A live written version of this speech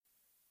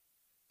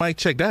Mic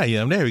check, there I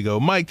am. There we go.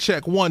 Mic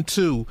check 1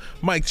 2.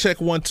 Mic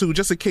check 1 2.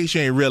 Just in case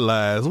you ain't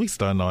realized, we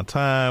starting on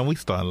time. We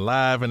starting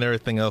live and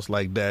everything else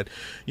like that.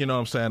 You know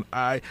what I'm saying?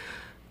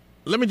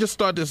 Let me just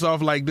start this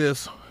off like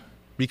this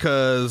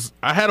because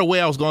I had a way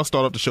I was going to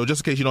start off the show.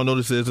 Just in case you don't know,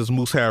 this is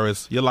Moose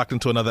Harris. You're locked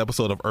into another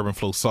episode of Urban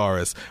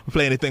Flowsaurus. We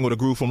play anything with a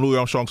groove from Louis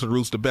Armstrong to the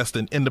Roots, the best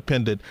in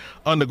independent,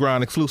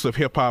 underground, exclusive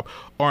hip-hop,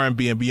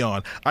 R&B, and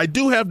beyond. I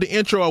do have the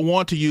intro I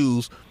want to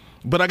use,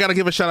 but I got to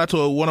give a shout out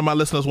to one of my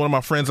listeners, one of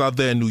my friends out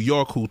there in New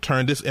York who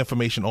turned this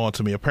information on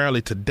to me. Apparently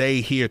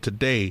today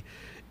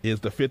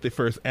is the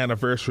 51st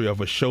anniversary of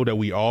a show that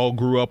we all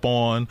grew up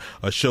on,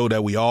 a show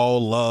that we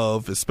all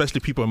love, especially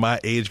people in my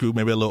age group,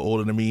 maybe a little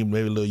older than me,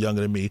 maybe a little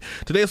younger than me.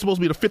 Today is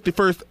supposed to be the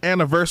 51st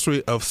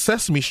anniversary of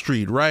Sesame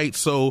Street, right?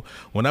 So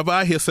whenever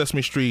I hear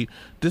Sesame Street,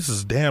 this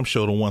is damn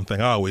sure the one thing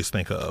I always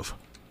think of.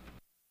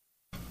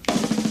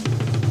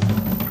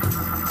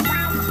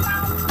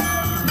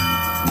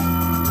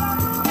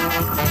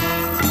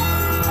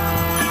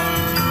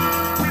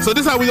 So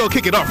this is how we gonna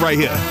kick it off right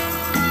here.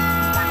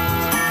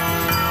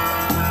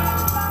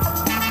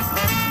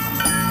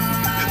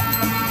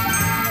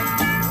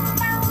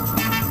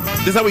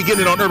 This is how we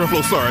getting it on Urban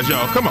Flowsaurus,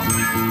 y'all. Come on.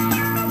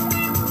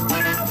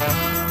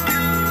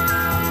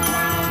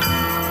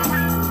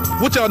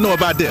 What y'all know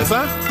about this,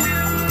 huh?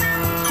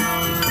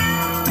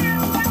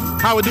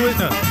 How we do it?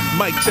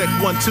 Mic check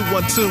 1 2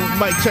 1 2.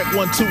 Mic check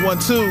 1 2 1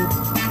 2.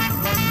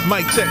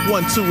 Mic check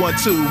 1 2 1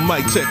 2.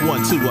 Mic check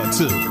 1 2 1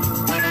 2.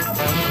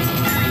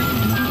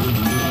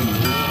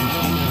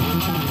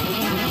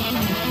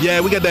 Yeah,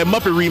 we got that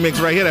Muppet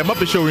remix right here, that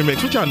Muppet Show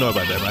remix. What y'all know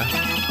about that, man?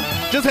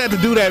 Just had to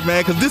do that,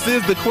 man, because this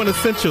is the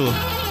quintessential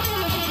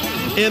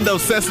end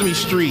of Sesame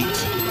Street.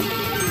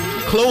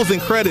 Closing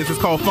credits is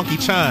called Funky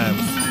Chimes.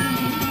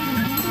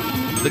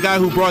 The guy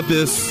who brought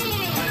this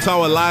to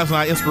our lives and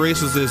our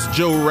inspirations is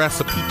Joe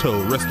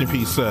Rasapito. Rest in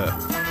peace, sir.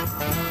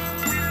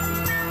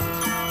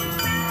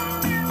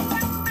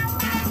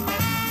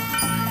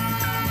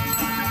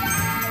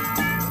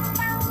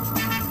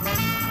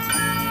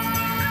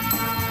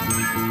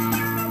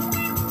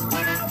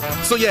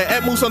 So yeah,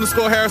 at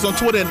Moose_Harris on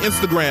Twitter and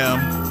Instagram.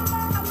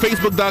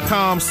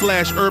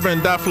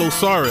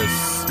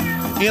 Facebook.com/urban.flowsaurus.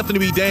 Anthony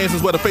B. Danes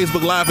is where the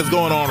Facebook Live is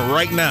going on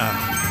right now.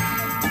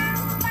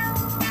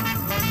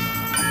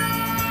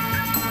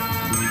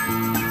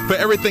 For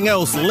everything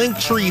else,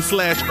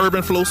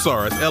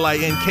 Linktree/urbanflowsaurus.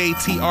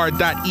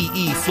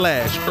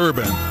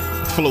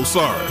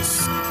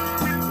 linktr.ee/urbanflowsaurus.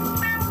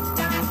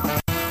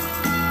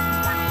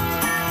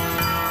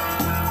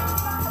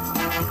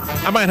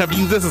 I might have to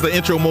use this as the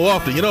intro more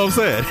often, you know what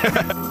I'm saying?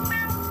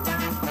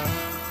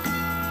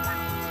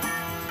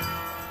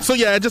 So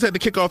yeah, I just had to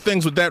kick off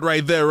things with that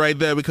right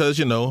there, because,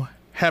 you know,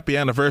 happy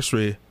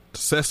anniversary to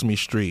Sesame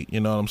Street, you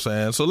know what I'm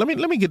saying? So let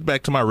me get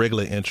back to my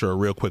regular intro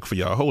real quick for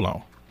y'all. Hold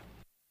on.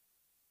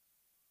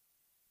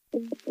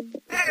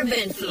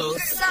 Urban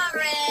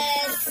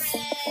Flowsaurus.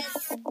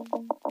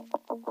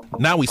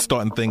 Now we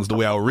starting things the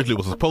way I originally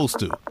was supposed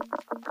to.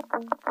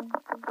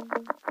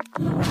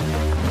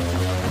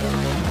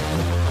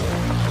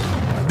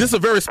 This is a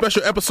very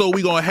special episode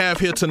we're going to have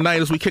here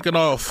tonight as we kick it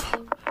off.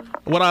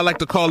 What I like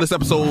to call this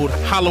episode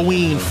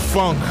Halloween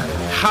Funk,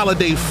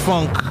 Holiday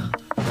Funk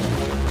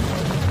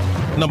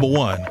number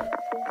 1.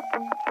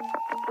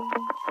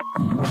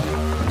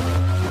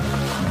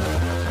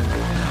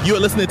 You are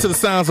listening to the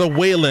sounds of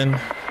Waylon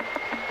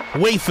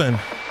Wathan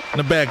in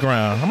the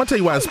background. I'm going to tell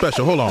you why it's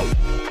special. Hold on.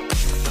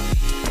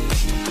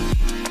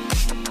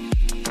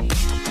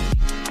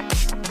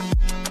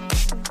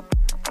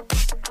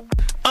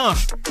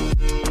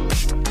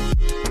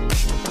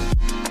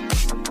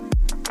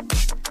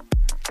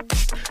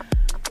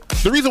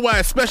 The reason why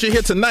it's special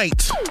here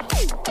tonight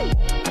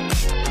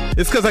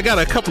is because I got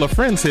a couple of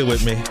friends here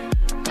with me.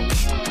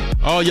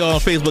 All y'all on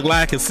Facebook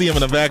Live can see them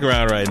in the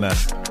background right now.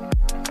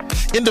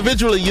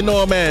 Individually, you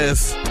know them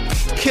as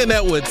Ken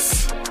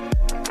Edwards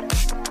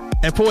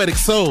and Poetic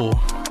Soul.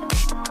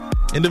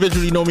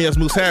 Individually, you know me as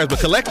Moose Harris, but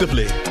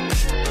collectively,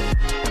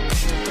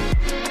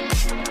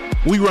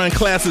 we run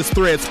Classless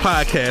Threads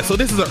podcast. So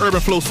this is an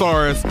Urban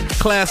Flowsaurus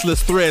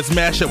Classless Threads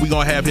mashup we're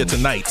going to have here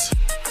tonight.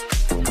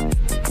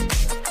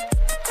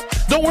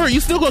 Don't worry, you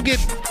still gonna get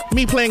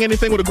me playing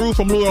anything with a groove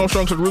from Louis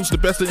Armstrong to the Roots, the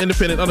best in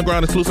independent,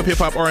 underground, exclusive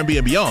hip-hop, R&B,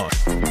 and beyond.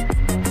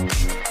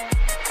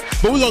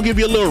 But we're gonna give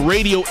you a little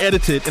radio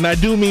edited, and I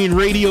do mean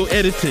radio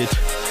edited,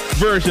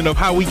 version of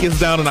how we get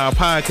down in our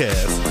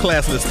podcast,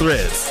 Classless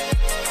Threads.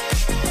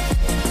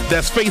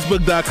 That's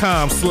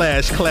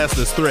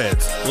Facebook.com/Classless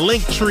Threads.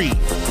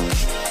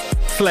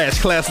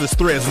 Linktree/Classless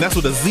Threads, and that's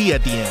with a Z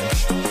at the end.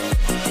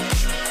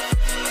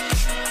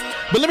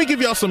 But let me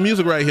give y'all some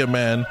music right here,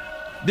 man.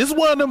 This is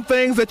one of them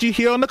things that you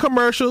hear on the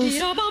commercials,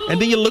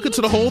 and then you look into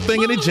the whole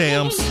thing and it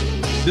jams.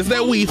 This is that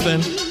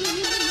Wathan.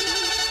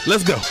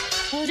 Let's go.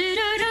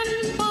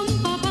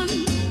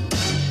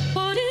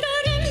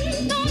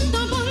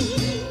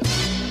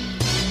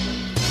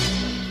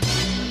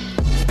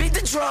 Beat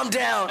the drum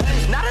down,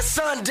 not a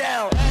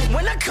sundown.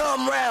 When I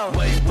come round,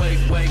 wait.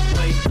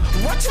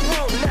 What you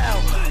want now?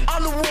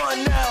 I'm the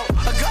one now.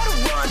 I gotta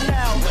run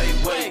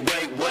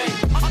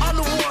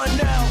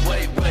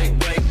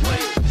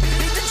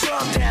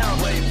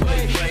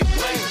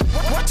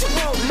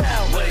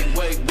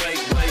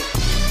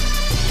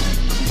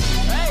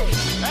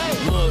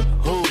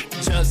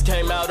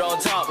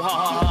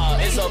ha ha.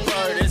 It's a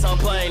bird, it's a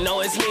plane,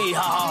 no it's me,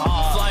 ha ha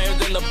ha. Flyer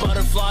than the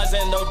butterflies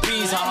and the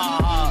bees, ha ha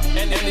ha.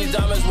 And these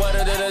diamonds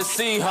wetter than the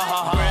sea, ha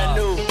ha ha. Brand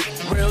new,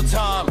 real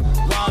time,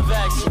 live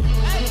action.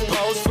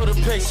 Pose for the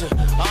picture,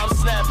 I'm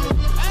snapping.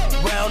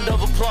 Round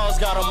of applause,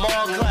 got them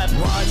all clapping.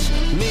 Watch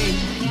me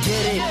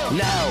get it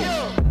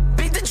now.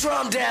 Beat the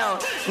drum down,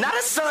 not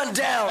a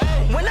sundown.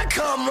 When I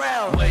come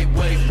round, wait.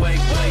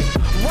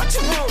 What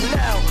you want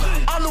now?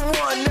 I'm the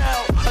one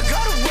now. I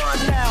gotta run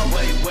now.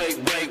 Wait.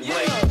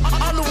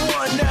 I'm the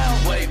one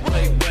now. Wait.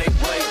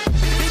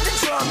 Beat the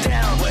drum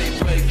down. Wait.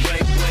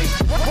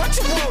 What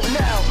you want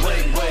now?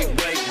 Wait.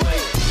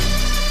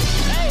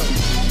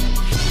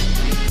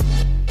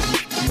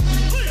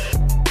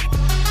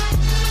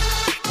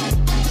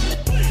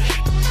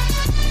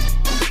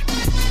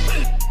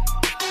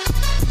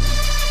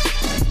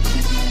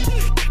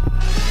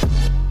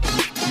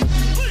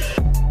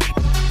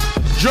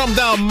 Drum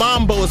Down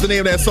Mambo is the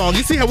name of that song.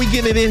 You see how we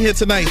getting it in here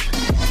tonight?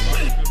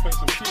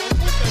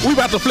 We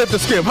about to flip the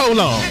script. Hold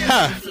on.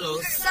 Ha.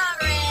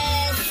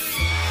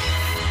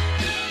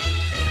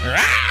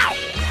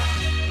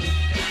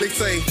 They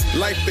say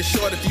life is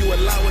short if you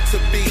allow it to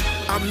be.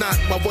 I'm not,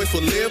 my voice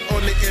will live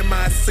on the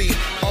MIC.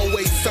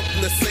 Always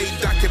something to say,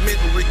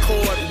 document and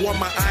record. Want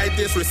my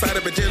ideas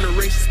recited by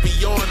generations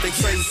beyond. They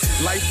say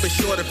life is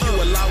short if you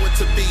allow it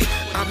to be.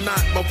 I'm not,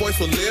 my voice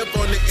will live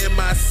on the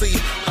MIC.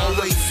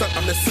 Always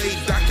something to say,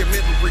 document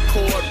and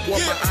record.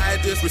 Want my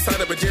ideas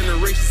recited by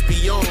generations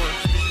beyond.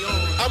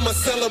 I'ma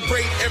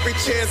celebrate every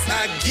chance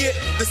I get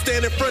to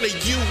stand in front of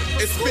you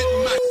and spit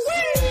my.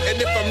 And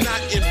if I'm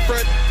not in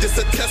front, this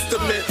a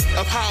testament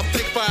of how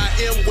thankful I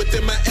am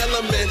within my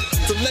element.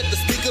 To let the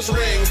speakers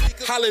ring,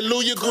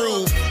 hallelujah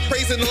groove,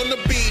 praising on the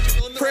beat,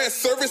 prayer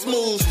service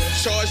moves.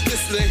 Charge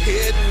this in the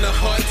head and the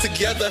heart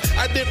together.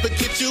 I didn't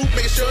forget you,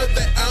 make sure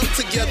that I'm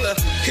together.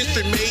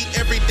 History made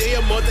every day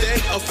a more than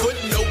a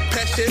footnote.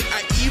 Passion,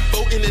 I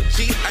evoke in the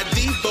G, I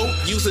devote.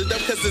 Use it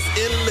up cause it's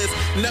endless.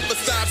 Never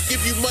stop,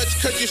 give you much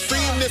cause you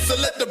stream this, so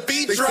let the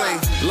beat drop. They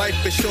say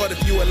life is short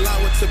if you allow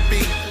it to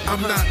be.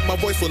 I'm not, my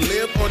voice will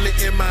live on the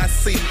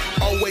MIC.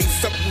 Always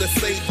something to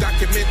say,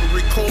 document and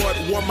record.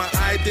 Want my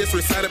ideas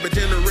recited by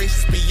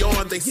generations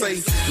beyond. They say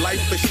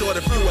life is short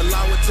if you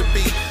allow it to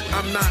be.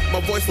 I'm not,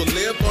 my voice will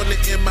live on the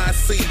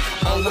MIC.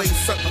 Always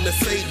something to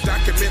say,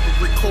 document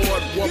and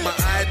record. Want my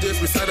ideas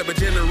recited by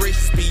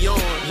generations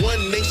beyond.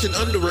 One nation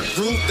under a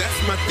group, that's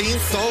my theme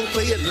song.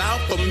 Play it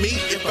loud for me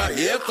if I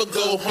ever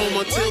go home.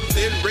 Until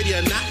then, ready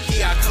or not,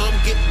 here I come.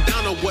 Getting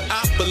down on what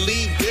I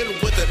believe in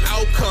with an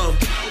outcome.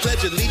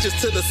 Pledge allegiance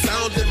to the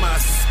sound in my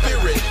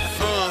spirit.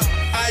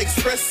 I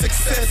express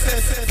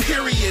success,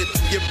 period.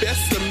 Your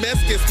best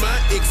semester is my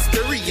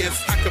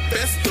experience. I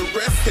confess the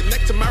rest,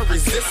 connect to my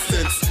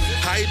resistance.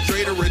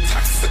 Hydrate or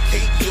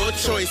intoxicate, your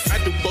choice. I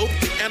do both,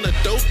 the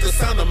antidote, the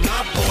sound of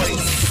my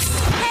voice.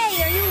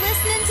 Hey, are you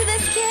listening to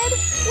this kid?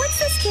 What's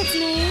this kid's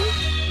name?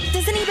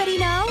 Does anybody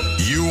know?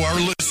 You are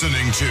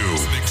listening to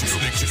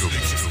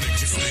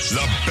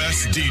the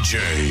best DJ.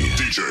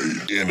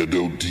 DJ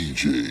Antidote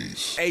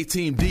DJs.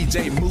 A-Team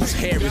DJ Moose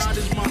Harris. God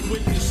is my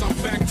witness, I'm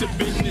back to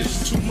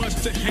business. Too much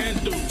to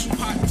handle, too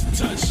hot to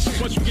touch.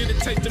 Once you get a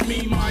taste of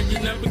me, man, you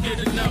never get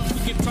enough.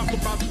 We can talk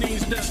about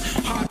things that's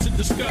hard to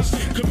discuss.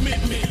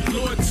 Commitment,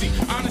 loyalty,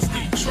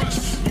 honesty,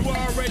 trust. You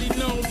already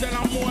know that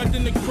I'm more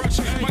than a crush.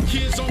 My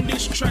kids on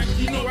this track,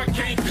 you know I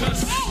can't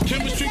cuss.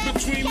 Chemistry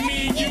between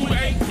me and you,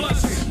 A+.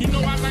 You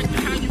know I like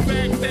how you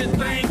back that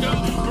thing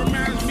up.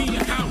 Reminds me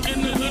of how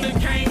in the hood it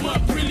came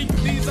up. Really,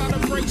 these are the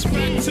breaks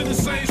back to the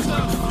same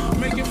stuff.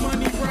 Making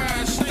money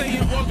rise,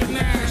 staying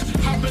organized.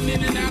 Hopping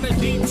in and out of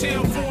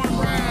detail, foreign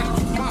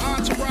rides. My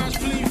entourage,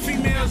 fleeing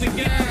females and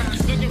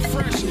guys. Looking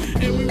fresh,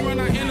 and we run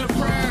our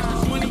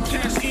enterprise. Money,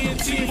 cash,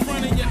 ENT in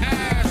front of your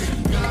eyes.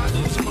 God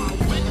is my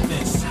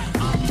witness,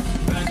 I'm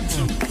back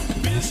to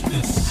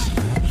business.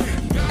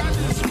 God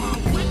is my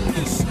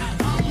witness,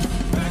 I'm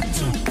back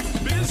to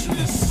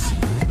business.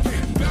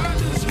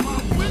 God is my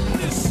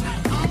witness,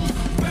 I'm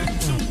back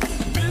to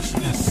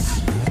business.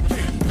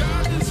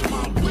 God is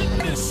my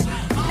witness,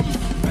 I'm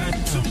back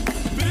to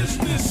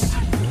business.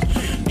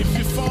 If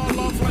you fall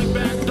off like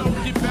back,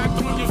 don't get back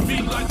on your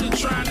feet like you're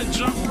trying to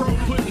jump rope.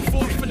 Putting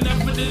forth an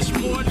effort is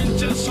more than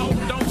just hope.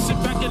 Don't sit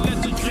back and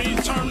let your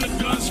dreams turn to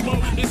gun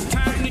smoke. It's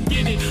time to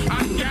get it,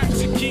 I got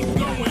to keep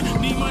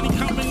going. Need money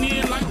coming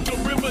in like the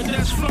river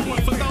that's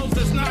flowing. For those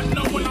that's not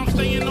knowing, I'm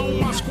staying on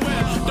my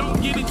square.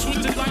 Don't get it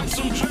twisted like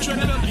some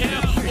treaded up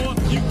hair. Or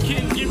you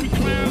can get me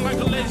clown like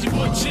a lazy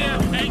boy chair.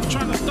 Ain't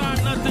trying to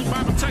start nothing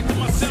by protecting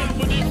myself.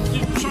 But if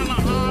you're trying to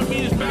harm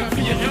me, it's bad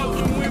for your health.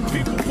 And when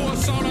people pour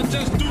salt, I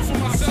just do for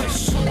myself.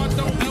 So I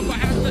don't ever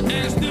have to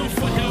ask them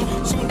for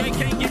help. So they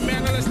can't get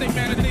mad unless they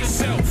mad at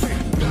themselves.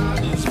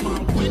 God is my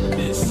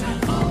witness,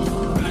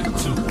 I'm back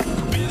to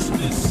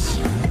business.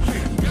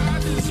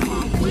 God is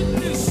my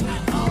witness,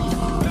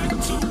 I'm back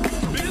to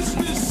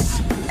business.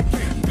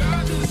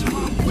 God is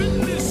my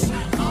witness,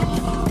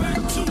 I'm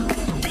back to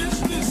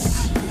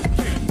business.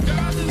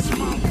 God is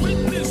my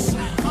witness,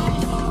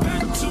 I'm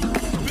back to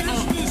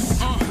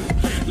business.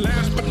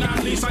 Last but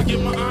not least, I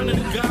give my honor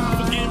to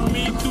God. Forgive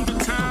me through the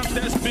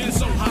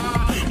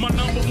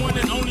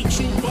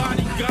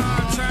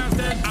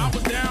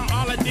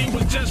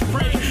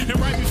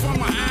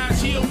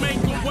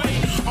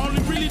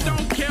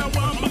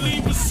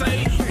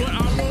say, but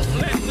I won't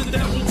let the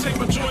devil take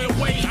my joy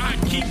away. I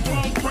keep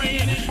on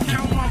praying,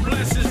 count my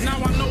blessings. Now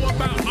I know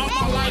about all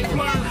my life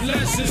learned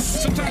lessons.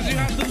 Sometimes you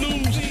have to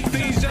lose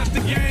things just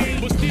to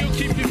gain, but still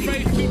keep your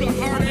faith through the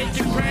heartache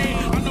and pain.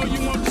 I know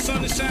you want the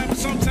sun to shine, but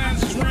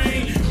sometimes it's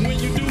rain. When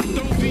you do,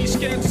 don't be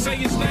scared to say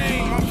his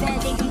name. My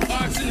Father who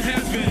art in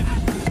heaven.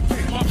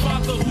 My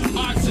Father who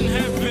art in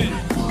heaven.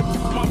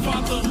 My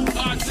Father who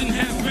art in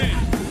heaven.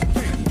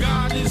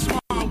 God is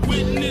my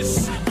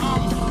witness.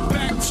 I'm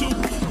back to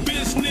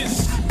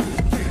business.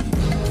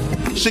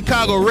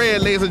 Chicago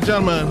Red, ladies and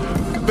gentlemen,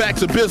 back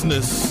to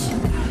business.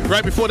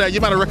 Right before that,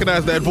 you might have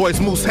recognized that voice,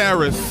 Moose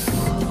Harris.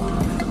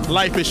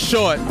 Life is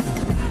Short,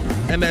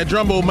 and that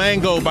Drumbo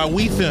Mango by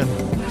Weethan.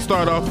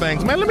 Start off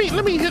things, man. Let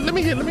me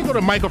go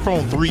to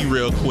microphone 3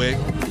 real quick.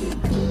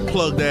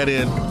 Plug that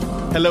in.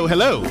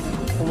 Hello.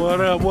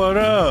 What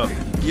up?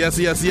 Yes.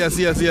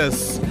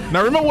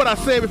 Now remember what I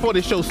said before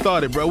the show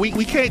started, bro.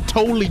 We can't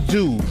totally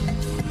do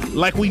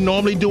like we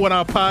normally do on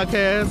our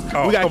podcast.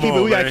 Oh, we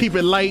gotta keep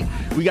it light.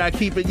 We gotta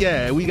keep it.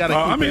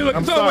 Look,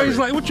 it's always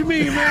like, what you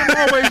mean, man?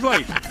 I'm always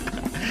like.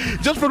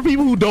 Just for the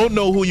people who don't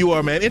know who you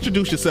are, man,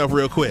 introduce yourself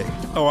real quick.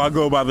 Oh, I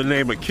go by the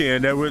name of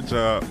Ken Edwards,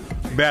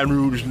 Baton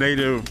Rouge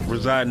native,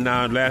 residing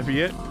now in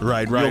Lafayette.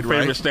 Right. Your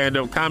favorite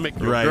stand-up comic.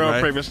 Your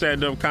girl favorite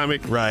stand-up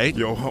comic. Right.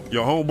 Your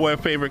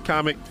homeboy favorite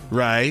comic.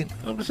 Right.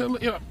 I'm just saying,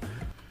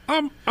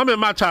 I'm in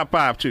my top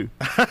 5 too.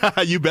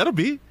 You better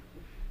be.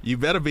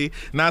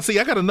 Now, see,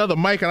 I got another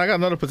mic and I got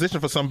another position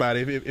for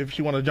somebody if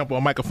you want to jump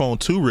on microphone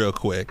 2 real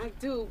quick. I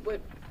do, but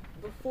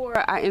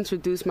before I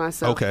introduce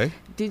myself, okay.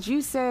 What did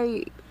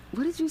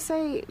you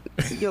say?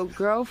 Your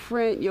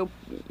girlfriend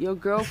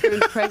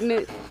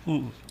pregnant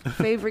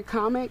favorite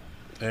comic?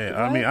 Hey,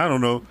 I mean, I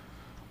don't know.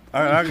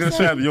 I can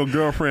say your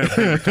girlfriend's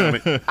favorite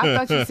comic. I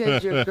thought you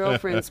said your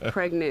girlfriend's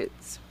pregnant.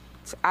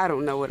 I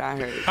don't know what I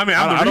heard. I mean,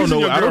 I don't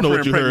know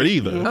what you heard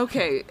either.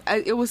 Okay,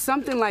 it was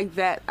something like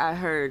that I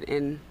heard,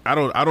 and I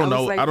don't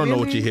know. Like, I don't know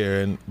what really? you're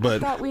hearing,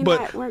 but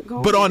weren't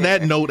going on there.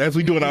 that note, as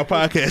we do in our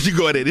podcast, you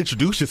go ahead and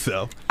introduce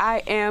yourself.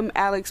 I am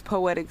Alex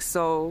Poetic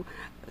Soul,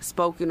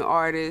 spoken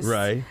artist,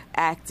 right,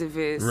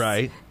 activist,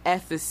 right,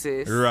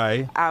 ethicist,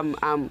 right.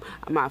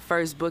 My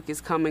first book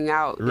is coming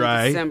out in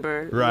right.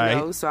 December,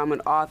 right. So I'm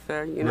an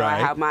author. Right. I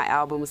have my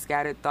album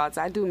Scattered Thoughts.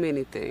 I do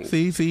many things.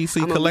 See.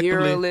 I'm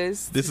collectively, a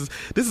muralist. This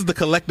is the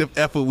collective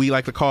effort we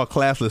like to call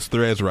Classless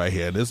Threads right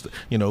here. This,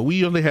 we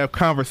usually have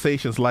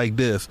conversations like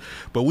this,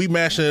 but we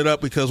mashing it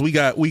up because we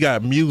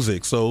got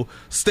music. So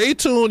stay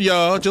tuned,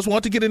 y'all. Just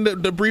want to get in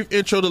the brief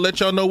intro to let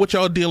y'all know what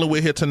y'all dealing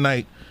with here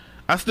tonight.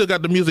 I still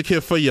got the music here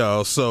for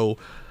y'all, so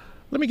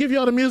let me give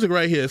y'all the music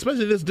right here,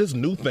 especially this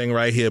new thing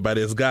right here by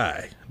this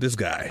guy. What's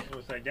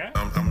that guy?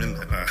 I'm in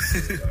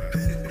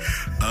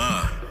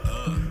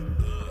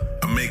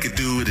I make it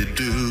do what it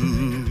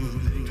do.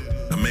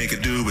 I make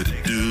it do what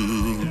it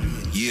do.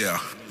 Yeah.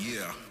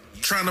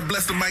 Trying to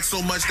bless the mic so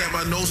much that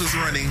my nose is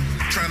running.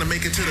 Trying to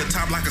make it to the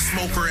top like a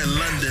smoker in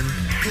London.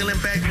 Peeling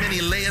back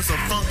many layers of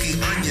funky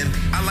onion.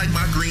 I like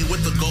my green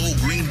with the gold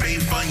Green Bay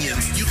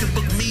Funyuns. You can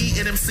book me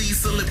in MC,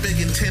 still at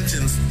big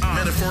intentions.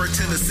 Metaphoric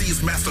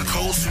tendencies, master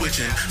code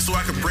switching. So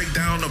I can break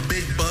down a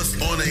big bust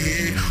on a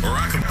head, or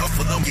I can up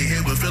for them, get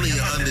hit with Philly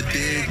under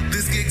dig.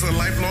 This gig's a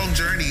lifelong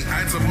journey.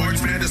 Ides of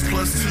March Madness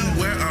 +2.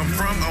 Where I'm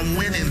from, I'm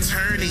winning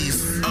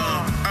tourneys.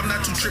 I'm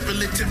not too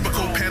triply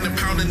typical,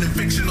 pounding and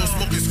fictional,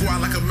 smoking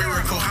squad like a miracle.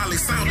 Highly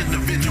sound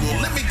individual.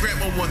 Let me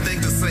grab one thing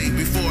to say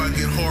before I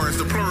get hoarse.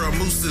 The plural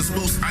moose is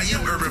moose. I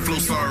am Urban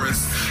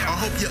Flowsaurus. I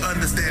hope you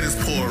understand it's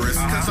porous,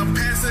 cause I'm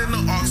passing the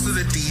aux to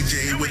the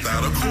DJ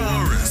without a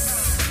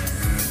chorus.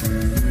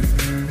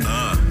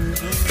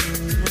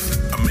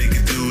 I make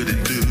it do what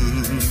it do.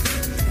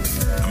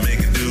 I make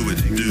it do what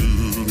it do.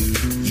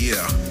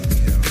 Yeah.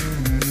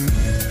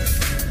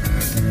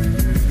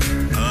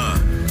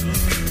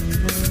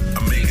 I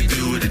make it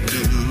do what it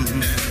do.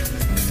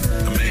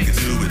 I make it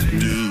do what it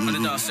do.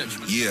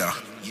 Yeah.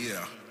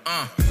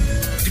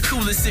 The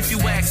coolest if you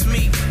ask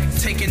me.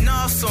 Taking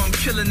off, so I'm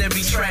killing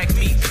every track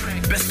meet.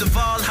 Best of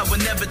all, I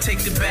would never take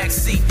the back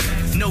seat.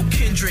 No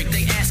Kendrick,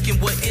 they asking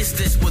what is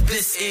this? Well,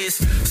 this is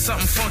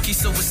something funky,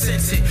 so it's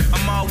scented.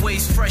 I'm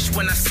always fresh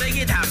when I say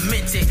it, I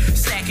meant it.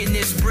 Stacking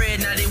this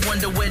bread, now they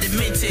wonder where the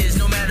mint is.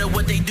 No matter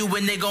what they do,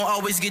 and they gon'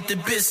 always get the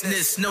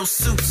business. No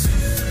suits,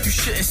 you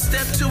shouldn't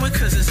step to it,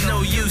 cause it's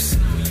no use.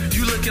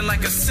 You looking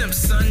like a simp,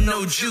 son,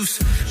 no juice.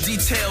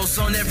 Details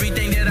on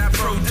everything that I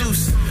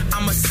produce.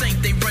 I'm a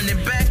saint, they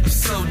running back,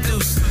 so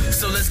deuce.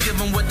 So let's give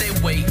them what they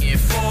waiting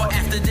for.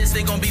 After this,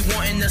 they gon' be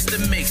wanting us to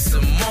make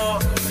some more.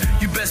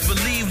 You best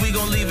believe we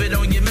gon' leave it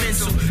on your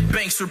mental.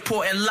 Banks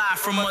reporting live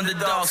from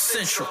Underdog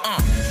Central.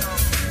 I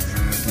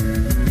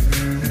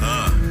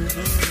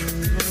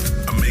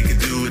make it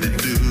do what it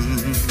do.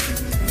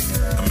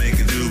 I make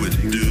it do what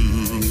it do.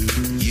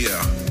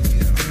 Yeah.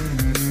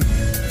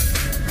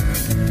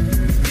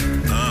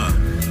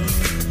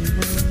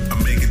 I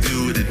make it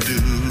do what it do.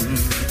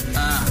 I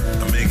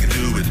make it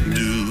do what it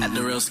do. At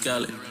the real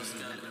Scully.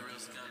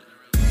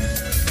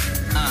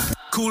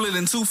 cooler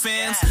than 2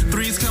 fans.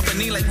 Three's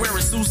company like where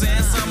is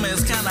Suzanne. Summer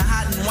is kinda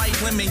hot and white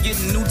women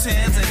getting new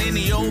tans. At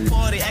any old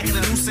party acting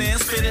a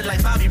nuisance. Fitted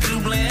like Bobby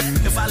Blue Bland.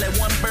 If I let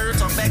one bird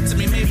talk back to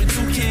me, maybe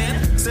 2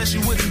 can. Said she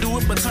wouldn't do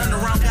it, but turned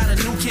around, got a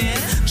new can.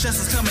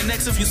 Chester's coming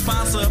next if you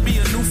sponsor, be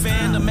a new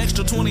fan. Them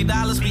extra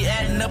 $20 be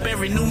adding up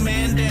every new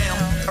man.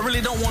 Damn, I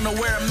really don't wanna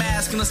wear a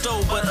mask in the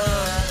store, but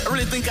I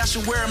really think I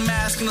should wear a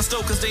mask in the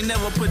store, cause they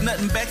never put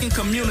nothing back in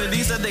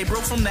communities that they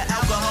broke from the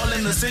alcohol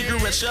and the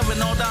cigarette,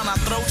 shoving all down our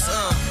throats.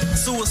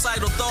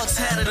 Suicidal thoughts,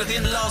 had it or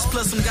get lost,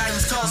 plus some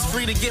guidance cost.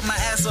 Free to get my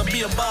ass up,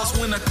 be a boss,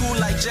 winner cool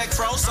like Jack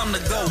Frost. I'm the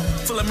go,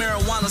 full of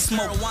marijuana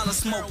smoke.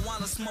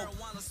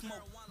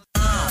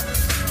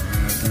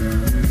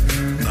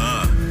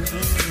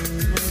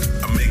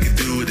 I make it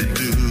do what it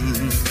do.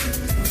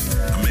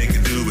 I make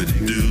it do what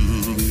it do.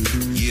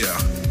 Yeah.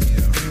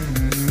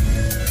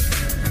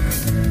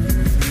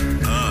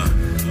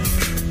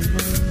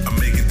 I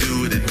make it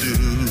do what it do.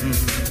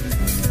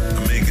 I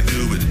make it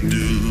do what it do.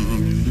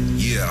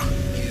 Yeah.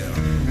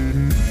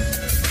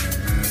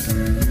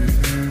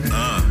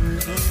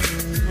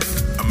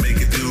 I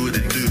make it do what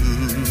it do.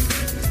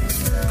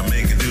 I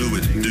make it do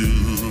what it do.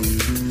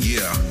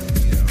 Yeah.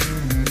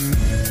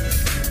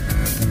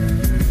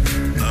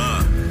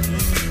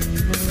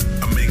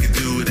 I make it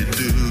do what it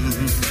do.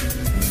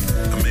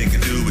 I make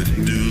it do what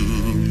it do.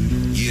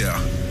 Yeah.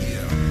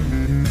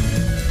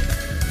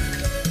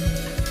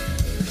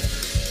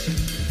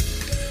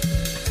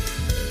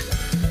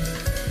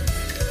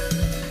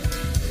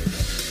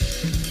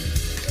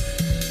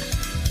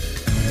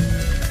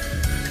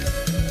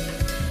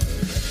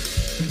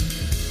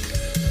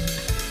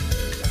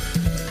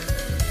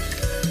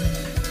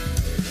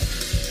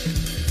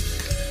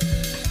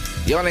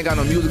 Y'all ain't got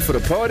no music for the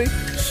party?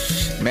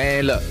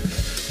 Man, look.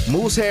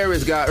 Moose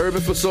Harris got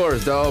Urban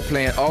Thesaurus, dog,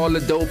 playing all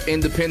the dope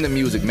independent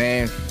music,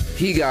 man.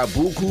 He got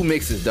buku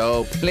mixes,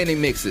 dog. Plenty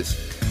mixes.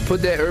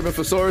 Put that Urban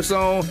Thesaurus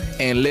on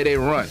and let it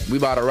run. We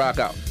about to rock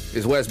out.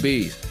 It's West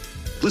Bees.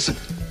 Listen.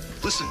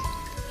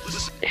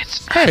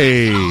 It's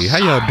hey, how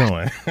y'all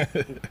doing?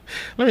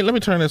 let me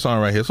turn this on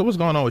right here. So what's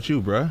going on with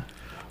you, bruh?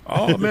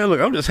 Oh, man,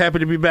 look, I'm just happy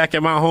to be back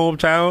in my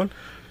hometown.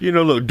 You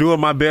know, look, doing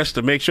my best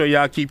to make sure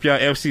y'all keep your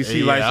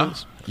FCC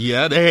license.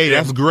 Yeah, hey,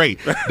 that's great.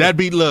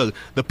 Look,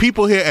 the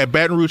people here at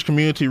Baton Rouge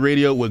Community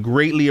Radio would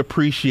greatly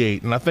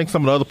appreciate, and I think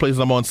some of the other places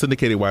I'm on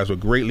syndicated wise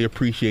would greatly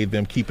appreciate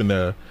them keeping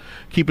their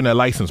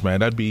license, man.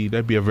 That'd be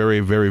a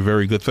very, very,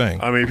 very good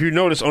thing. I mean, if you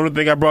notice, the only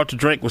thing I brought to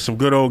drink was some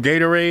good old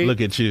Gatorade.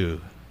 Look at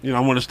you. You know,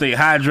 I want to stay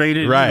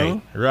hydrated. Right, you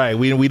know? right.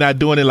 We not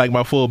doing it like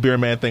my full beer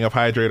man thing of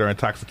hydrate or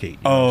intoxicate.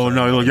 Oh,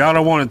 no. Look, y'all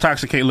don't want to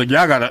intoxicate. Look,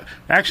 y'all got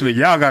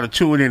to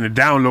tune in and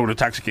download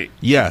Intoxicate.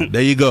 Yeah,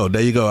 there you go.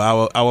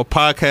 Our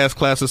podcast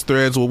classes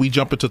threads where we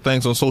jump into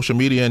things on social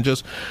media and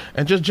just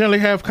generally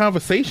have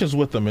conversations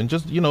with them and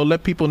just, you know,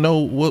 let people know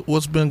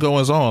what's been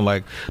going on.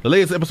 Like the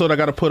latest episode I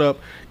got to put up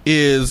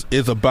is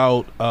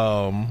about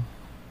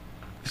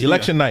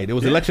election night. It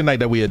was election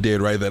night that we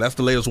did right there. That's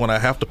the latest one I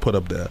have to put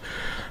up there.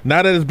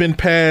 Now that it's been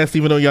passed,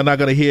 even though y'all not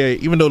going to hear,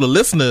 even though you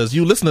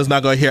listeners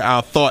not going to hear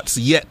our thoughts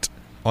yet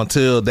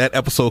until that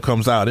episode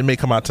comes out. It may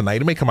come out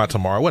tonight. It may come out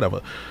tomorrow,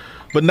 whatever.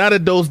 But now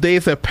that those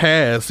days have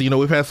passed, you know,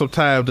 we've had some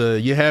time to,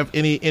 you have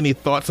any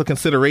thoughts or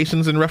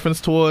considerations in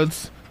reference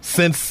towards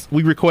since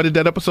we recorded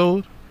that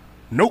episode?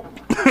 Nope.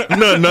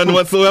 None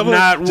whatsoever?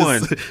 Not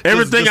one.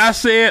 Everything I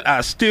said, I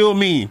still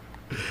mean.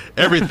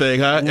 Everything,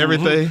 huh?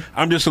 Everything?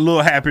 I'm just a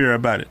little happier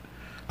about it.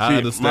 I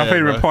understand. My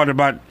favorite part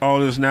about all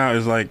this now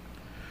is like,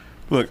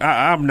 look,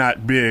 I'm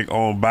not big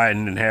on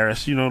Biden and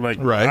Harris. You know, like,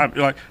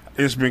 right.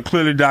 It's been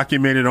clearly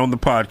documented on the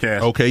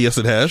podcast. Okay, yes,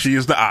 it has. She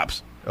is the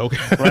ops. Okay.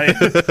 Right?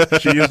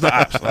 She is the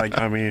ops. Like,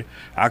 I mean,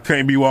 I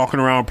couldn't be walking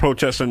around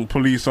protesting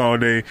police all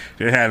day.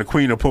 They had a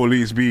queen of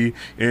police be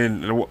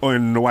in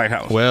the White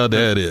House. Well,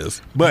 there it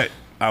is. But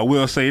I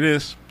will say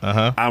this.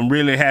 I'm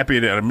really happy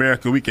that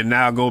America, we can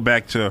now go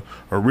back to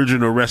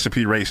original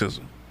recipe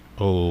racism.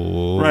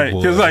 Oh, right,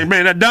 because like,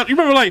 man, you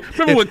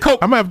remember with Coke?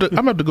 I'm gonna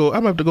have to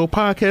go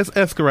podcast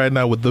esque right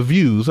now with the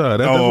views. Huh?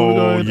 That's where we're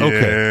going. Yeah.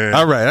 Okay,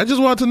 all right. I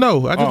just want to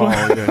know.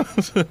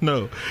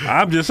 No.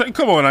 I'm just saying.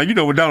 Come on, now. You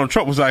know when Donald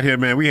Trump was out here,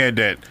 man, we had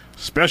that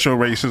special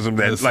racism,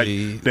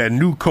 that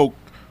new Coke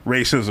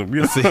racism.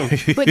 You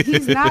know? But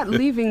he's not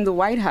leaving the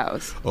White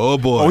House. Oh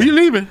boy. Oh, he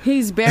leaving?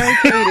 He's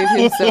barricaded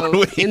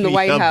himself in the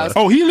White House.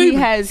 Oh, he leaving?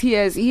 He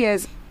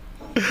has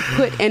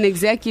put an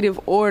executive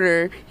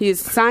order. He has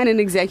signed an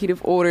executive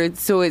order,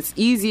 so it's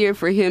easier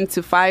for him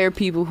to fire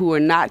people who are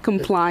not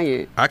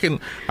compliant. I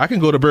can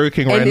go to Burger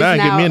King right now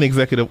and get me an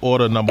executive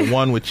order number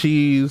 1 with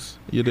cheese.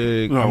 You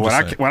dig? No,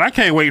 what I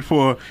can't wait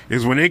for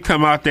is when they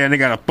come out there and they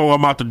got to throw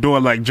them out the door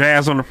like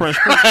Jazz on the Fresh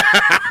Prince.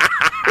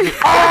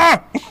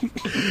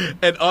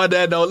 And on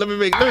that note, let me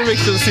make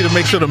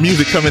sure the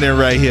music coming in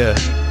right here.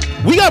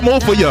 We got more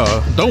for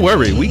y'all. Don't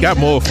worry, we got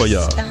more for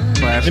y'all.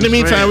 In the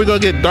meantime, we're gonna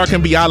get Dark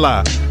and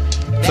Biala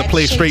to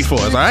play straight for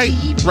us, all right?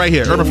 Right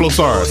here, Urban Flow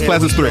Stars,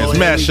 Classic Threads,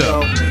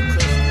 Mashup.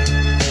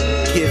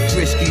 Get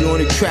frisky on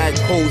the track,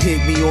 cold hit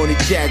me on the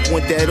jack,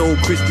 want that old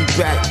Christy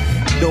back.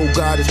 No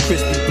God is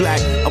crispy black.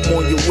 I'm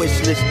on your wish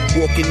list.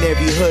 Walking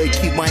every hood,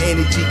 keep my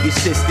energy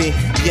consistent.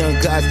 Young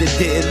guys that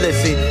didn't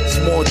listen.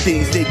 Small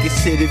things they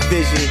consider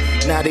vision.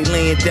 Now they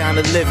laying down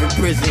to live in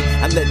prison.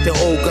 I let the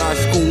old guys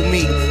school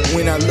me.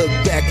 When I look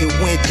back, it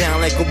went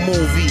down like a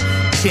movie.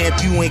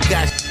 Champ, you ain't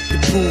got to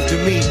prove to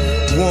me.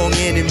 Wrong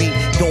enemy,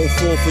 don't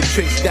fall for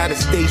tricks. Gotta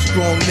stay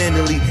strong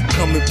mentally.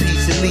 Come in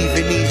peace and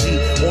leaving easy.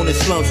 On the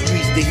slum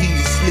streets, the heat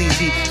is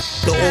sleazy.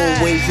 The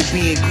old ways of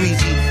being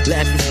greasy.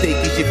 Last mistake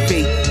is your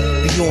fate.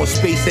 Be on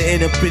space, I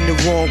end up in the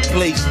wrong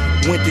place.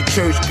 Went to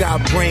church,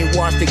 got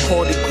brainwashed, they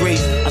called it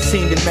grace. I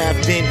seen the map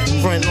then,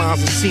 front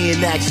lines of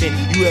seeing action.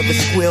 You ever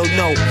squeal?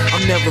 No,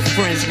 I'm never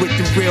friends with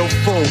the real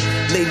foe.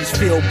 Ladies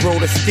feel, bro,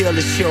 to steal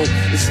the show.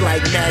 It's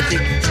like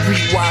magic,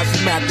 streetwise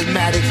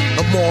mathematics.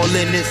 I'm all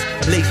in this,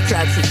 lace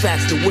tracks and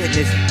facts to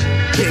witness.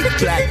 Kick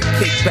black,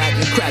 kick back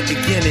and crack the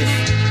Guinness.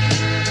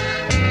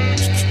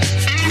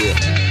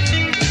 Yeah.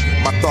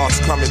 My thoughts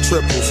come in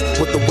triples,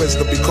 with the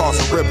wisdom be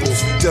causing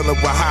ripples. Dealing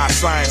with high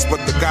science, but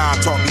the God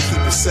taught me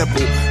keep it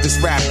simple. This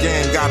rap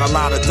game got a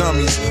lot of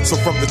dummies, so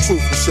from the truth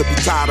you should be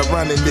tired of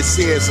running. This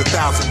here's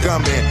 1,000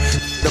 gunmen.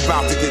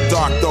 About to get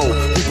dark though,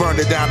 we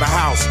burned it down the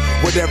house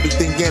with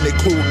everything in it,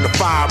 including the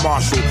fire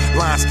marshal.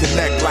 Lines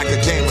connect like a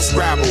game of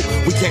Scrabble.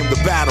 We came to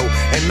battle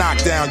and knock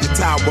down your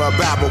Tower of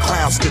Babel.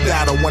 Clowns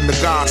skedaddle when the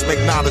gods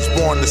make knowledge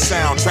born, the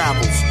sound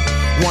travels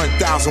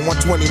 1,000,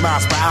 120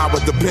 miles per hour,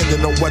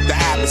 depending on what the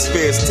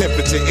atmosphere's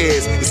temperature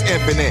is. It's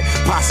infinite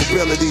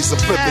possibilities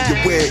of flipping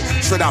your wig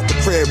straight out the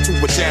crib to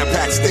a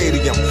jam-packed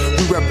stadium.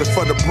 We reppin'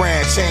 for the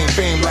brand, Chain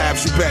Fame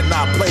Labs. You better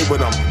not play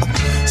with them.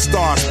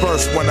 Stars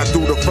burst when I do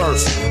the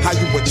verse. How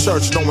you in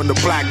church knowing the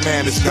black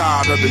man is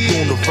God of the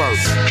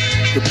universe?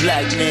 The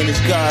black man is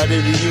God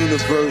of the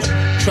universe.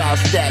 Trial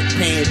stack,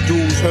 paying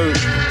dues hurt.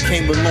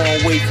 Came a long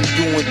way from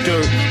doing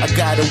dirt. I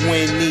gotta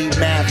win, need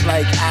math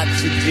like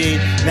oxygen.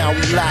 Now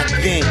we locked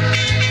in.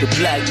 The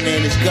black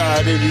man is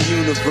God of the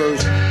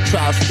universe.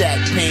 Trial stack,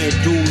 paying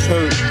dues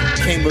hurt.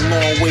 Came a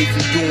long way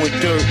from doing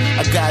dirt.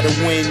 I gotta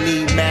win,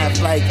 need math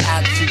like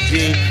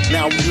oxygen.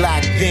 Now we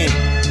locked in.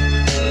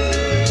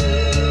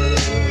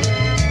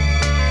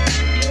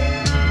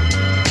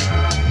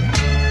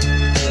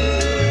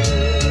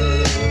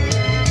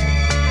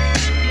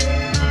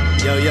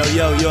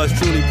 Yo, yours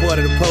truly,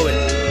 Porter the Poet,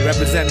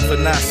 representing for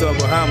Nassau,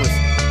 Bahamas.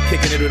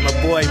 Kicking it with my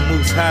boy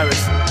Moose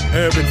Harris,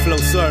 Urban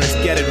Flowsaurus,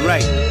 get it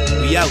right.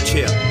 We out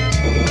here.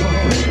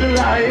 It's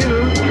alive,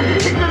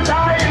 it's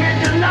alive,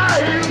 it's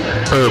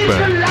alive.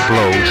 Urban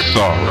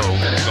Flowsaurus.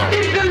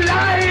 It's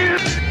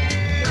alive.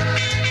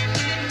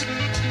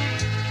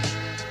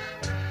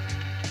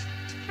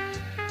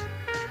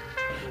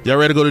 Y'all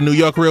ready to go to New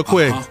York real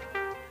quick?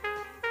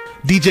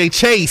 DJ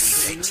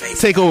Chase,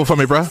 take over for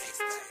me, bro.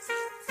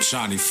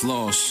 Johnny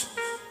Floss.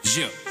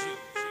 Yeah.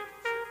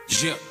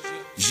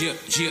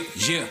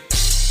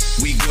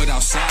 We good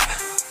outside.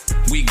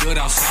 We good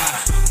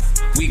outside.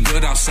 We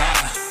good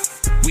outside.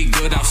 We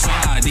good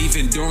outside.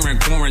 Even during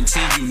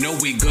quarantine, you know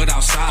we good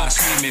outside.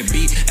 Screaming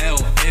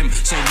BLM,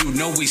 so you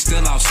know we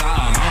still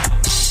outside, huh?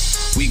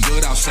 We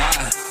good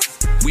outside.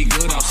 We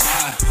good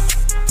outside.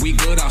 We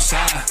good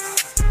outside.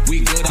 We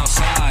good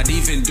outside,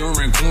 even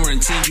during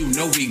quarantine, you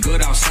know we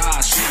good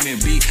outside. Screaming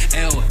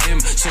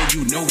BLM, so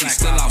you know we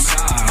still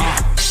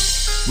outside.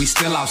 We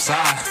still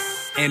outside,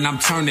 and I'm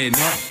turning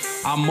up.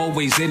 I'm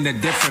always in a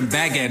different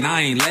bag, and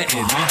I ain't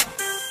letting up.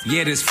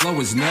 Yeah, this flow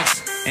is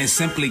nuts, and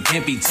simply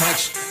can't be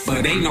touched.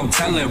 But ain't no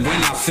telling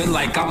when I feel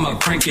like I'ma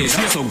crank it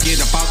up. So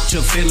get about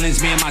your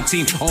feelings, man, my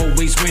team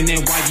always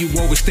winning. Why you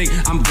always think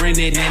I'm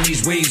grinning, and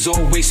these waves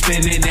always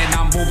spinning. And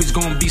I'm always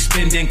gonna be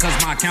spending, cause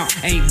my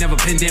account ain't never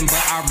pending.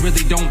 But I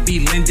really don't be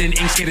lending,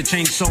 ain't scared to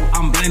change, so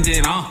I'm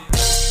blending, huh?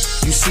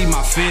 You see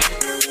my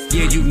fit,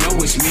 yeah, you know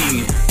it's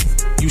me.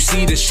 You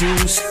see the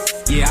shoes,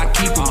 yeah, I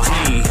keep them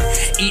clean.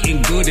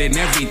 Eating good and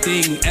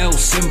everything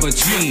else in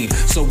between.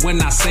 So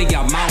when I say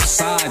I'm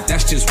outside,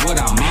 that's just what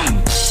I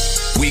mean.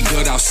 We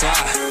good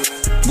outside.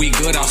 We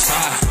good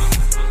outside.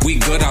 We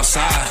good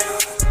outside.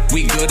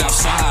 We good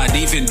outside.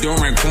 Even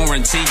during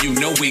quarantine, you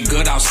know we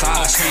good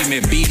outside.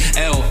 Screaming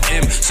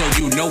BLM, so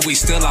you know we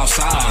still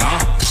outside,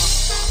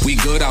 huh? We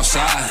good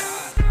outside.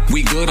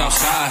 We good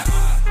outside.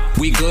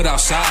 We good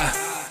outside.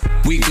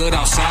 We good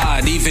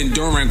outside, even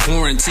during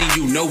quarantine,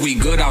 you know we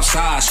good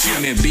outside.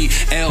 Screaming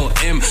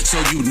BLM, so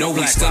you know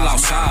we still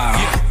outside.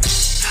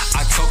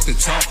 I talk the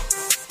talk,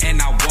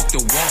 and I walk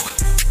the walk.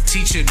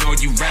 Teaching all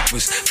you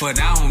rappers, but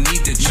I don't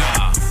need the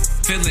job.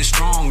 Feeling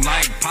strong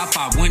like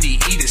Popeye when he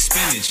eat his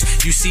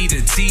spinach. You see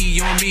the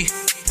T on me?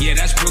 Yeah,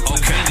 that's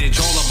Brooklyn vintage.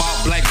 All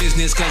about black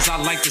business, cause I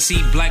like to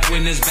see black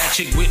winners. Bad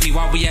chick with me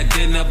while we had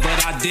dinner,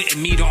 but I didn't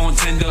meet her on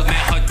Tinder. Met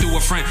her through a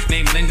friend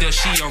named Linda.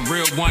 She a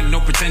real one, no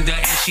pretender.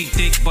 And she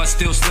thick, but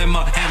still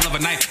slimmer. Hand of a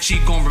knife, she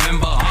gon'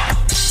 remember, huh?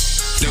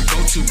 The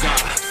go-to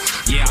guy,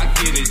 yeah, I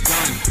get it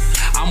done.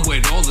 I'm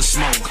with all the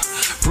smoke.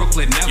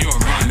 Brooklyn never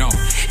run, no.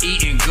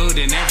 Eating good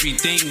and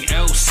everything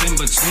else in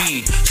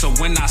between. So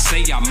when I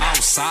say I'm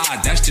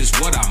outside, that's just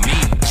what I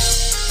mean.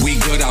 We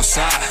good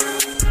outside.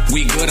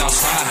 We good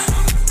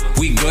outside.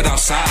 We good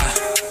outside.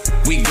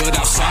 We good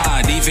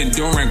outside, even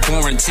during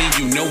quarantine,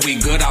 you know we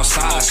good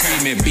outside.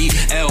 Screaming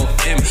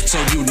BLM, so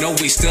you know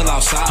we still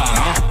outside,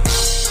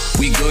 huh?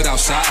 We good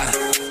outside,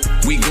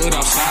 we good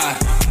outside,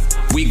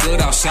 we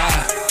good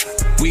outside.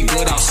 We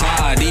good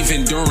outside,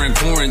 even during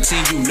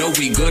quarantine, you know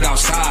we good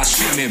outside.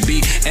 Screaming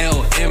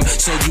BLM,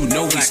 so you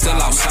know we still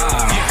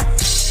outside, huh?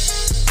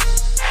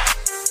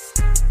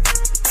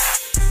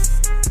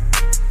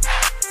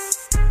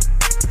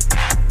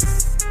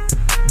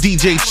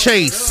 DJ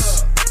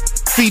Chase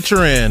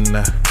featuring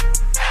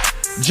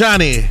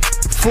Johnny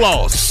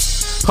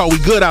Floss, called We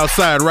Good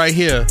Outside, right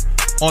here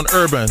on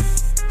Urban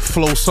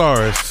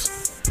Flowsaurus.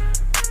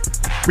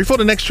 Before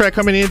the next track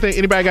come in,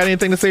 anybody got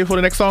anything to say before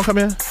the next song come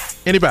in?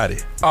 Anybody?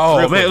 Oh,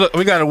 Real man, quick. look,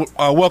 we got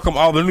to welcome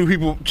all the new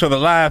people to the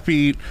live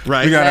feed.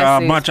 Right. We got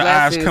Blessings, a bunch of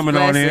eyes coming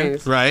on in.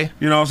 blessings. Right.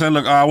 You know what I'm saying?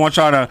 Look, I want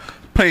y'all to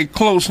pay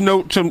close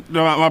note to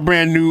my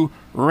brand new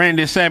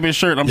Randy Savage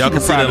shirt. I'm Y'all super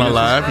can see proud that of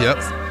on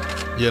this.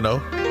 live. Yep. You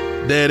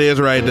know, there it is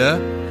right there.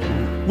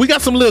 We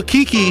got some little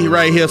Kiki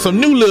right here, some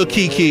new little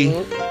Kiki.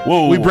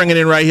 Whoa. We bringing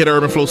in right here to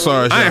Urban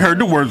Flowsaurus. I ain't heard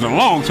the words in a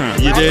long time.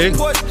 You dig?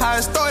 How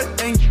it started,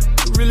 ain't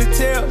really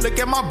tell. Look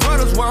at my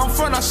brothers, where I'm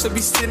from, I should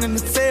be sitting in the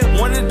tail.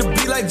 Wanted to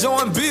be like Joe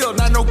and Bill,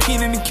 not no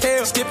Keenan and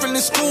Kel. Skipping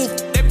in school,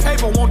 that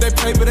paper, want that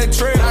paper, that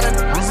trail. Now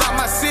that inside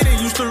my city,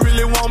 used to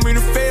really want me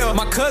to fail.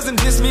 My cousin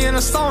dissed me in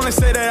a song and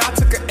said that I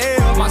took an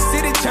L. My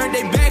city turned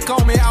their back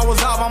on me, I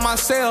was out by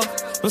myself,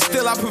 but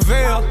still I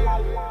prevail.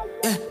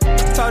 Yeah.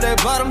 Talk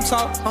that bottom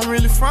talk, I'm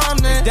really from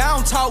that.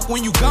 Down talk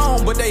when you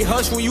gone, but they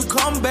hush when you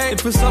come back.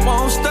 They put something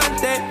on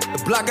stunt that.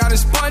 The block got it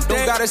spun,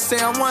 don't gotta say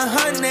I'm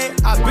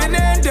 100. I've been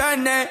there and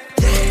done that.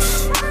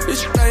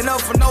 This shit ain't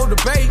up for no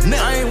debate.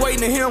 I ain't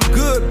waiting to hear I'm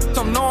good,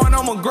 I'm knowing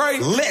I'm a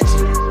great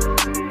legend.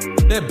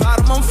 That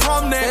bottom, I'm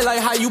from that. They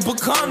like how you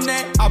become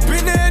that. I've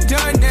been there and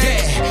done that.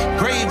 Yeah,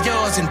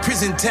 graveyards and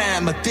prison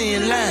time, a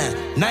thin line.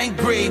 9th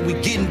grade, we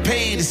getting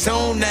paid, it's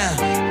on now.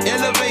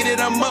 Elevated,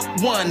 I'm up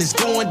one, it's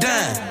going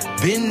down.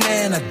 Been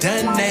there and I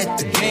done that,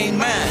 the game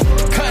mine.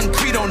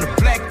 Concrete on the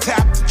black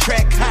top, the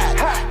track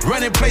hot.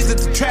 Running plays at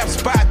the trap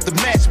spot, the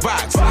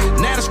matchbox.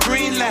 Now the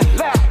screen light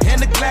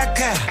and the clock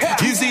high.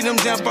 You see them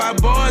jump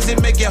out boys,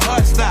 it make your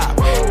heart stop.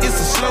 It's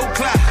a slow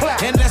clock,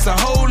 and that's a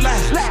whole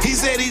lot. He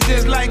said he's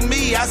just like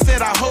me, I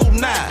said I hope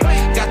not.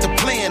 Got the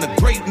plan, a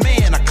great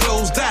man, I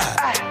closed out.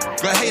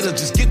 The hater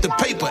just get the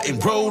paper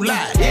and roll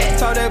out. Yeah.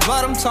 Talk that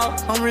bottom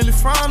talk, I'm really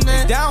from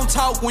that. Down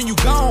talk when you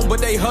gone, but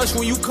they hush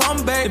when you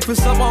come back. They put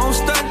something on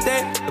stunt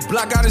that. The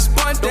block got it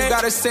spun that. Don't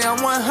gotta say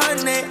I'm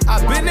 100.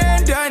 I've been there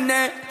and done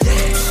that.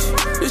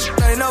 This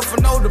shit ain't up for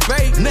no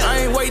debate. I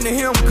ain't waiting to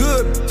hear I'm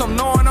good, I'm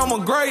knowing I'm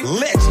a great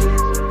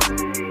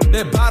legend.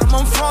 That bottom,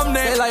 I'm from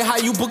that. They like how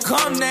you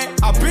become that.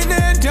 I've been there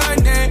and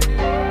done that.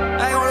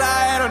 I ain't gonna lie,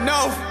 I had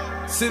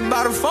enough. Sitting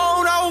by the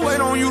phone, I was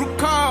waiting on you to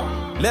call.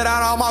 Let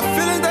out all my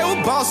feelings, they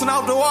were bouncing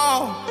off the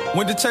wall.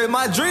 Went to chase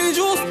my dreams,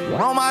 you was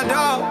on my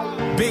dog.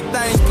 Big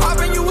things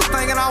popping, you was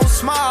thinking I was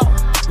small.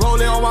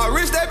 Rolling on my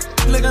wrist, that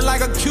looking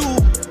like a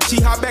cube.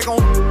 She hop back on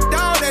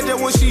down, that's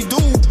just what she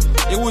do.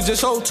 It was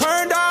just so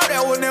turned out,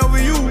 that was never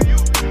you.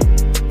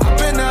 I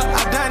been there,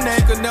 I done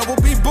that, could never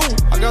be boo.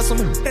 I got some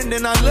and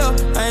then I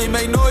left, I ain't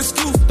make no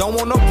excuse. Don't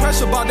want no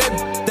pressure about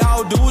that,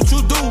 dawg, do what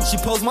you do. She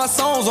post my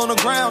songs on the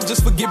ground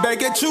just for get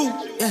back at you.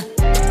 Yeah.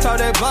 Talk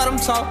that bottom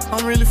talk,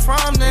 I'm really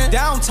from that.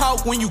 Down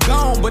talk when you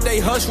gone, but they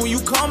hush when you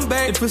come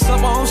back. They put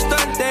something on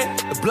stunt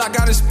that. The block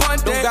got it spun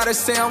that. Don't gotta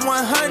say I'm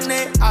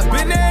 100. I've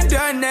been there and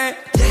done that.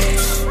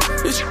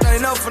 This shit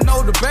ain't up for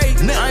no debate.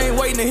 I ain't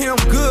waiting to hear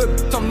I'm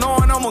good, I'm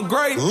knowing I'm a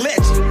great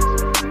legend.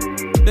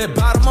 That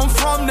bottom, I'm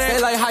from that.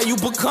 They like how you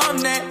become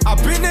that.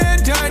 I've been there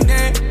and done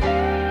that.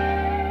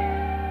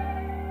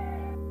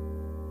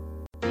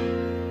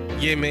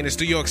 Yeah, man, it's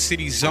New York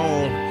City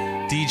Zone.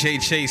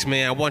 DJ Chase,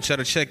 man. I want y'all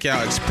to check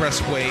out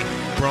Expressway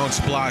Bronx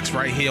Blocks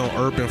right here on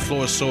Urban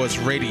Flowsaurus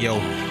Radio.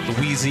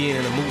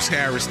 Louisiana, Moose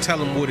Harris. Tell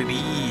them what it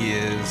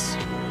is.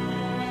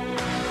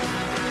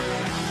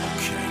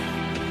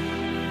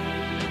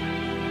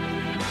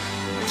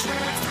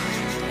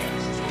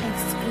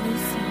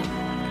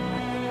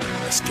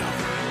 Let's go.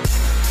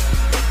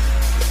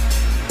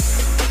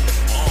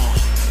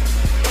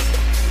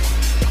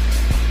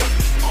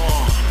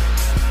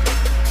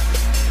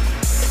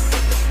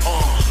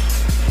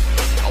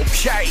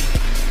 Okay.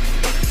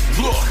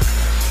 Look,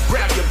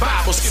 grab your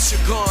Bibles, get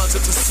your guns,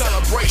 it's a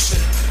celebration.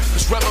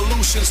 There's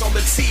revolutions on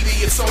the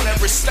TV, it's on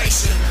every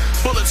station.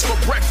 Bullets for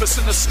breakfast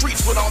in the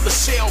streets with all the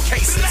shell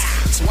cases.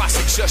 So I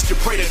suggest you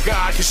pray to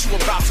God, cause you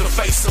about to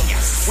face them.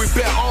 We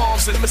bear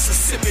arms in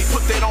Mississippi,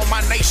 put that on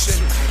my nation.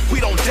 We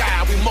don't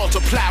die, we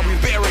multiply, we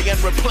bury and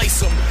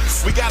replace them.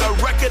 We got a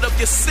record of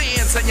your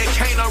sins and you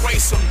can't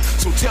erase them.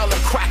 So tell them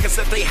crackers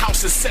that they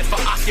house is set for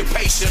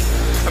occupation.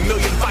 A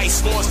million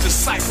vice lords,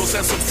 disciples,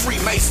 and some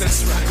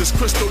Freemasons. This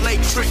Crystal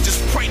Lake trick, just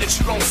pray that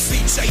you don't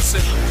see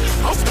Jason.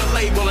 Off the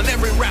label and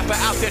every rapper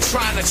out there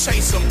trying to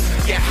chase them.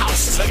 Your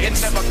house ain't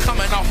never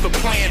coming off the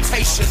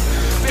plantation.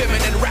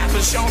 Feminine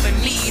rappers, y'all in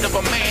need of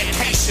a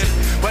mancation.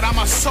 But I'm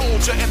a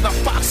soldier in the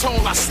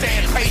foxhole, I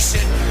stand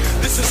patient.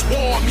 This is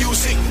war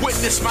music,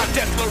 witness my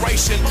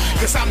declaration.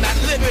 Cause I'm not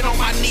living on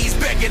my knees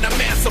begging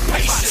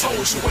emancipation. If I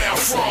told you where I'm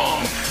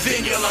from,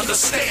 then you'll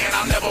understand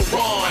I'll never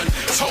run.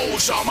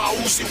 Told y'all my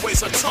Uzi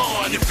weighs a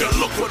ton. You can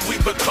look what we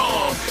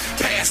become.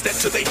 Pass that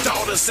to their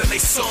daughters and their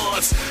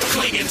sons,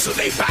 clinging to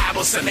their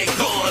Bibles and their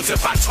guns.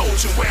 If I told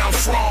you where I'm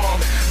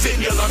from,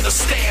 then you'll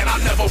understand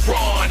I'll never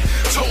run.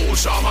 Told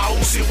y'all my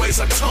Uzi weighs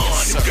a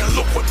ton. You can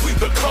look what we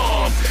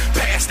become.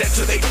 Pass that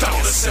to their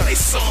daughters and their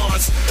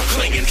sons,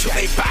 clinging to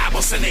their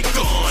Bibles and their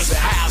guns.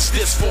 How's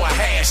this for a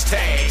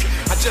hashtag?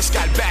 I just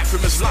got back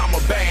from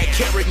Islamabad,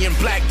 carrying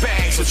black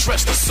bags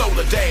addressed to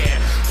Soledad.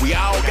 We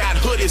all got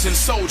hoodies and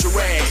soldier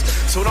rags,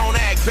 so don't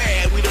act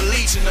bad. We the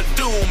Legion of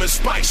Doom and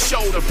Spike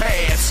shoulder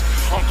pads.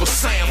 Uncle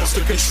Sam was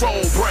the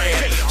control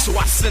brand, so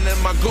I sent in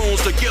my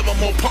goons to give them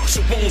more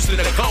puncture wounds than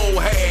the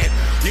gold had.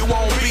 You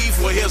want beef?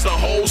 Well, here's the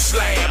whole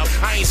slab.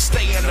 I ain't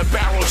staying in the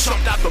barrel,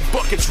 jumped out the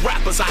buckets,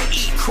 rappers, I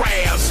eat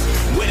crabs.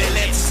 When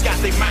elects got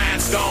their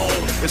minds gone,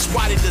 it's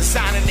why they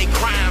designing their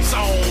crime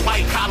zone,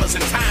 white collars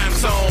and time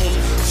zones.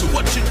 So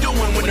what you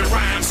doing when the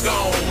rhyme's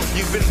gone?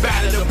 You've been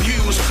battered,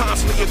 abused,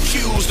 constantly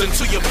accused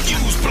until your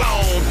fuse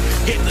blown.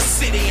 Hit the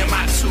city in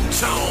my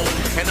two-tone,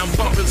 and I'm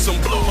bumping some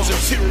blues,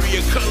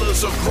 interior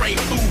colors of gray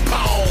blue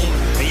bone.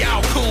 And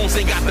y'all coons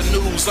ain't got the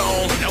news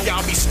on.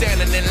 Y'all be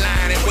standing in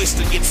line and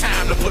wasting your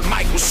time to put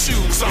Michael's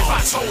shoes on. If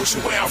I told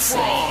you where I'm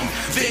from,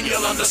 then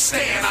you'll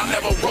understand I'll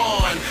never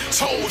run.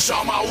 Told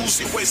y'all my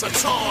Uzi weighs a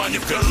ton. You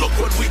can look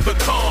what we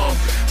become.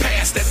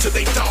 Pass that to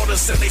their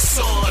daughters and their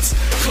sons,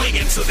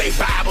 clinging to their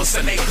Bibles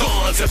and their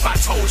guns. If I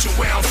told you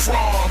where I'm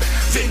from,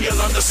 then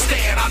you'll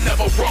understand I'll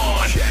never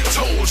run.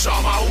 Told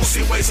y'all my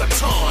Uzi weighs a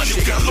ton.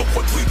 You can look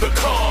what we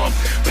become.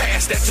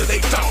 Pass that to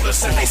their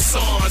daughters and their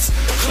sons,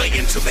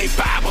 clinging to their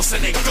Bibles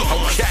and their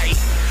guns. Okay.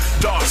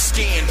 Dark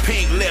skin,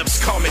 pink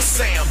lips, call me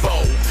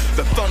Sambo.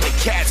 The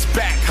Thundercats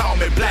back, call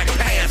me Black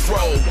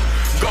Panthro.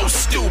 Go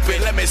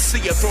stupid, let me see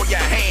you throw your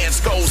hands,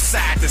 go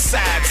side to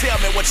side. Tell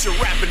me what you're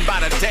rapping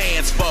by the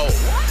dance for.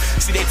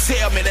 See, they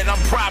tell me that I'm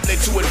probably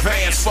too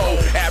advanced for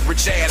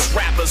average ass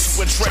rappers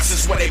with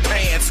dresses where they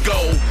pants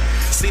go.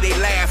 See, they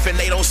laugh and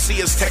they don't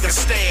see us take a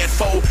stand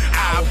for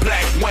our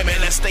black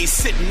women as they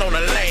sitting on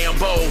a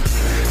Lambo.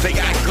 They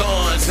got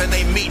guns and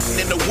they meeting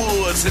in the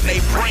woods and they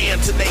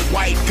praying to they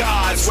white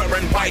gods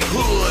wearing white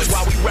hoods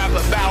while we rap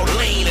about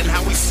lean and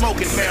how we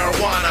smoking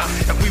marijuana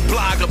and we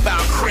blog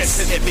about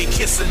Chris and they be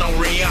kissing on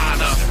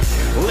Rihanna.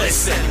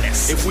 Listen,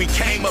 if we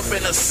came up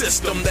in a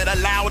system that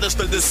allowed us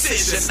the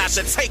decision not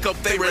to take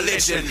up their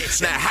religion,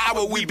 now how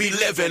would we be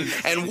living?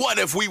 And what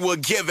if we were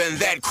given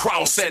that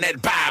cross and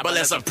that Bible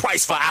as a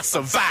price for our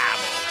survival?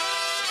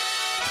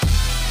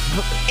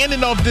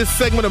 Ending off this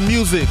segment of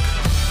music,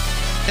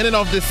 ending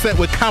off this set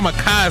with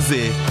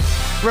Kamikaze,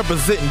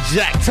 representing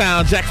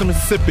Jacktown, Jackson,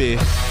 Mississippi.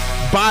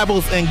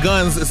 Bibles and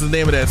Guns is the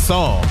name of that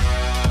song.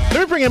 Let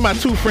me bring in my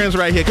two friends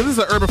right here, because this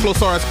is an Urban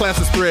Flowsaurus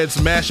Classics Threads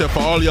mashup for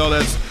all y'all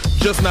that's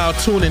just now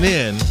tuning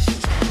in.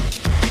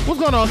 What's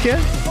going on, Ken?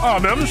 Oh,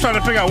 man, I'm just trying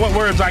to figure out what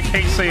words I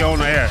can't say on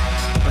the air.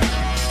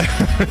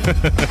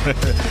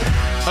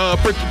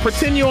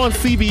 Pretend you're on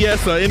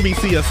CBS or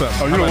NBC or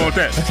something. Oh, you don't want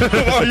that?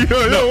 Oh, you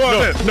don't want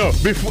that? No,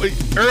 before,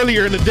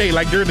 earlier in the day,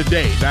 like during the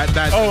day.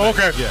 Oh,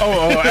 okay. Yeah.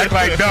 Oh, act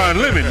like Don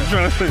Lemon.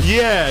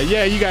 Yeah,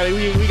 you got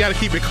we got to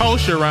keep it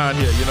kosher around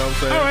here. You know what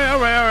I'm saying? All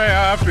right.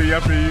 I feel you.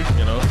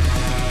 You know.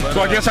 But,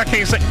 so I guess I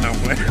can't say no.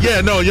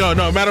 Yeah,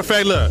 no. Matter of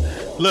fact,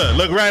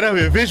 look right up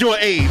here. Visual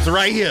aids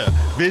right here.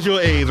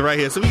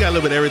 So we got a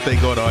little bit of everything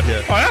going on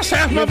here. Oh, that's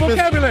half my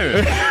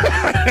vocabulary.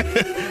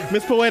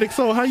 Miss Poetic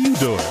Soul, how you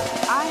doing?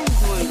 I'm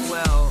doing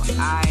well.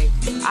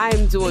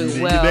 I'm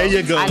doing well. There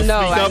you go. I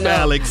know. Speak up,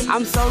 Alex.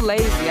 I'm so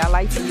lazy. I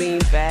like to lean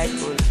back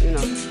on,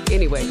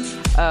 Anyway,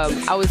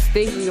 I was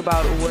thinking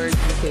about a word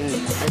you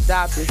can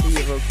adopt into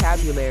your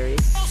vocabulary.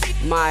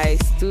 My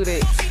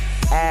student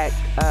at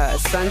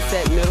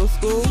Sunset Middle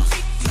School,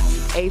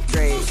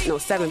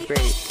 7th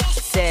grade,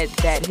 said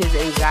that his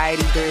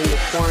anxiety during the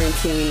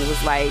quarantine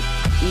was like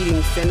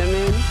eating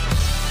cinnamon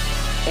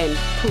and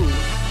poo.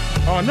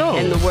 Oh, no.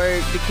 And the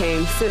word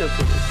became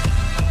Cinnapoo.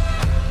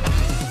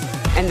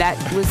 And that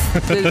was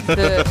the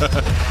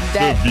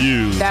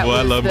views. That Boy, was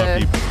I love my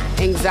people.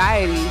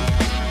 Anxiety.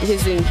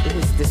 His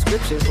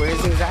description for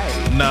his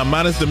anxiety. Now,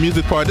 minus the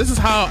music part, this is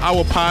how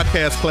our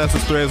podcast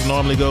Classics Threads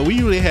normally go. We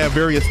usually have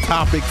various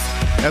topics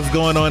that's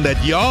going on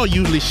that y'all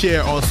usually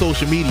share on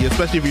social media,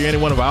 especially if you're any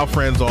one of our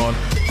friends on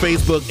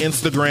Facebook,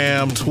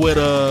 Instagram,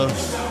 Twitter,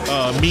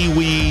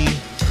 MeWe,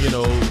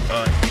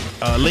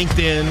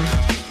 LinkedIn.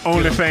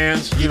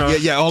 OnlyFans,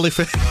 Yeah,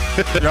 OnlyFans.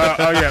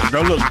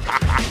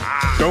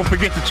 Don't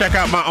forget to check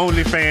out my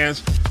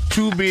OnlyFans.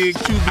 Too big,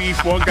 to be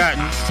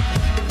forgotten.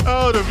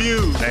 Oh, the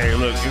views. Hey,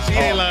 look,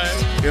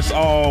 it's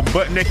all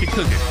butt naked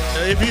cooking.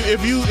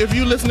 If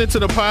you listening to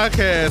the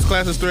podcast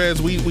Classics Threads,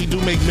 we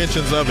do make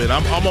mentions of it.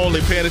 I'm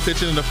only paying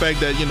attention to the fact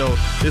that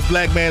this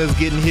black man is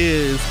getting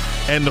his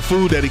and the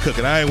food that he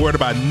cooking. I ain't worried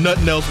about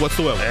nothing else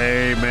whatsoever.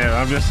 Hey man,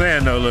 I'm just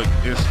saying though. Look,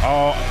 it's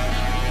all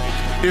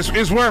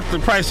It's worth the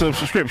price of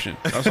subscription.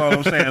 That's all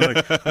I'm saying.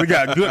 Look, we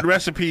got good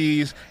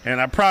recipes,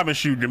 and I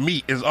promise you, the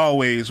meat is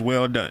always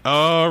well done.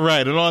 All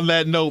right, and on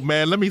that note,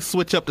 man, let me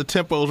switch up the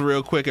tempos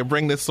real quick and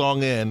bring this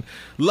song in.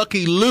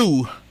 Lucky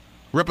Lou,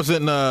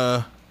 representing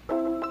South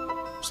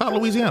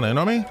Louisiana, you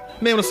know what I mean?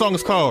 Name of the song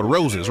is called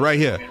Roses, right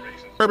here.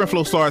 Urban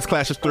Flow Stars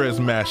Clashes Threads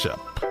mashup.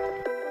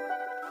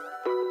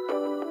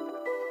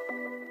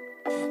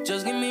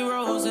 Just give me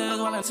roses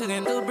while I'm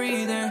taking the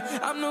breathing.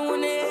 I'm the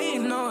one they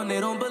hating on, they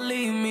don't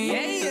believe me.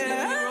 Just give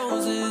me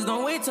roses,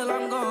 don't wait till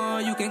I'm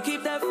gone. You can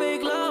keep that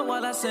fake love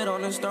while I sit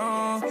on the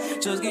stone.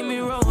 Just give me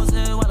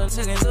roses while I'm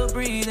taking the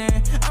breathing.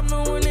 I'm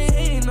the one they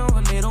hating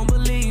on, they don't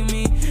believe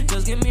me.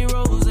 Just give me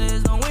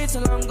roses, don't wait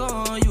till I'm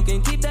gone. You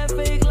can keep that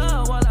fake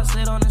love while I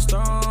sit on the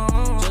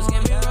stone. Just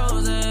give me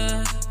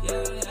roses.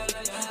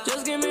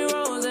 Just give me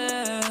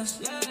roses.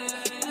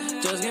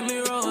 Just give me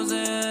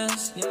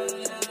roses.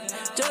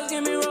 Just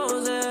give me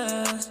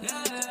roses.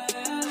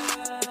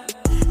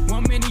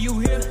 1 minute you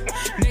here,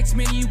 next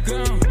minute you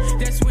gone.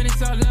 That's when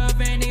it's all love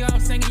and they all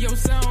singing your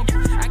song.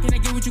 I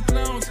cannot get with you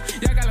clones.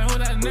 Y'all got a whole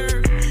lot of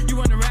nerve. You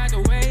wanna ride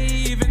the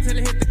wave until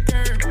it hit the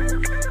curb.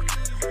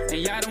 And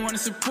y'all don't wanna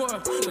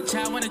support, but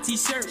y'all want a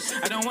t-shirt.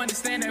 I don't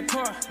understand that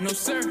part, no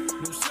sir.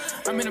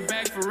 I'm in the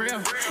bag for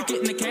real,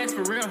 getting the cash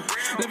for real.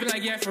 Living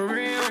like yeah for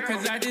real,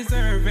 cause I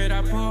deserve it.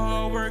 I put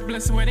hard work,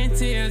 blood, sweat, and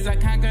tears. I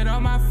conquered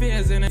all my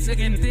fears, and I'm sick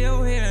and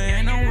still here,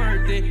 and I'm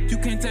worth it. You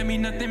can't tell me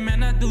nothing,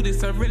 man, I do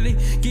this. I really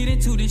get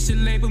into this shit,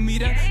 label me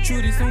the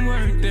truth, I'm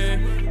worth it.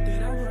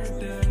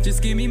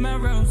 Just give me my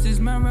roses,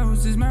 my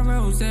roses, my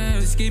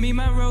roses. Just give me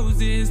my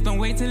roses, don't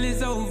wait till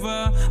it's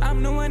over.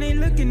 I'm the one they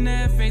looking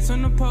at, face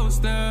on the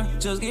poster.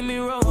 Just give me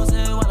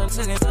roses while I'm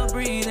taking the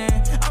breathing.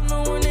 I'm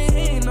the one they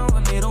hating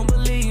on, they don't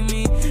believe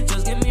me.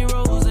 Just give me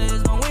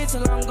roses, don't wait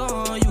till I'm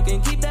gone. You can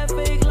keep that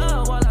fake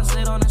love while I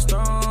sit on the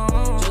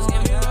stone. Just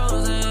give me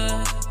roses.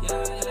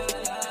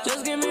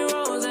 Just give me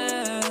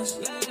roses.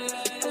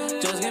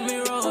 Just give me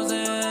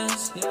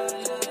roses.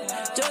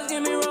 Just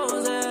give me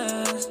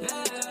roses.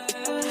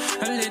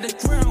 I laid the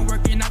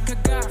groundwork and I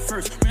could God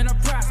first. Man, I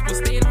prosper,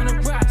 stayed on the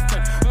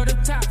roster. Or the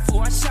top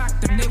four, I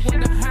shocked them. They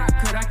wonder how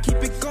could I keep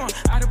it going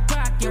out of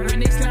pocket when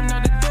they slammed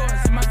all the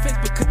doors in my face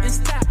but couldn't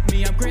stop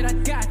me. I'm great, I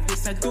got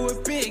this. I do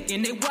it big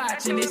and they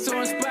watch and they so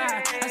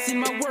inspired. I see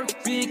my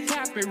work being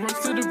copied, rose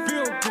to the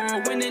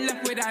billboard when they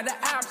left without an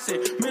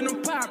option. Man,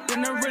 I'm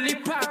popping, I'm really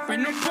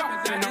popping, I'm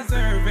popping. I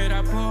deserve it.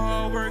 I put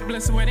hard work,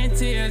 blood, sweat, and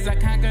tears. I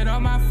conquered all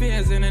my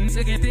fears and I'm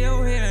sick and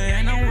still here,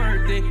 and I'm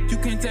worth it. You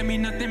can't tell me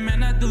nothing,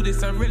 man, I do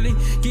this. I really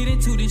get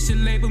into this shit,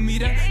 label me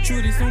the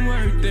truth, I'm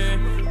worth it.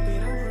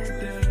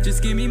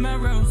 Just give me my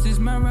roses,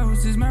 my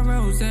roses, my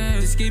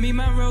roses. Just give me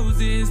my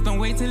roses, don't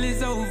wait till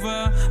it's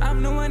over.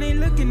 I'm the one they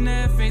looking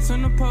at, face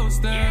on the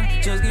poster.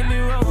 Just give me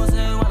roses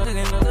while I'm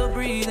taking a little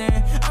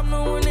breathing. I'm the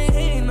one they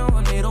hating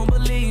on, they don't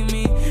believe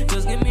me.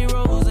 Just give me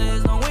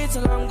roses, don't wait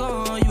till I'm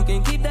gone. You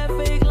can keep that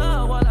fake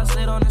love while I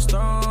sit on the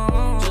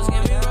stone. Just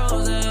give me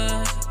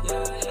roses.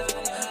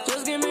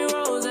 Just give me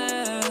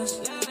roses.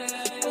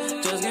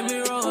 Just give me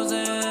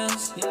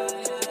roses.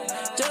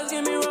 Just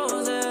give me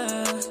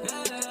roses.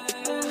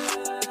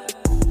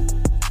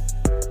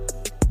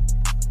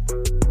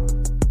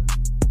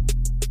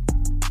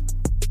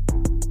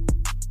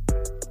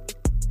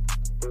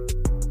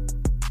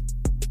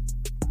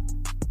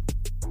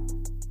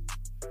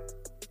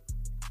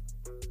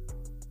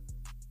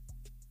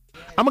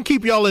 I'm gonna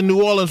keep y'all in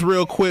New Orleans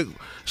real quick.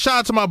 Shout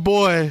out to my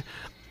boy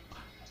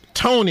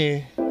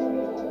Tony.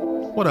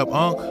 What up,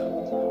 Unc?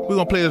 We're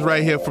gonna play this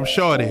right here from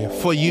Shorty,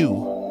 For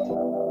You.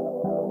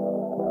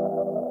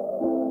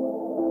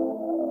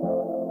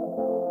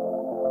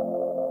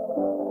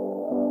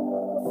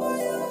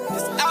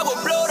 I will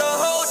blow the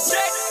whole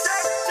check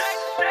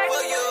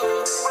for you.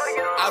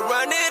 I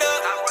run it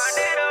up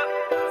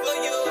for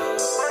you.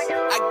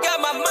 I got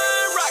my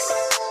mind right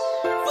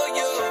for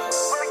you.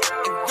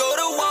 And go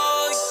to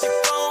war if you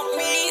want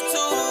me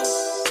to.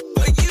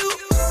 For you,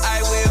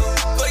 I will.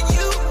 For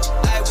you,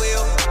 I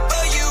will.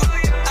 For you,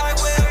 I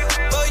will.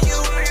 For you,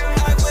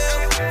 I will.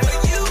 For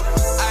you,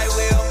 I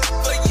will.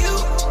 For you,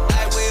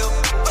 I will.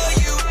 For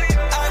you,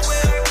 I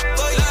will.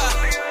 For you,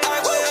 I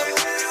will.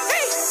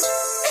 Hey,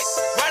 hey,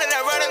 run it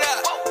up, run it up.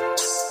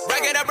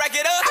 Rack it up, rack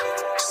it up.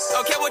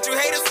 Don't care what you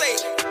haters say.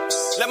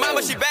 La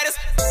mama, she baddest.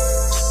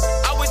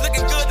 Always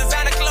looking good,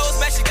 designer clothes,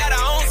 man, she got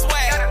her own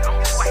swag.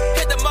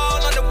 Hit the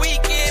mall on the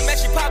weekend, man,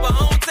 she pop her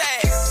own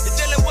tags. You're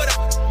dealing with a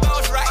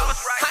boss, right?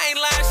 I ain't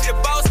lying, she the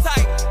boss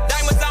type.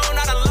 Diamonds on,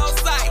 not a low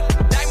sight.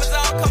 Diamonds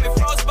on, call me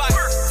frostbite.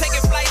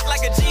 Taking flights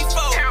like a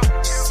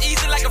G4.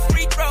 Easy like a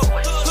free throw.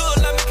 Hood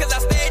love me cause I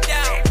stayed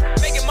down.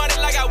 Making money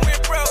like I went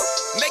pro.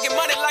 Making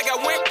money like I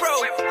went pro.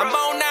 I'm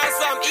on now,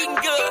 so I'm eating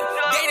good.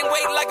 Gaining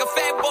weight like a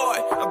fat boy.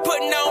 I'm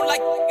putting on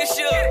like it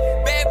should.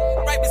 Bad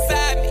right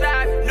beside me.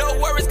 No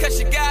worries cause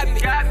she got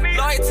me.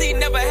 Loyalty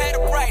never had a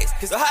price.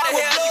 So how the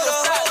hell you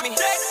gon' stop me?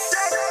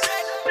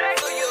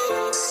 For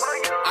you,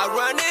 I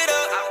run it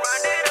up.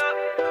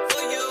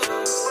 For you,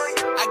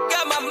 I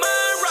got my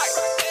mind right.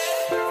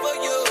 For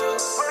you,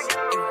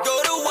 and go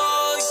to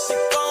war if you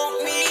want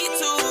me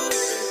to.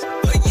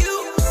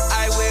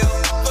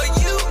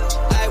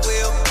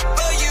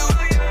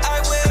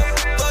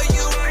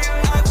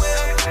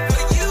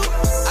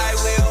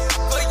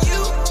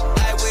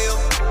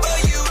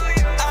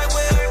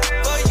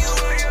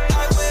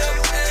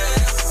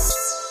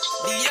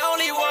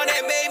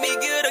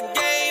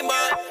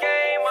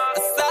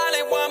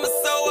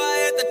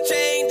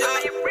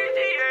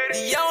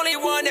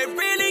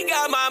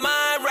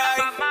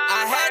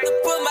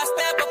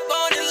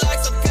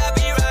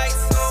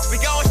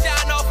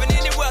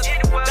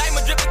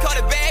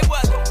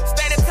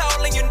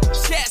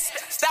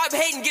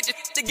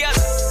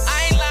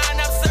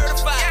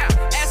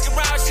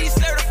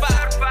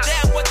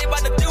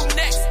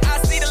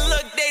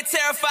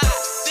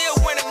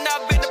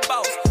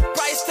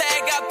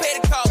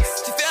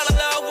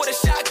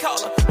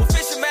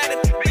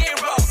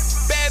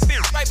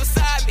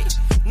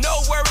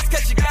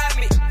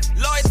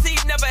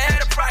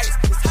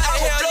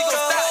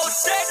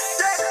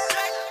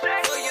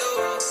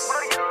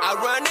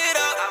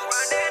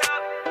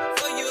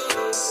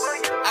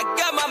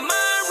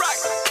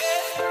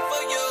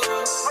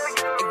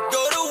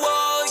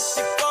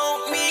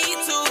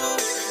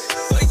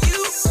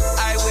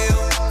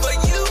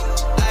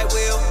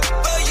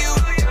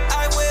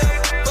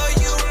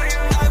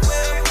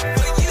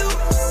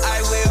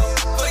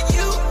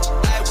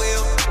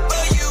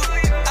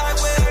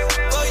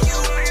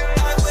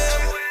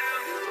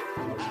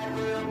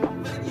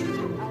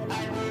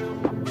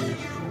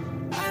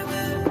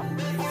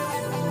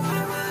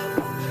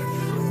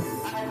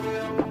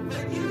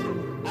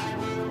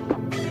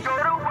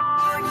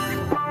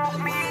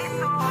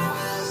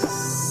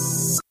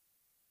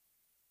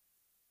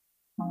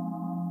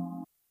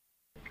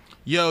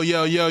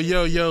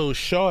 Yo,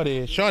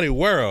 Shorty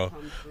World.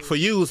 For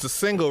you, it's a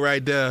single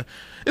right there.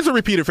 It's a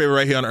repeated favorite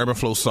right here on Urban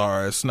Flow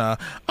SARS. Now,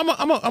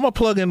 I'm a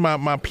plug in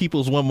my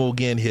people's one more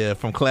again here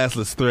from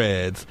Classless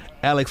Threads,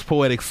 Alex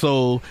Poetic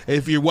Soul.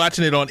 If you're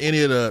watching it on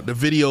any of the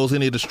videos,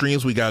 any of the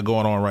streams we got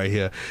going on right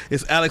here,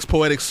 it's Alex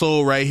Poetic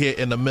Soul right here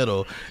in the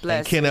middle.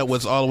 And Ken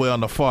Edwards all the way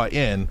on the far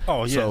end.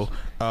 Oh, yes. So,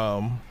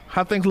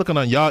 how things looking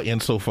on y'all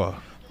end so far?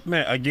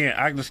 Man, again,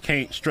 I just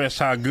can't stress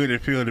how good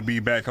it feels to be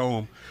back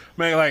home.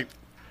 Man, like,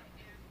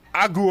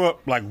 I grew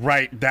up, like,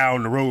 right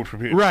down the road from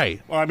here. Right.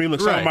 Well, I mean,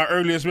 look, some of my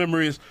earliest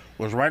memories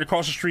was right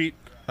across the street.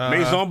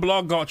 Maison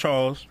Blanc, Gaunt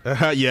Charles.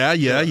 Yeah. I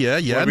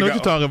know what you're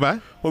talking about.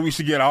 Where we used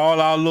to get all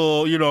our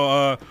little,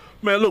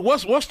 man, look,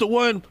 what's the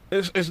one?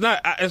 It's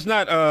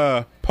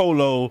not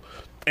Polo,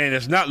 and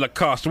it's not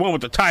Lacoste. The one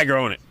with the tiger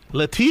on it.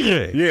 Le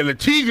Tigre. Yeah, Le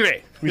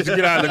Tigre. We used to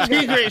get our Le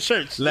Tigre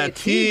shirts. Le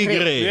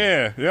Tigre.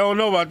 Yeah, they don't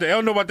know about that. They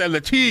don't know about that Le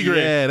Tigre.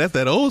 Yeah, that's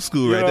that old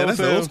school right there. That's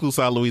the old school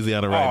South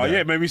Louisiana right there. Oh,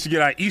 yeah, man, we used to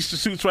get our Easter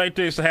suits right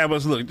there to have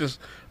us look.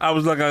 I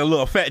was like a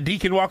little fat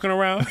deacon walking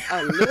around.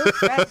 A little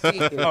fat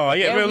deacon. Oh,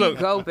 yeah, there man, look.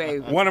 Go,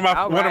 baby. One of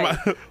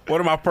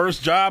my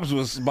first jobs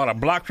was about a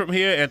block from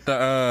here at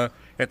the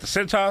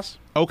Centos.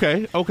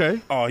 Okay.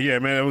 Oh yeah,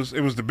 man,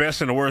 it was the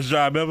best and the worst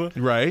job ever.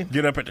 Right.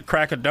 Get up at the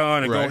crack of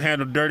dawn and go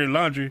handle dirty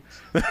laundry.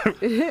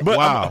 But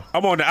wow.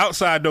 I'm on the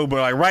outside though, but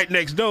like right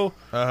next door,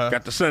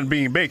 got the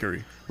Sunbeam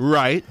Bakery.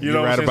 Right. You know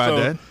You're right about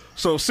that.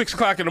 So 6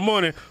 o'clock in the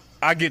morning,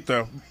 I get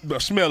the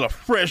smell of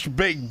fresh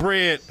baked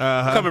bread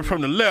coming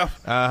from the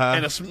left,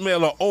 and the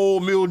smell of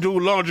old mildew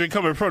laundry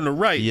coming from the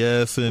right.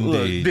 Yes, indeed.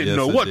 Look, didn't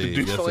know what to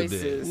do.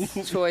 Choices.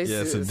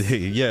 Yes,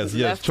 indeed. Yes,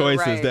 Left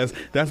choices. right.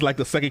 That's like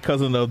the second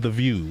cousin of the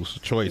Views.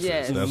 Choices.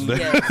 Yes, That's the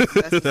second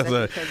cousin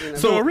of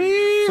so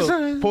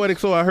Poetic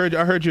Soul, I heard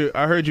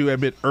you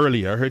admit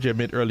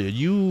earlier.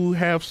 You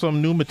have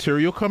some new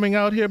material coming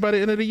out here by the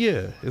end of the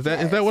year. Is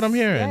that what I'm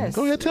hearing? Yes.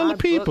 Go ahead, tell the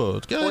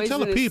people. Go ahead, tell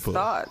the Poisonous people.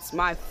 Thoughts.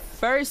 My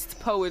first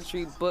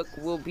poetry book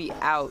will be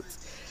out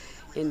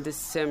in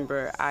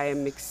December. I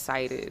am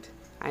excited.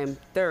 I am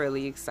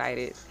thoroughly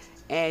excited.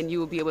 And you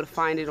will be able to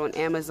find it on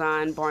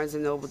Amazon,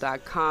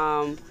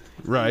 BarnesandNoble.com.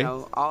 Right. You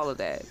know, all of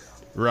that.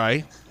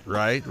 Right.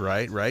 Great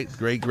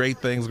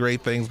things.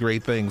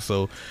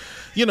 So,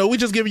 we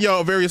just giving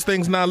y'all various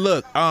things. Now,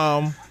 look,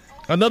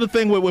 another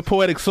thing with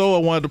Poetic Soul I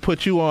wanted to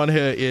put you on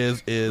here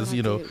is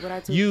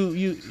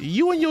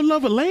you and your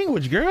love of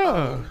language,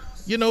 girl.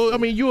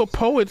 You're a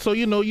poet, so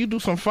you do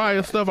some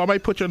fire stuff. I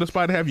might put you on the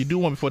spot and have you do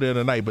one before the end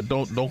of the night, but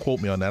don't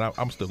quote me on that.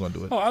 I'm still gonna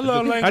do it. Oh, I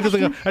love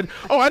language.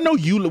 I know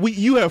you.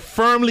 You have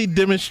firmly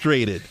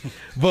demonstrated,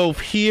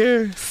 both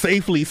here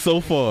safely so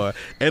far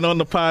and on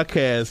the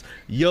podcast,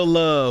 your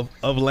love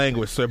of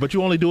language, sir. But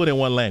you only do it in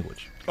one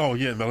language. Oh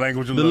yeah, the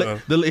language of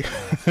love. The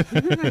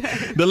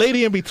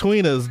lady in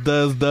between us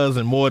does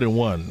in more than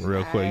one.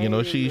 Real quick,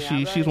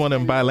 she's one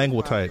of them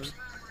bilingual types.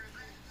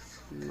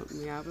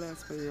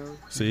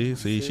 See,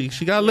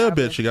 she got a little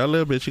bit. She got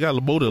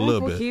both a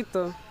little bit.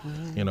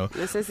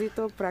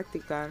 Necesito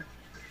practicar.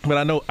 But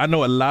I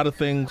know a lot of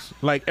things.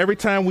 Like every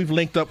time we've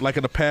linked up, like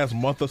in the past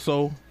month or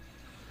so,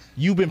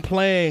 you've been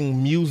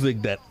playing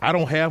music that I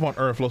don't have on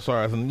Urban Flow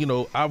SARS,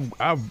 and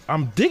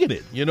I'm digging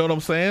it. You know what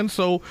I'm saying?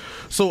 So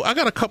I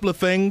got a couple of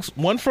things.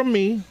 One from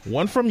me,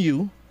 one from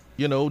you.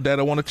 That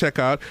I want to check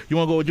out. You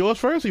want to go with yours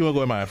first, or you want to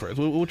go with mine first?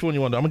 Which one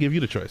you want to do? I'm gonna give you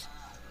the choice.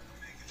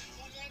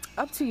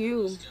 Up to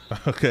you.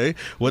 Okay.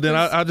 Well, then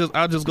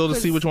I'll just go to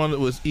see which one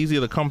was easier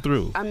to come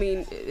through. I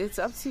mean, it's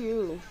up to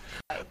you.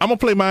 I'm gonna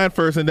play mine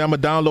first, and then I'm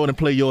gonna download and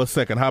play yours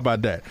second. How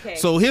about that? Okay.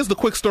 So here's the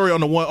quick story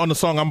on the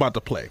song I'm about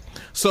to play.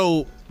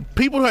 So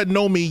people who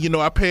know me,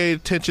 I pay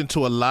attention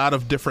to a lot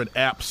of different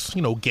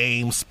apps,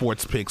 games,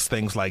 sports picks,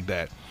 things like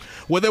that.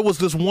 Well, there was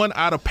this one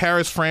out of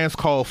Paris, France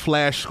called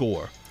Flash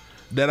Score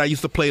that I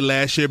used to play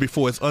last year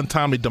before its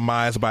untimely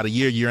demise about a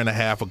year and a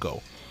half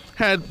ago.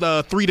 Had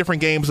 3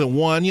 different games in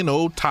one,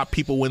 top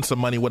people win some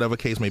money, whatever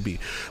case may be.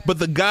 But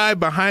the guy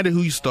behind it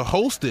who used to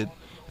host it,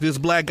 this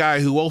black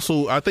guy who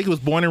also, I think he was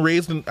born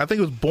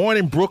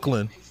in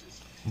Brooklyn,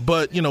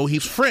 but,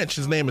 he's French.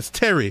 His name is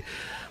Terry.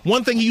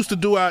 One thing he used to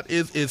do out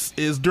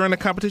is during the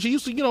competition, he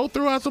used to,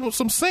 throw out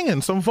some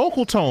singing, some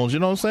vocal tones, you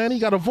know what I'm saying? He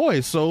got a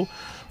voice. So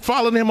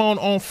followed him on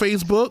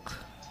Facebook,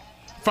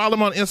 followed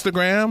him on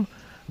Instagram,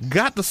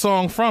 got the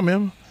song from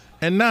him,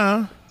 and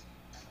now...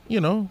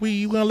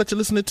 we gonna let you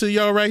listen to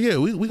y'all right here.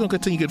 We gonna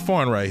continue to get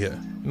foreign right here.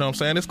 You know what I'm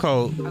saying? It's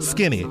called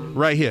Skinny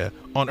right here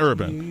on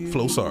Urban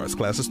Flow SARS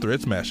Classes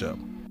Threads Mashup.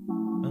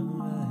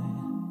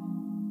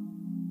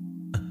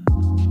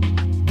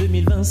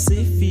 2020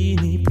 c'est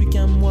fini, plus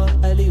qu'un mois,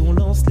 allez on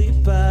lance les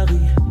paris.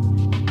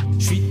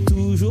 Je suis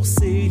toujours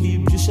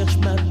célib, je cherche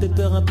ma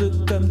peur un peu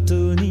comme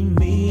Tony,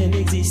 mais elle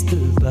n'existe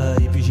pas.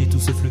 Et puis j'ai tout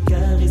sauf le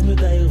charisme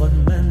d'Iron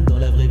Man. Dans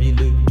la vraie vie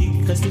le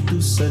geek reste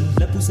tout seul,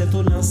 la poussette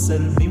au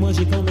linceul, mais moi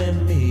j'ai quand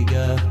même mes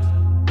gars.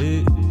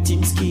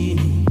 Team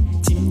Skinny,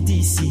 Team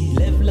DC,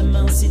 lève la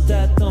main si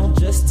t'attends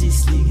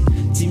Justice League.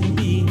 Team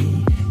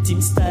Beanie,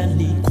 Team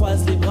Stanley,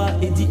 croise les bras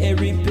et dis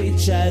R.I.P.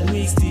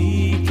 Chadwick.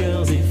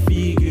 Stickers et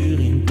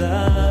figurines,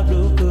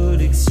 tableaux,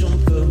 collection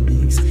de comics.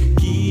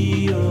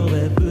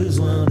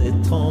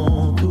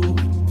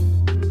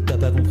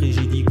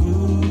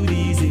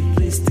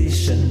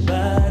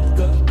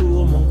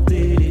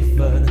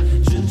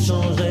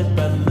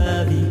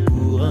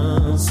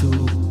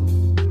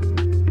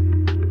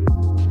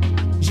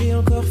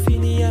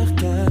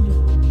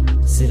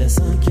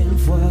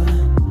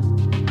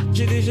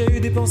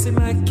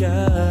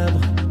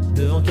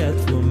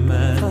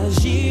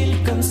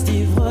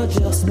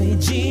 Converse, mes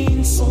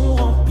jeans sont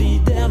remplis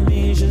d'air,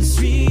 mais je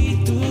suis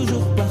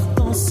toujours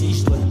partant si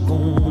je dois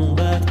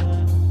combattre.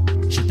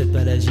 J'ai peut-être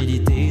pas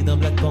l'agilité d'un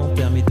Black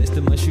Panther, mais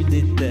teste-moi, je suis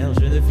déter.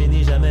 Je ne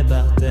finis jamais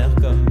par terre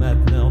comme Matt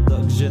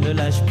Murdock. Je ne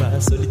lâche pas,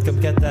 solide comme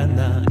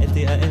katana.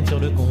 LTAM sur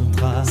le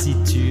contrat. Si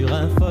tu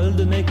raffoles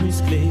de mecs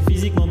musclés,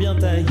 physiquement bien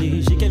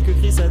taillés, j'ai quelques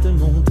crises à te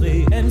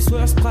montrer.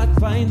 Hemsworth, Pratt,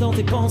 Pine dans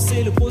tes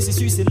pensées. Le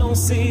processus est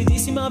lancé.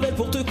 D'ici Marvel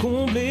pour te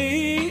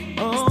combler.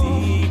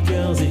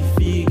 Stickers et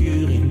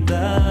figurines,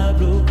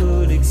 tableaux,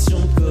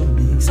 collection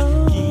comics.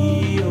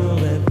 Qui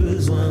aurait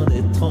besoin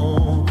d'être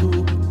en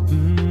couple?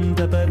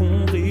 T'as pas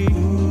compris?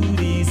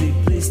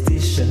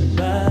 PlayStation,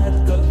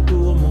 bad cop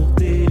pour mon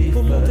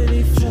téléphone.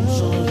 Je ne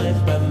changerai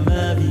pas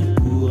ma vie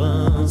pour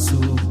un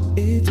sou.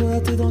 Et toi,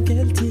 t'es dans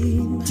quel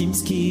team? Team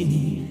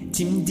Skinny,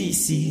 Team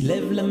DC,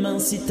 lève la main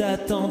si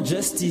t'attends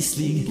Justice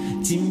League.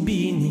 Team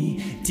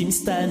Beanie, Team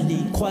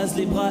Stanley, croise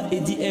les bras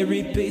et dis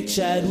R.I.P.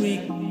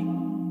 Chadwick.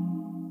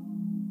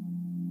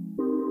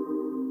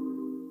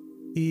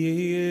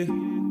 Yeah.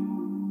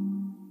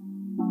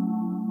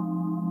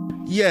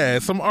 Yeah,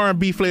 some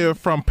R&B flavor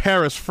from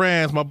Paris,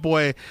 France. My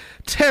boy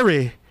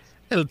Terry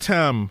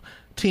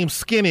Team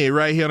Skinny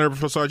right here on Urban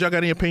Facade. Y'all got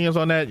any opinions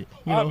on that?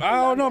 I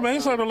don't know, man.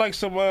 It sounded like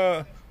some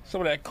of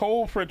that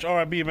cold French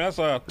R&B, man.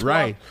 That's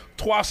right.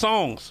 Trois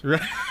songs.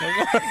 Right.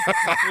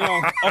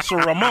 Also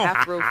Ramon.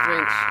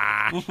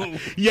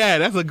 Afro-French. Yeah,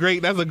 that's a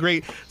great.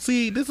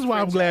 See, this is why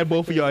I'm glad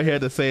both of y'all here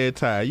at the same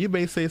time. You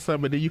may say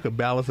something, then you can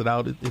balance it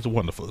out. It's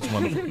wonderful. It's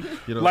wonderful.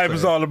 You know Life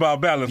is all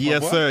about balance.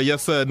 Yes, sir.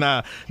 Yes, sir.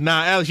 Now,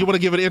 Alex, you want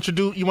to give an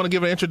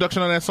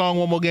introduction on that song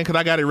one more again? Because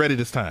I got it ready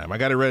this time. I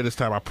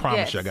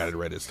promise you, I got it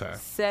ready this time.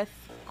 Seth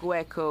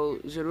Gueco,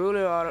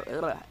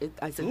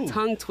 it's a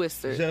tongue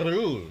twister. Je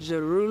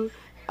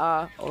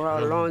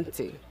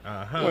ralenti.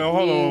 Well,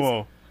 hold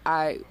on.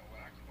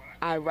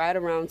 I ride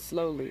around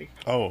slowly.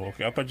 Oh,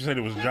 okay. I thought you said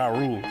it was Ja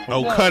Rule.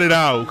 Oh, no. Cut it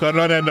out. Cut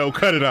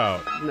it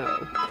out. No.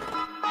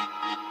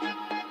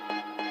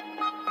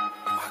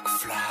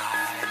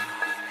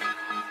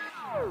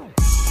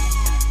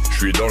 Je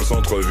suis dans le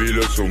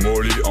centre-ville, sous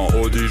Molly, en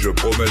Audi, je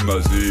promène ma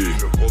zie.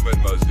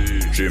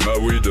 J'ai ma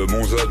weed,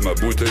 mon zad, ma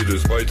bouteille de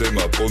Sprite et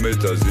ma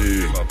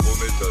prométhasie.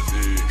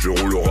 Je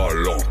roule au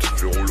ralenti.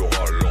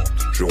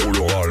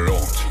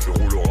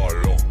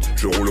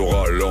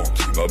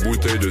 Ma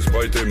bouteille de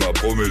Sprite et ma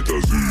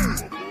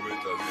prométhasie.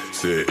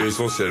 C'est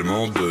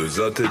essentiellement de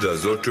zat et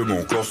d'azote que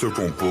mon corps se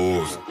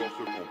compose.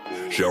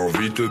 J'ai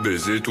envie de te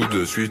baiser tout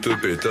de suite,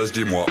 pétasse,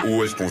 dis-moi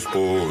où est-ce qu'on se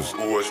pose.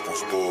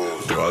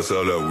 Grâce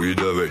à la weed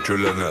avec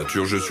la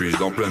nature, je suis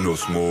en pleine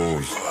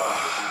osmose.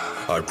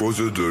 À cause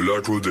de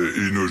la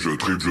codéine, je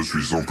tripe, je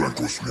suis en plein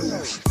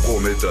cosmos.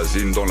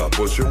 Prométhazine dans la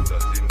potion,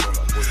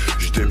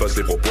 j'y dépasse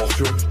les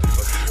proportions.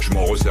 Je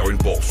m'en resserre une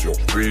portion,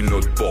 puis une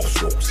autre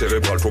portion.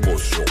 Cérébrale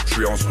commotion, je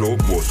suis en slow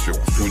motion.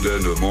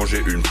 Soudainement j'ai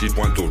une petite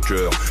pointe au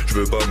cœur. Je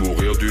veux pas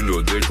mourir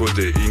d'une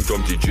décodéine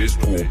comme DJ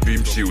Sprou,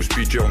 Pimpsy ou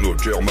Speaker no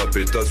cœur. Ma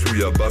pétasse ou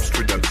yabab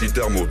scrute un petit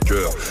terme au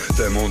cœur.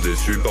 Tellement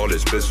déçu par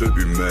l'espèce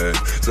humaine.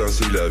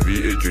 Ainsi la vie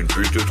est une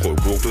pute trop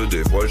courte.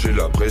 Des fois j'ai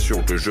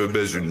l'impression que je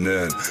baise une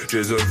naine.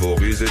 Jason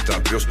Voorhees est un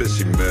pur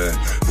spécimen.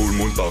 Full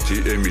Moon Party,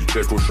 Emile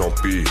Check au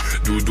champi.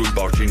 Doudou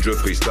parking, je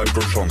freestyle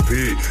comme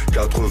champi.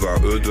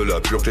 80 E de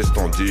la pure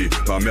testandie.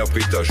 Ma mère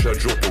prie à chaque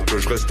jour pour que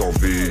je reste en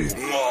vie.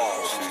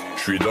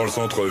 Je suis dans le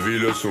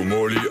centre-ville, sous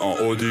Molly, en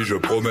Audi, je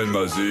promène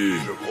ma zie.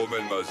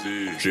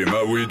 J'ai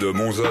ma weed,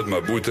 mon zad, ma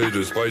bouteille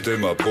de Sprite et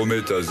ma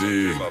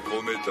prométhasie.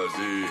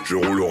 Je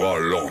roule au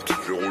ralenti.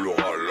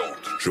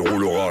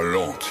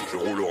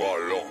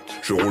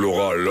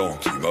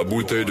 Ma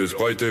bouteille de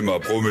Sprite et ma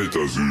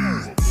prométhasie.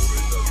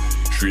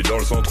 Je suis dans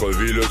le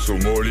centre-ville, sous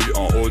Molly,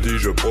 en Audi,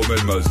 je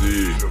promène ma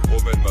zie.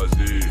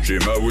 J'ai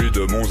ma weed,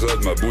 mon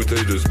zad, ma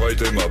bouteille de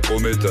Sprite et ma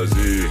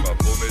prométhasie.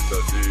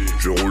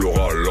 Je roule au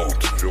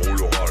ralenti.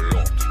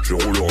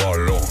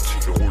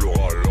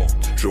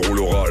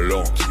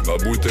 Ma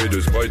bouteille de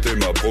Sprite et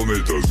ma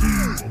prométhasie.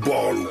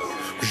 Barlow,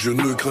 je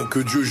ne crains que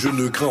Dieu, je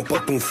ne crains pas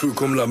ton feu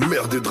comme la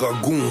mer des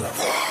dragons.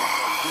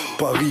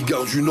 Paris,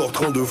 gare du Nord,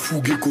 train de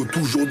fou, Gecko,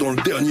 toujours dans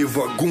le dernier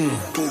wagon.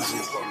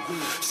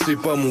 C'est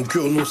pas mon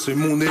cœur, non, c'est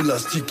mon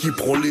élastique qui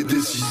prend les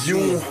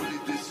décisions.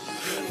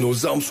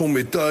 Nos armes sont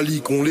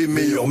métalliques, ont les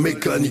meilleures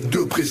mécaniques de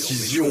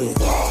précision.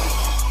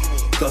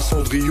 Ta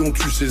Cendrillon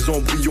tue ses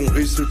embryons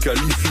et se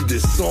qualifie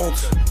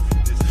décente.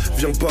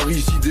 Viens par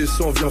ici,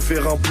 descends, viens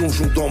faire un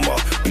plongeon dans ma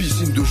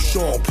piscine de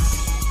champ.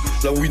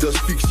 La weed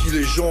asphyxie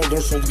les gens, dans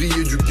le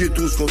cendrier du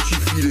ghetto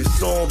quantifie les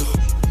cendres.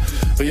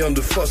 Rien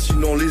de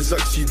fascinant, les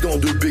accidents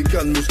de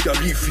bécane me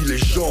scarifient les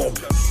jambes.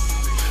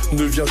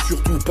 Ne viens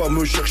surtout pas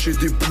me chercher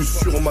des pouces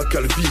sur ma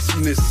calvitie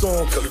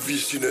naissante.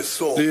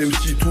 Les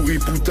MC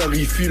Touripou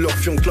tarifient leur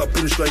fiante, la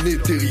punchline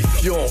est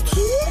terrifiante.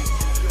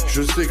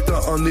 Je sais que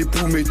t'as un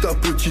époux mais ta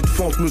petite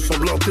fente me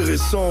semble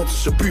intéressante.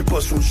 J'appuie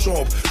pas sur le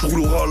champ, je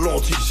roule au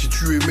ralenti. Si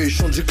tu es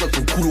méchant, j'éclate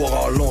ton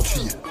couloir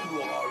ralenti.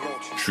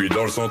 Je suis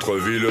dans le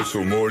centre-ville,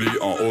 sous Molly,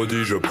 en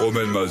Audi, je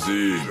promène ma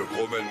zie.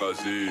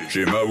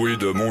 J'ai ma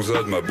weed, mon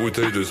zad, ma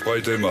bouteille de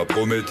Sprite et ma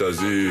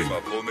prométhasie.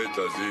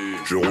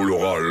 Je roule au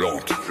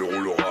ralenti, je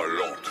roule au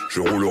ralenti,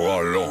 je roule au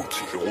ralenti,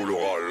 je roule au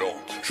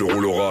ralenti, je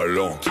roule au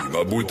ralenti.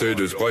 Ma bouteille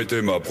de Sprite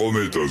et ma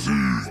prométhasie.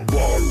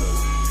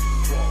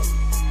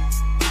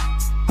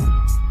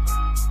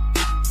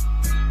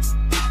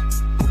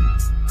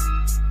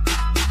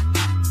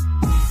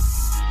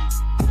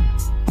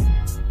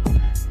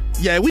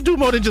 Yeah, we do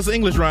more than just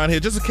English around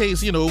here. Just in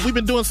case, you know, we've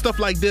been doing stuff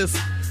like this,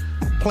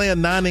 playing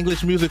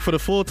non-English music for the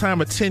full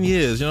time of 10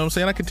 years. You know what I'm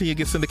saying? I continue to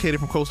get syndicated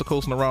from coast to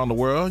coast and around the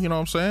world. You know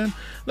what I'm saying?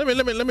 Let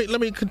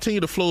me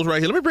continue the flows right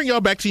here. Let me bring y'all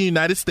back to the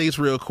United States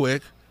real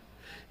quick.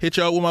 Hit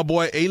y'all with my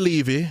boy A.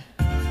 Levy.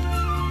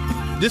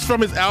 This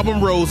from his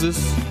album Roses.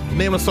 The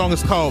name of the song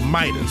is called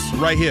Midas.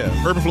 Right here,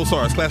 Urban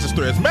Flowsaurus, Classic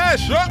Threads.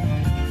 Smash up!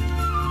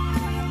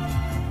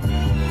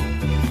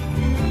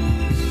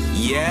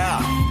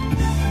 Yeah.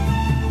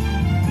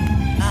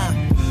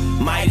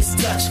 Midas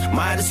touch,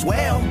 might as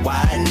well,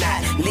 why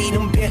not? Lead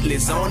them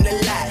Bentleys on the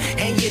lot.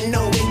 And you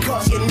know it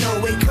costs.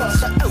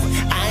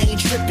 I ain't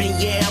tripping,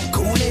 yeah, I'm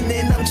coolin'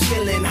 and I'm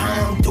chillin'.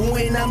 How I'm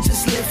doing, I'm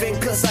just living,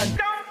 cause I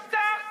don't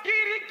stop, get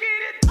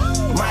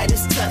it.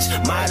 Midas touch,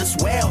 might as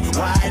well,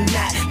 why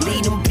not?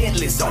 Lead them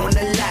Bentleys on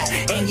the lot.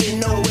 And you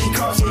know it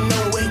costs.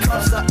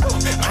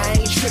 I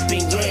ain't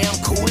tripping, yeah, I'm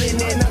coolin'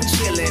 and I'm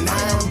chillin'.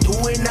 How I'm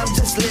doing, I'm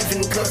just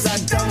living, cause I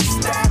don't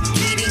stop,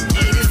 get it.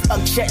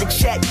 Check to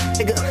check,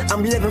 nigga,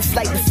 I'm living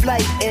flight to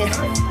flight, and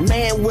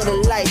man with a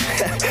life,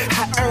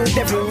 I earned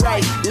every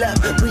right. Look,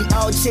 we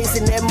all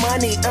chasing that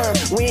money,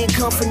 we ain't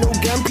come for no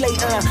gunplay,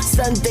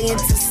 Sunday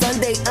into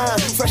Sunday,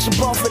 fresh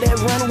up off of that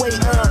runway,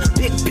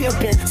 big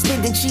pimpin',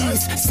 spending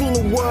cheese, seen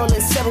the world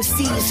in 7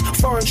 seas,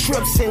 foreign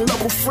trips and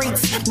local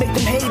freaks, make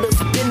them haters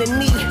bend the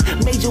knee,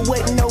 major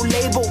with no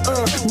label,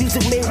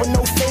 music made with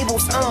no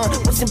fables,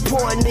 what's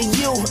important to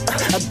you,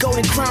 a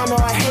golden crown or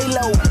a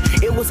halo,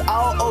 it was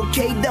all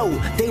okay though,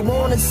 they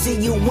wanna see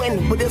you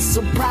win, but it's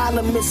a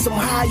problem if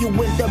somehow you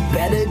went up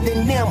better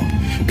than them.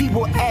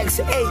 People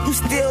ask, hey, you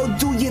still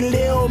do your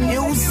little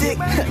music?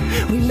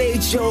 We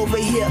made you over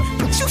here,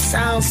 but you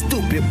sound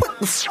stupid. What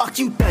the fuck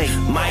you think?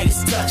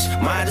 Midas touch,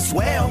 might as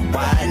well,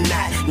 why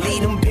not?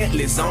 Lead them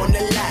Bentleys on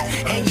the lot,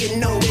 and you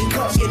know it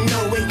costs.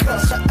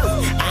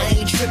 I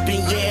ain't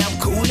tripping, yeah, I'm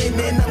coolin'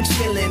 and I'm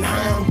chillin'.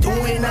 How I'm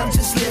doing, I'm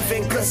just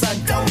living, cause I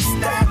don't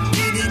stop.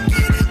 Get it.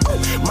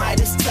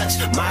 Midas touch,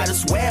 might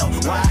as well,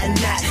 why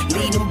not?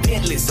 Lead them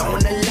Bentleys on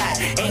the lot,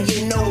 and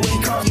you know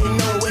it costs.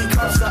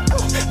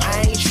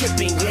 I ain't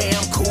tripping, yeah,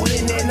 I'm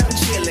coolin' and I'm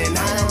chillin'.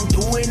 How I'm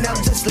doing,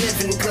 I'm just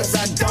living, cause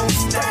I don't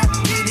stop.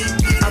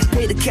 I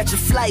pay to catch a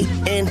flight,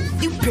 and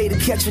you pay to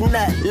catch a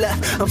nut.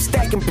 Look, I'm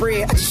stacking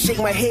bread, I just shake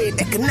my head,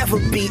 that can never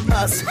be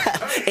us.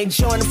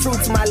 Enjoying the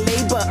fruits of my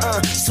labor,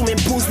 swimming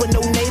pools with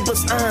no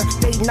neighbors,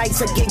 date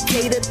nights I get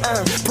catered,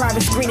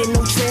 private screening,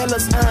 no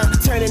trailers,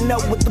 turning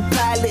up with the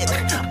pilot,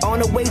 on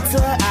the way to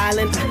an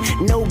island,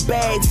 no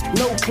bags,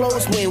 no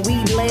clothes, when we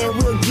land,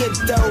 we'll get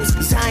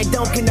those, I ain't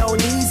dunking on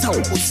these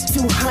hoes,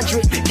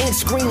 200-inch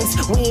screens,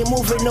 we ain't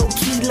moving no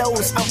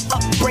kilos, I'm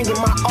up bringing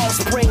my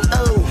offspring,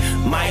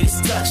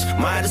 Midas touch,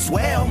 might as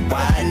well,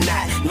 why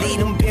not? Lead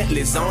them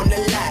Bentleys on the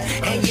lot,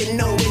 and you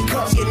know it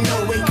costs.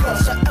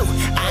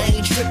 I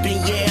ain't tripping,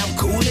 yeah, I'm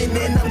coolin'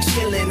 and I'm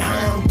chillin'.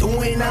 How I'm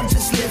doing, I'm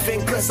just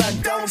living, cause I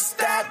don't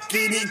stop,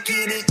 get it.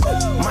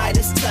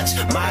 Midas touch,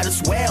 might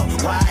as well,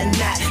 why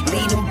not?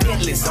 Lead them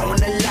Bentleys on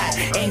the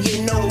lot, and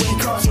you know it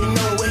costs.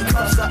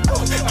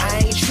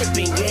 I ain't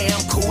tripping, yeah,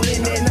 I'm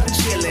coolin' and I'm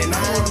chillin'.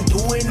 How I'm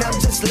doing, I'm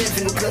just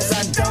living, cause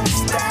I don't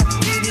stop,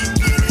 get it.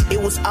 It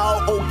was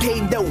all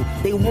okay though,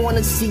 they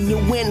wanna see you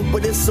win,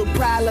 but it's a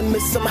problem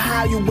if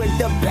somehow you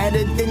went up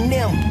better than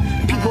them.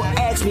 People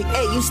ask me,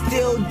 hey, you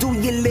still do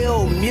your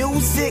little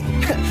music?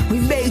 We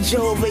made you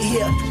over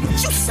here, but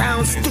you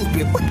sound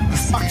stupid. What the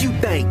fuck you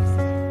think?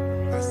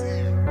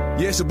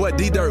 Yeah, it's your boy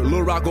D-Dirt,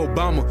 Lil Rock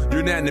Obama.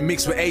 You're now in the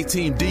mix with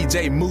A-Team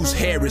DJ Moose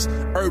Harris,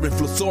 Urban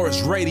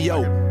Flowsaurus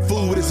Radio.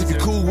 Fool with us if you're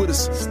cool with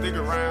us. Stick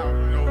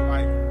around, you know,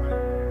 like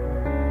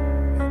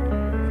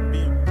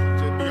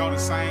be on the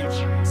same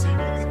shit. See,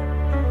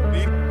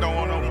 these don't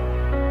want no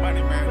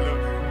money, man. Look,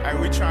 hey,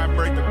 we try and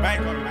break the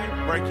bank on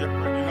it, break your,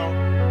 you know.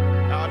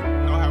 Y'all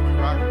know how we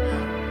rock,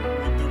 man.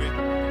 We do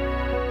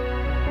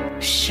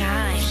that.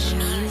 Shine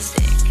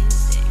music.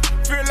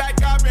 Feel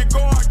like I've been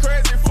going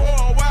crazy for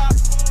a while.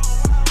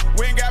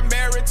 We ain't got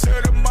married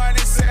to the money,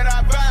 said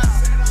I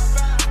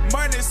vow.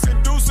 Money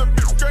seduce a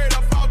bitch straight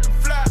up off the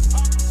fly.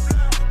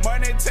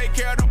 Money take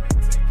care of them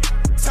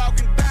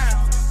talking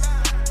down.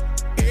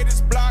 Hit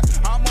this block,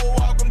 I'ma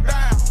walk them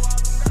down.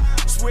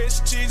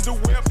 Switch cheese the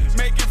whip,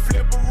 make it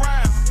flip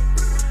around.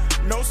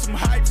 Know some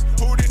hypes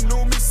who done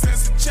knew me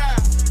since a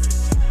child.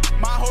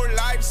 My whole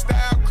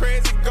lifestyle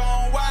crazy,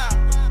 gone wild.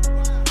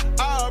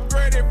 I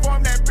upgraded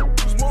from that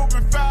bitch was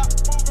moving foul.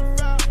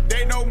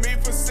 They know me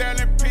for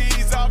selling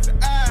peas off the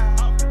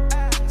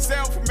aisle.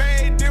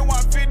 Self-made, did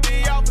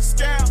 150 off a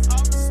scam.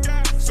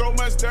 So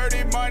much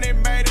dirty money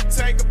made it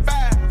take a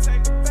bath.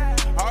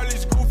 All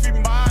these goofy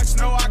minds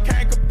know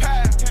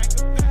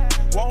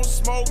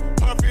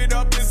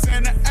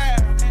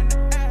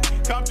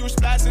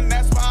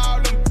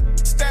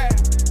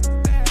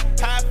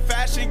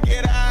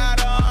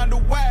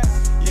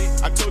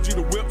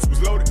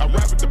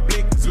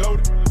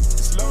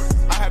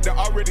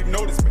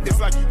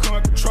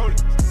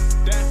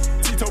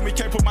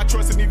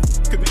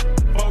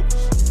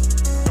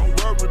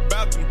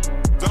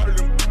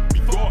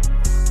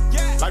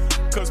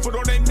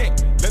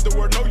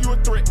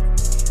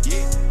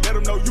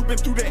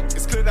push through that.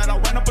 It's clear that I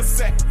ran up a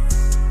set.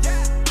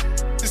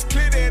 It's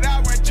clear that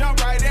I went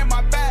jump right in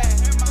my bag.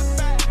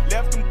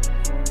 Left them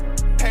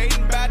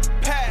hating about the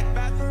pack.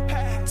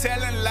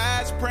 Telling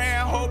lies, praying,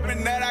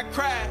 hoping that I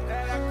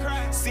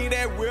cry. See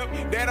that whip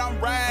that I'm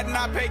riding,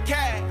 I pay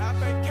cash.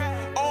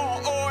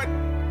 On or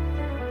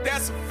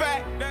that's a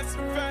fact.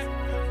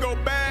 Go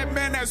bad,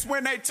 man, that's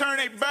when they turn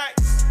their back.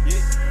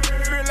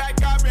 Feel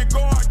like I've been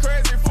going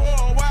crazy for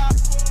a while.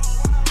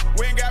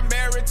 We ain't got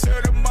married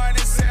to the money,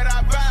 said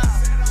I vow.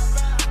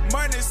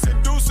 Money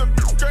seduce a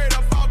bitch straight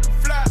up off the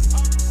fly.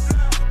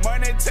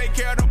 Money take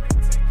care of them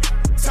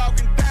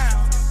talking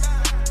down.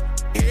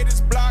 Hit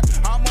this block,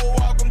 I'ma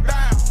walk them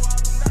down.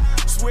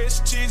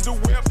 Switch cheese the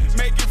whip,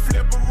 make it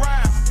flip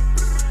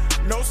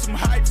around. Know some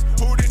hypes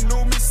who done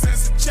knew me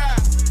since a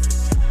child.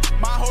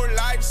 My whole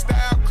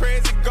lifestyle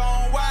crazy,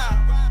 gone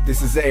wild.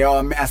 This is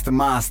AR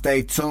Mastermind.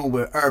 Stay tuned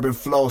with Urban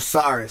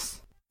Flowsaurus.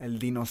 El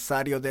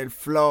dinosaurio del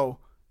flow.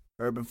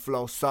 Urban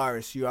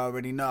Flowsaurus, you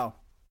already know.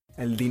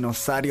 El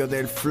dinosaurio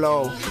del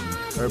flow.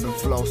 Urban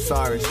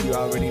Flowsaurus, you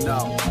already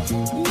know.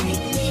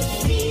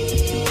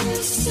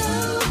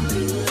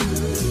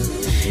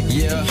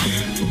 Yeah,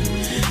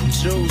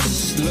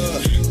 juice,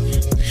 look,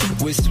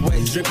 with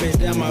sweat dripping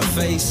down my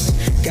face.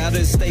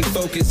 Gotta stay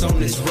focused on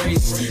this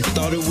race.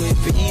 Thought it would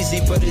be easy,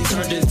 but it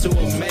turned into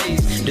a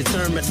maze.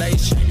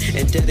 Determination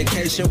and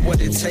dedication, what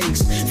it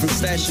takes. From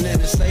stashing in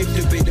the safe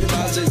to big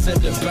deposits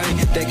in the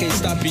bank. They can't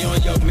stop you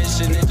on your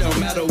mission, it don't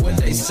matter what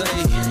they say.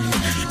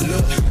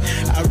 Look,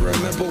 I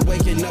remember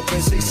waking up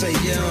at 6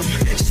 a.m.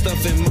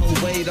 Stuffing more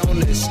weight on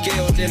the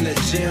scale than the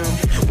gym.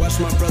 Watch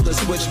my brother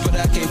switch, but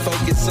I can't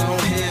focus on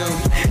him.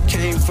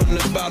 Came from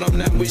the bottom,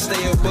 now we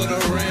stay above the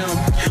rim.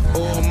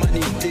 All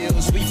money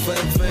deals, we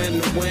forever in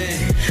the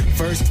wind.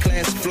 First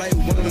class flight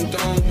when I'm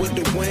gone with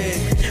the wind.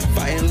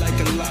 Fighting like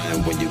a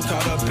lion when you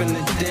caught up in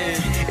the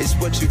den. It's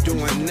what you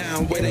doing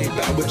now, it ain't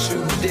about what you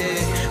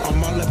did.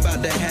 I'm all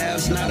about the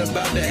haves, not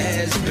about the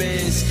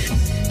has-beens.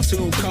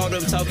 Too caught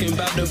up talking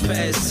about the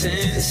past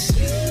tense.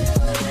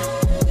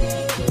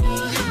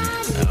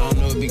 I don't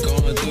know what be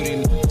going through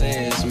these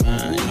things,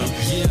 man, you know.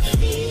 Yeah.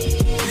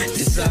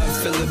 This how I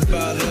feel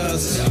about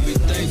us.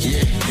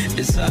 Yeah.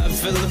 This how I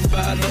feel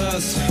about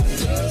us.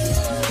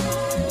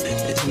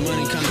 It's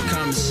money kind of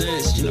common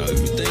sense, you know, if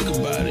you think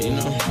about it, you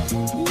know.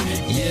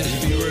 Yeah,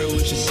 be real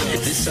with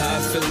yourself. This how I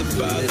feel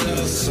about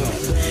us.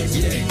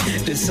 Yeah,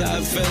 this how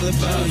I feel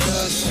about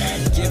us.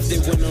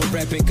 Gifted when I'm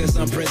rapping cause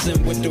I'm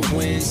present with the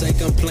winds. Ain't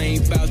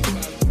complain about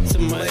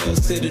somebody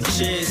else to the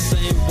chin.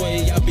 Same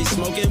way I be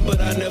smoking,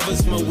 but I never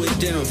smoke with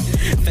them.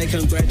 Fake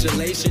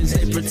congratulations,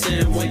 they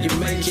pretend when you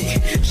make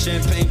it.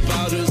 Champagne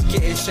bottles,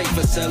 getting shaped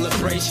for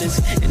celebrations.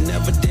 And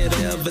never did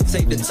I ever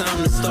take the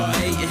time to start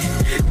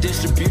hating.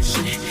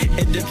 Distribution,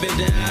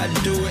 independent, I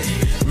do it.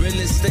 Real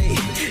estate,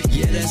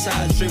 yeah, that's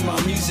how I treat my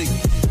music.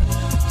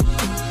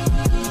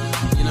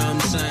 You know what I'm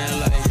saying?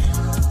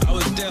 Like, I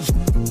was deaf,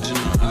 you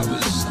know, I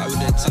was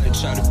that type,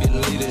 try to be a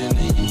leader, and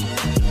then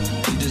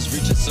you just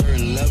reach a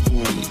certain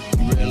level and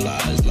you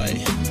realize, like,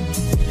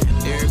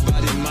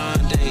 everybody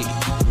mind ain't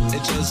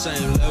at your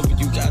same level.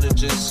 You gotta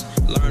just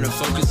learn to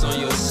focus on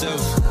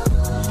yourself,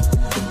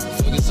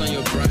 focus on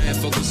your brand,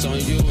 focus on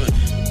you,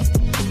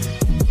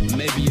 and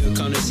maybe you'll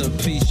come to some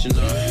peace, you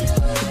know.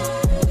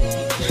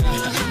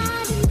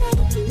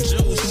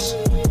 Juice.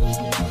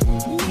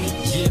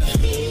 Yeah.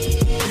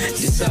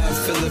 This how I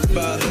feel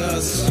about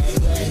us.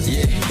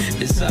 Yeah.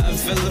 This how I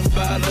feel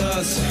about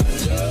us.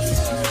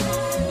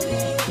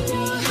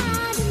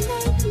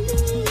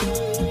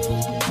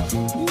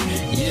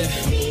 Yeah.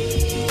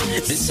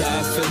 This how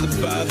I feel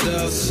about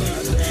us.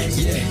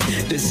 Yeah.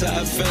 This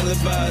how I feel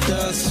about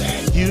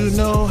us. You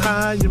know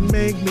how you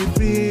make me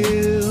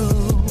feel.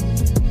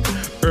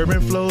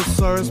 Urban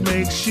Flowsaurus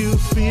makes you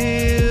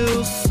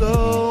feel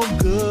so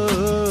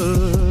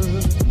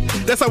good.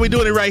 That's how we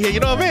doing it right here. You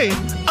know what I mean?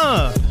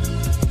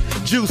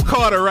 Juice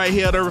Carter right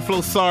here at Urban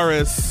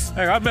Flowsaurus.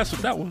 Hey, I messed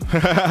with that one.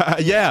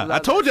 Yeah, I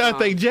told y'all that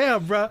thing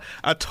jammed, bro.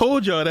 I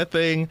told y'all that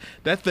thing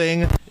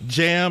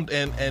jammed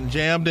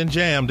and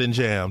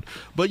jammed.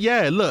 But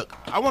yeah, look,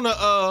 I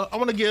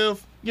wanna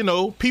give, you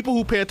know, people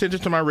who pay attention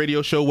to my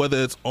radio show,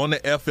 whether it's on the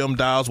FM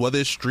dials, whether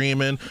it's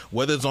streaming,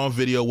 whether it's on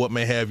video, what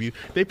may have you,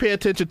 they pay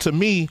attention to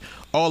me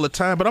all the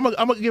time. But I'm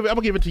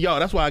gonna give it to y'all.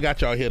 That's why I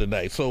got y'all here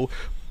tonight. So,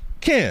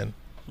 Ken,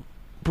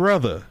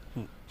 brother,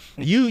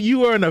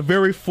 you are in a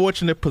very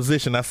fortunate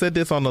position. I said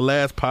this on the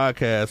last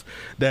podcast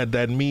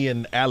that me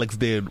and Alex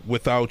did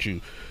without you.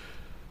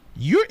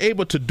 You're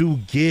able to do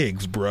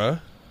gigs,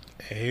 bruh.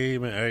 Hey,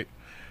 man,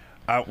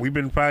 we've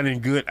been finding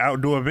good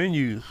outdoor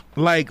venues,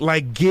 like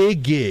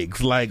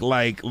gigs,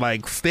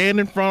 like stand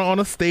in front on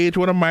a stage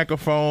with a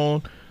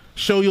microphone,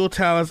 show your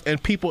talents,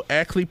 and people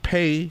actually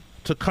pay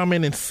to come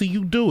in and see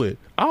you do it.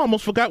 I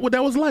almost forgot what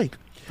that was like.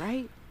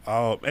 Right.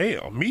 Hey,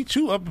 me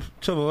too. Up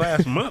till the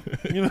last month,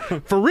 you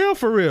know. For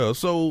real.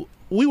 So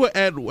we were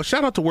at.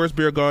 Shout out to Worst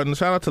Beer Garden.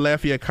 Shout out to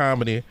Lafayette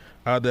Comedy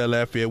out there,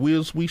 Lafayette.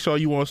 We saw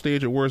you on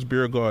stage at Worst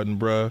Beer Garden,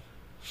 bruh.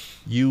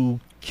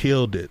 You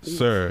killed it,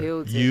 sir.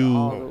 Killed it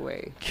all the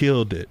way.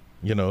 Killed it.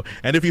 You know,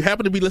 and if you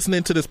happen to be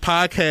listening to this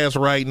podcast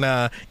right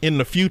now in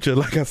the future,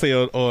 like I say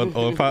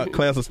on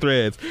Classes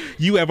Threads,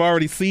 you have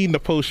already seen the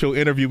post-show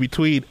interview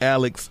between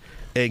Alex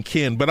and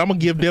Ken. But I'm going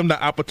to give them the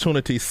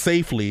opportunity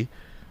safely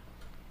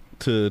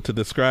to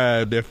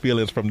describe their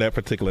feelings from that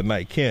particular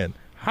night. Ken,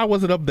 how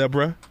was it up there,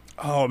 bruh?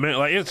 Oh, man,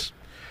 like it's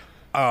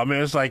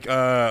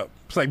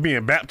like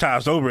being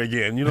baptized over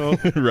again, you know?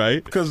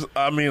 Right. Because,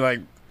 I mean, like,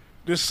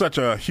 this is such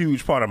a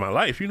huge part of my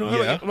life, you know?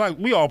 Yeah. Like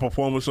we all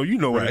performers, so you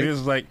know what Right. it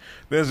is. Like,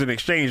 there's an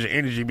exchange of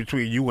energy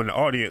between you and the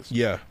audience.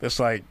 Yeah. That's,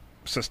 like,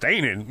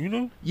 sustaining, you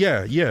know?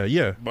 Yeah.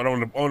 But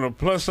on the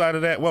plus side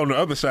of that, well, on the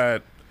other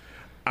side,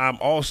 I'm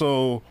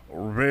also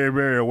very,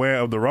 very aware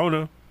of the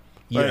Rona.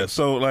 Yes.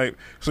 So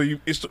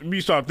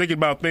you start thinking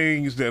about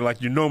things that,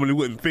 like, you normally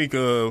wouldn't think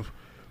of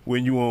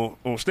when you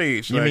on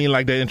stage. You mean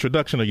like that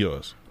introduction of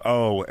yours?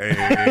 Oh,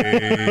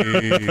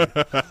 hey.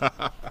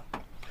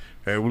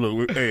 Hey, well,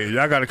 look, hey,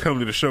 y'all got to come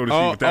to the show to see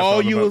what that's all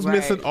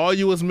about. All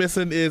you was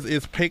missing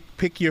is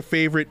pick your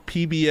favorite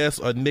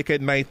PBS or Nick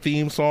at Night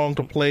theme song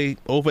to play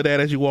over that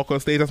as you walk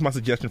on stage. That's my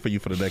suggestion for you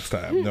for the next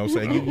time. You know what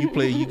I'm saying?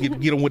 You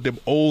get them with them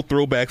old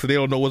throwbacks, so they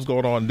don't know what's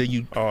going on. Then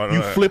you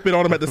flip it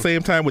on them at the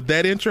same time with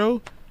that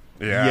intro.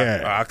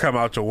 Yeah. I come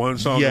out to one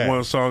song and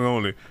one song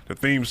only. The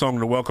theme song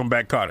to Welcome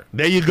Back Kotter.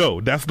 There you go.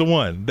 That's the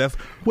one. That's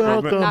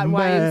Welcome Not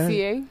Back.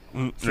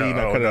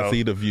 YMCA.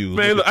 See the views.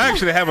 Man, look, I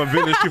actually have a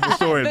Village People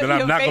story that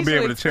I'm not going to be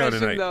able to tell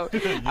tonight. Though.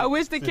 I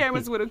wish the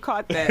cameras would have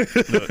caught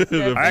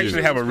that. I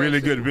actually have a really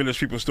good Village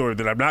People story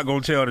that I'm not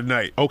going to tell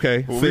tonight.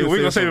 Okay. We're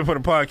going to save it for the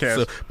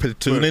podcast. So,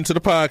 tune into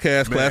the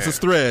podcast, Classes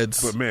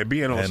Threads. But, man,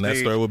 being on stage. And that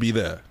story will be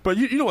there. But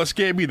you know what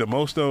scared me the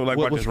most, though? Like,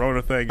 about this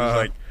Rona thing? Is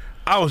like,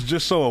 I was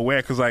just so aware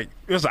because, like,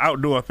 it was an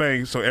outdoor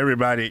thing, so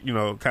everybody, you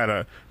know, kind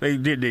of, they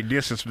did their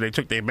distance, they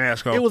took their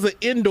mask off. It was an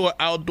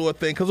indoor-outdoor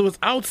thing because it was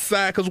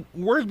outside, because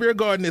Words Beer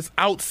Garden is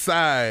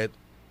outside,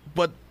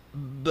 but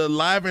the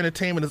live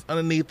entertainment is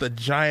underneath a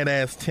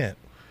giant-ass tent.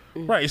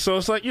 Right, so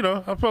it's like, you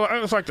know, I feel like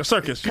it's like the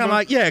circus. Kind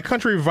of like,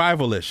 country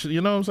revival-ish,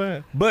 you know what I'm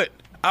saying? But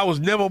I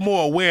was never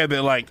more aware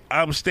that, like,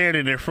 I'm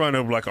standing in front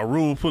of, like, a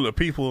room full of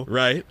people.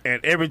 Right.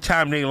 And every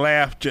time they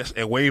laugh, just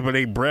a wave of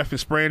their breath is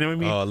spraying at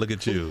me. Oh, look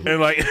at you. And,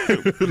 like,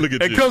 look at you.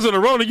 Because of the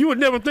Rona, you would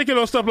never think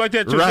of stuff like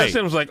that. Right.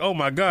 It was like, oh,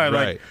 my God.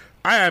 Right. Like,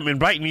 I am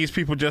inviting these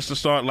people just to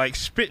start, like,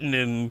 spitting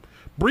and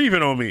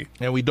breathing on me.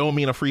 And we don't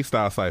mean a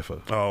freestyle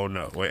cipher. Oh,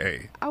 no. Wait,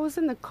 hey. I was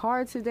in the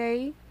car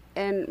today,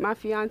 and my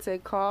fiance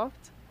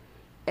coughed,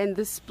 and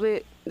the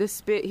spit,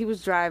 he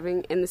was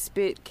driving, and the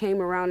spit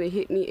came around and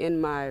hit me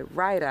in my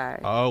right eye.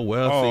 Oh,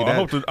 well, see, I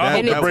hope the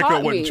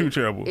breakup wasn't too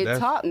terrible. It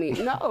taught me.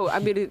 No, I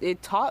mean,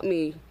 it taught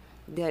me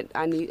that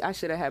I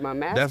should have had my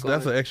mask on.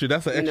 That's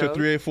an extra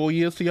 3 or 4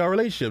 years to your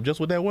relationship just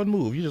with that one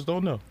move. You just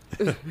don't know.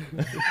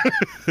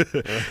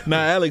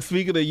 Now, Alex,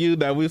 speaking of you,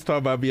 now we was talking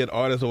about being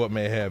artists or what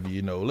may have you.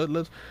 You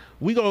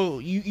know,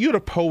 you're the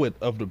poet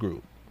of the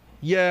group.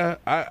 Yeah,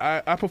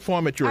 I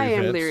perform at your events.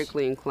 I am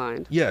lyrically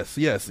inclined. Yes.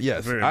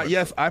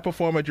 I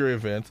perform at your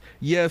events.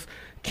 Yes,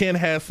 Ken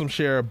has some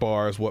share of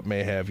bars, what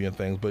may have you, and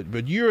things.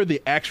 But you're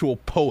the actual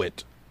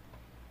poet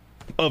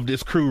of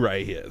this crew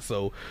right here.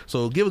 So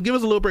give us a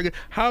little break.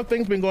 How have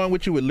things been going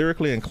with you with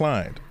Lyrically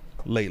Inclined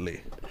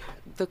lately?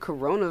 The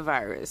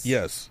coronavirus.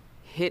 Yes.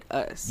 Hit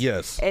us.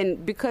 Yes.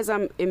 And because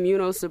I'm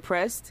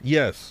immunosuppressed.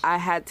 Yes. I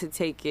had to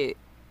take it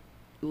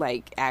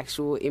like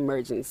actual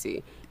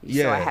emergency.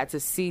 Yeah. So I had to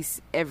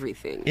cease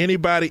everything.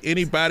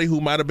 Anybody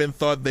who might have been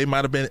thought they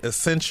might have been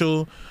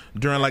essential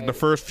during like the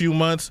first few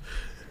months,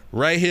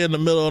 right here in the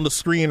middle on the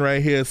screen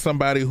right here is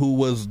somebody who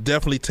was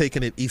definitely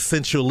taking it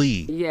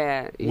essentially.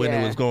 When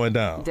it was going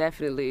down.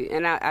 Definitely.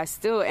 And I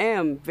still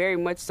am very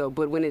much so,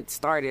 but when it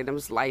started, I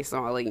was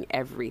Lysoling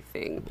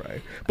everything.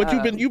 Right. But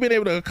you've been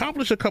able to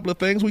accomplish a couple of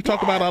things. We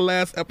talked about our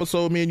last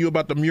episode, me and you,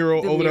 about the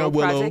mural over there on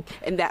Willow. Project.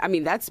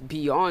 And that's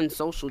beyond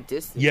social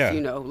distance. Yeah. You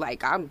know,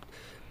 like I'm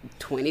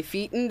 20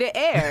 feet in the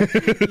air,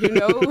 you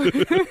know.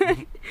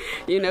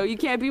 You know, you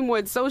can't be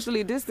more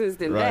socially distanced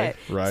than that.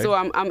 Right. So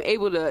I'm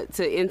able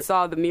to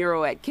install the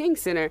mural at King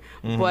Center,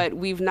 but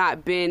we've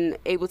not been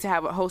able to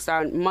host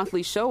our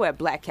monthly show at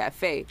Black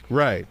Cafe.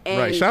 Right.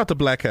 Shout out to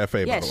Black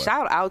Cafe, by the way. Yeah,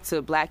 shout out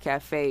to Black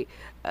Cafe.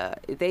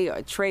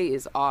 Trey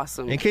is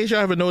awesome. In case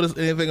y'all haven't noticed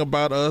anything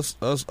about us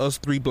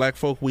three black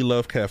folk, we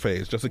love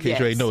cafes. Just in case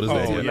you ain't noticed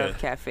that yet. We love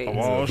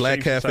cafes.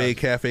 Black Cafe,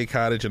 Cafe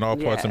Cottage, and all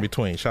parts in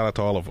between. Shout out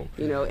to all of them.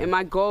 You know, and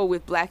my goal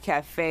with Black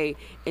Cafe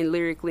and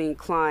Lyrically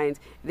Inclined,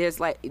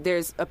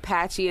 there's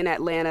Apache in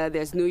Atlanta,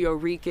 there's New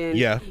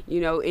Yorican,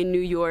 you know, in New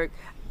York.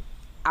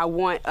 I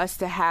want us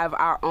to have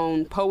our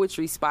own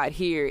poetry spot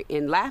here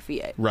in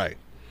Lafayette. Right.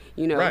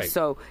 You know,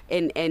 so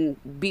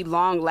and be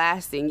long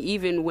lasting,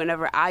 even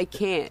whenever I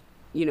can't,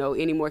 you know,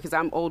 anymore, because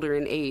I'm older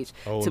in age,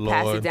 pass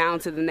it down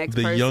to the next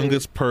person. The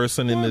youngest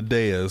person in the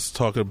day is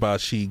talking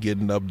about she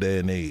getting up there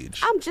in age.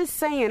 I'm just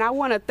saying, I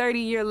want a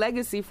 30-year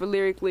legacy for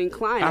Lyrically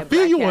Inclined. I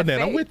feel you on that.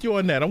 I'm with you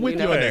on that.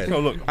 So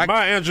look,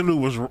 Maya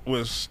Angelou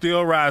was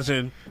still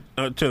rising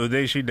until the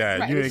day she died.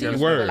 Right, You ain't she got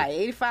was Word. like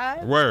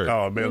 85. Word.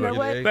 Oh man, You know look.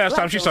 what? Last time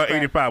Black she saw girl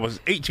 85 was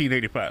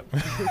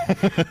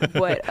 1885.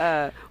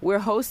 But we're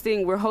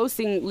hosting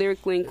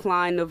Lyrically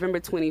Inclined November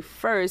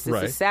 21st. It's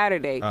Right. a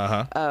Saturday,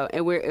 Uh-huh.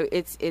 and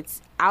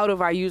it's out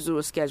of our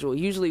usual schedule.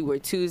 Usually we're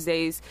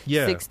Tuesdays,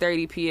 Yeah.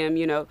 6:30 p.m.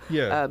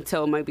 Yeah.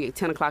 Till maybe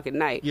 10 o'clock at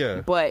night.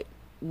 Yeah. But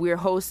we're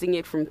hosting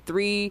it from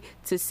 3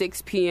 to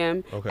 6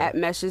 p.m. Okay. at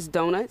Mesh's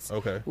Donuts.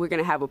 Okay. We're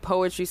gonna have a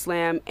poetry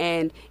slam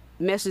and.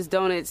 Mesh's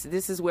Donuts,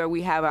 this is where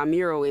we have our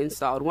mural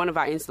installed, one of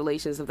our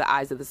installations of the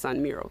Eyes of the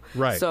Sun mural.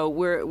 Right. So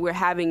we're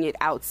having it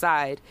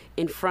outside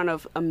in front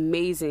of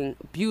amazing,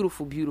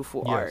 beautiful,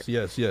 beautiful art.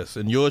 Yes.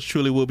 And yours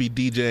truly will be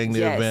DJing the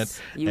Yes,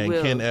 event, you and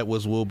will. Ken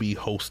Edwards will be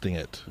hosting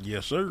it.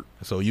 Yes, sir.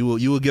 So you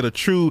will get a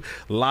true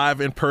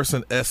live in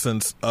person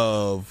essence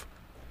of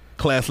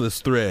Classless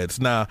Threads.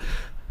 Now,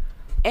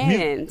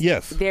 And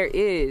yes. there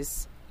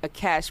is a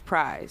cash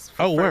prize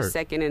for Oh, first, word.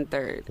 second, and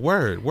third.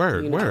 Word.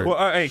 You know?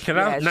 Well, hey, can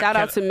I Shout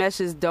out to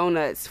Mesh's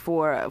Donuts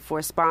for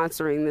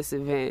sponsoring this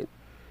event.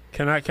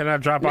 Can I drop out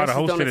of Mesh's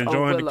hosting Donuts and on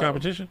join the Willow.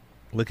 competition?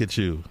 Look at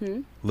you.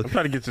 Hmm? I'm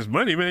trying to get this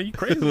money, man. You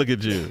crazy? Look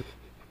at you.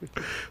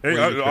 Hey,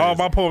 Well, you're all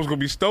crazy. my poems gonna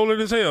be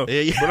stolen as hell.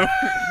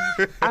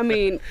 I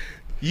mean,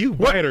 You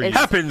what white or you?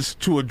 happens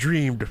to a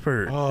dream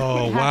deferred?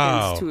 Oh, It wow.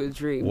 happens to a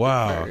dream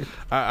Wow. deferred.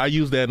 I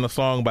used that in a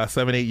song about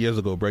 7-8 years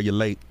ago, bro. You're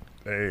late.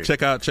 Hey.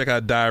 Check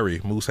out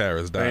Diary, Moose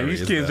Harris Diary. Man,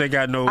 these is kids that. ain't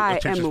got no I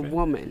attention am a span.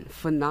 woman,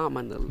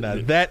 phenomenally. Now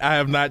that I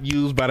have not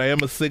used, but I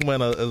am a Sigma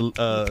and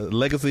a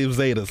Legacy of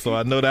Zeta, so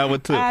I know that one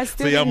too. I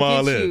still See, I'm didn't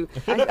all get in. you.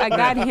 I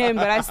got him,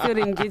 but I still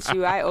didn't get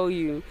you. I owe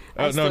you.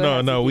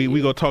 No.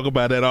 We gonna talk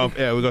about that off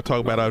air. We gonna talk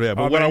about it off air.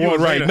 But Oh, what man, I you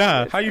want a right Zeta.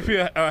 now, How you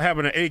feel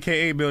having an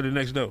AKA building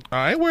next door?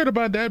 I ain't worried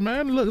about that,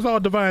 man. Look, it's all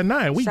Divine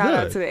Nine. We Shout good.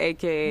 out to the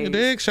AKA. You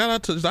dig? Shout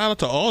out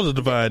to all the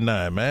Divine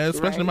Nine, man.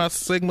 Especially Right. my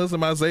Sigmas and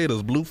my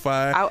Zetas, Blue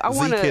Fire, I Z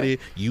wanna- Kitty.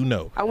 You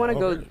know. I want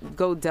to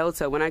go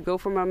Delta. When I go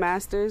for my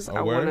masters, Oh,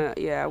 I word?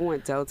 I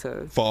want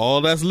Delta. For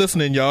all that's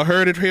listening, y'all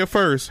heard it here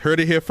first. Heard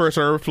it here first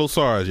on Urban Flow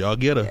SARS. Y'all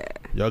get her.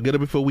 Y'all get her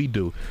before we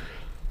do.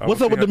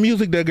 What's up with the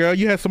music there, girl?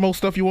 You had some more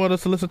stuff you want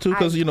us to listen to?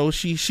 Because, you know,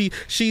 she's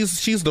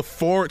the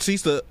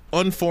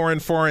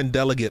foreign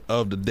delegate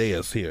of the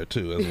dais here,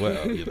 too, as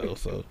well, you know,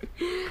 so.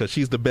 Because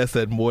she's the best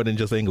at more than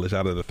just English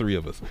out of the three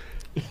of us.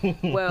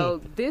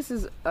 Well, this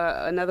is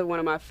another one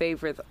of my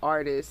favorite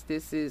artists.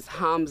 This is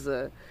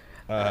Hamza.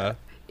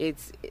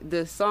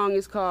 The song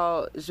is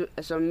called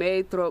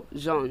Jamais Trop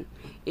Jeune.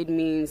 It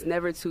means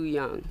never too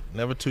young.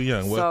 Never too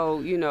young. So,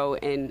 you know,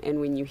 and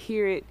when you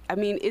hear it, I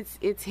mean,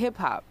 it's hip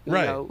hop. You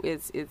Right. know,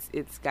 it's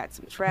got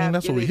some trap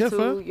that's in what we it here too.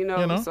 for, You know,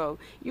 you know? so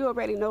you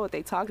already know what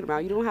they're talking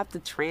about. You don't have to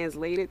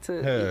translate it to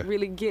Yeah.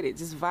 really get it.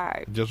 Just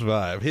vibe. Just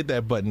vibe. Hit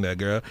that button there,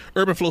 girl.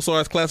 Urban Flow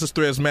SARS Classless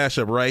Threads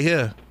mashup right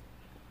here.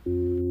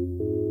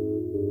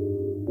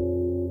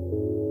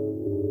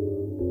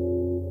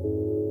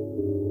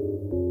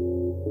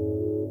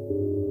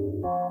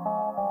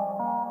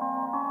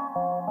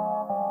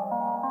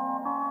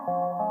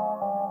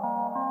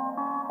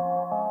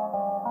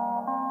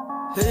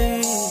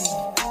 Hey,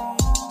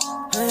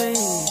 hey.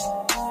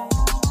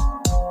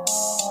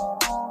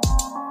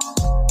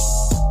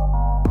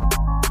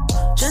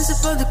 Je ne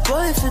sais pas de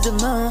quoi est fait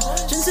demain.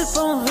 Je ne sais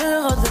pas, on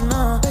verra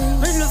demain.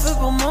 Mais je le fais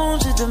pour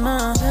manger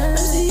demain. Même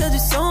s'il y a du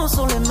sang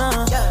sur les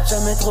mains.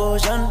 Jamais trop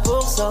jeune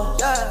pour ça.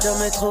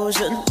 Jamais trop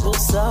jeune pour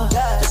ça.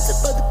 Je ne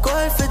sais pas de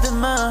quoi est fait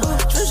demain.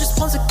 Je veux juste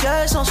prendre ce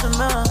cash en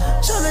chemin.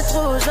 Jamais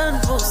trop jeune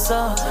pour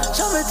ça.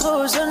 Jamais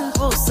trop jeune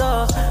pour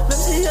ça. Même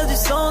s'il y a du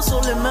sang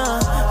sur les mains.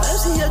 Même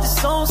s'il y a du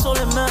sang sur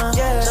les mains.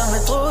 Jamais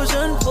trop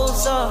jeune pour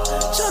ça.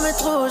 Jamais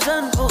trop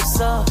jeune pour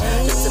ça.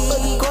 Je ne sais pas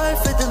de quoi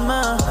est fait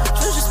demain.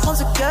 Je veux juste prendre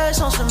ce cash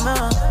en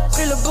chemin.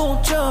 Pris le bon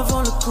Dieu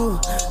avant le coup.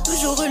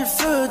 Toujours eu le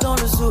feu dans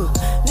le zoo.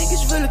 Nigga,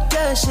 je veux le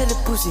cash et les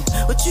poussies.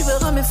 Oh, tu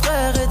verras mes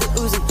frères et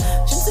des Uzi.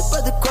 Je ne sais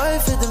pas de quoi est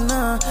fait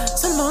demain.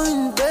 Seulement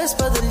une baisse,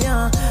 pas de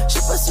lien. Je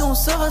sais pas si on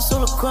sera sur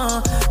le coin.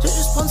 Je veux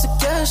juste prendre ce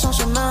cash en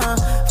chemin.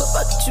 Faut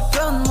pas que tu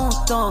perdes mon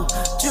temps.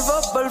 Tu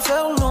vas pas le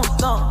faire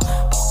longtemps.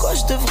 Pourquoi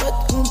je devrais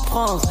te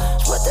comprendre?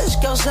 Je protège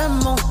car j'aime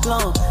mon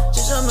clan.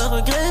 J'ai jamais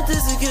regretté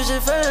ce que j'ai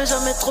fait.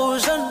 Jamais trop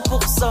jeune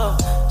pour ça.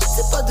 Je ne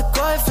sais pas de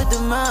quoi est fait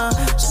demain.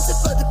 Je ne sais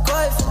pas de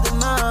quoi est fait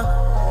demain.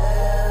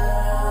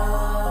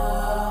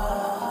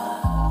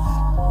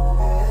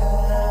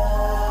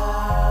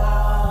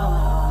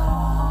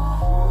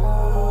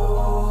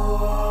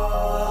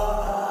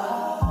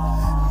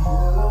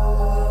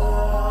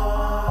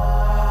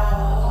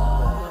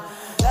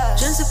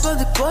 Je ne sais pas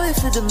de quoi est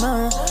fait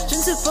demain. Je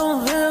ne sais pas, on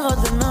verra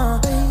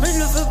demain. Mais je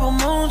le fais pour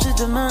manger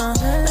demain.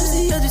 Même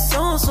s'il y a du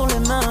sang sur les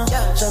mains.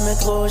 Jamais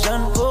trop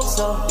jeune pour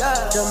ça.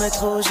 Jamais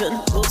trop jeune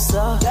pour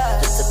ça.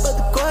 Je ne sais pas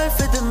de quoi est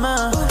fait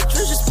demain. Je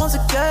veux juste prendre ce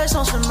cash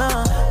en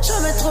chemin.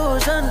 Jamais trop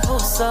jeune pour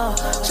ça.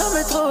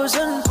 Jamais trop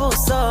jeune pour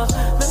ça.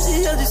 Même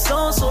s'il y a du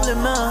sang sur les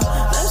mains.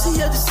 Même s'il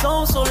y a du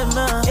sang sur les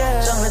mains.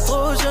 Jamais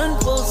trop jeune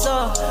pour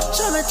ça.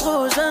 Jamais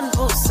trop jeune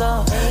pour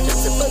ça. Je ne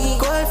sais pas de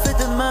quoi est fait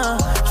demain.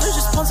 Je veux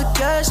juste prendre ce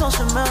cash en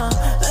chemin.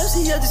 Même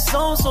s'il y a du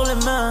sang sur les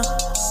mains.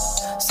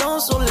 sang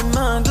sur les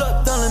mains,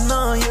 Glock dans les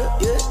mains, yeah,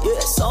 yeah,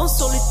 yeah. Sang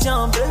sur les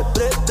tiens, blé,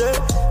 blé, blé.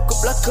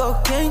 Coupe la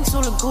cocaine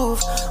sur le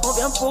groove, on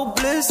vient pour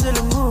blesser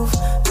le move.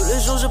 Tous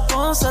les jours je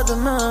pense à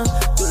demain,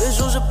 tous les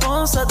jours je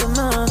pense à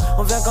demain.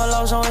 On vient quand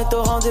l'argent est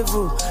au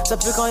rendez-vous, ça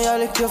pue quand y'a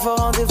les keufs au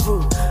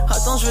rendez-vous.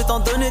 Attends, je vais t'en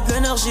donner de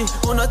l'énergie,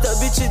 on a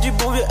habitué du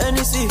bon vieux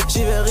NEC.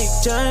 J'y vais Rick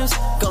James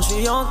quand je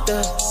suis en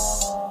tête,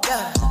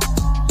 yeah.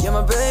 Yeah,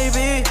 my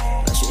baby,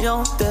 là je suis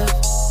en tête,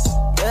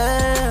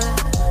 yeah.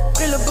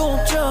 Pris le bon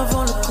Dieu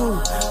avant le coup,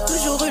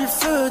 toujours eu le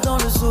feu dans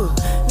le zoo.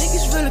 Nigga,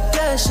 je veux le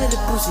cash et les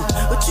pussy.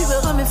 Oh, tu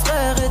verras mes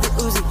frères et des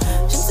Uzi.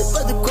 Je ne sais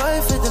pas de quoi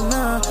il fait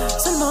demain,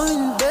 seulement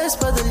une baisse,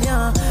 pas de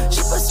lien. Je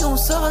sais pas si on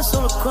sera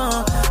sur le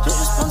coin, je vais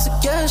juste prendre ce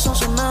cash en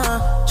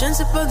chemin. Je ne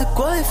sais pas de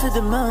quoi il fait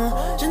demain,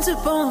 je ne sais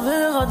pas, on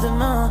verra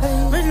demain.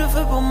 Mais je le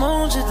fais pour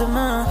manger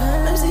demain,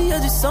 même s'il y a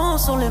du sang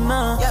sur les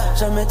mains.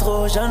 Jamais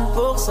trop jeune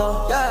pour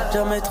ça,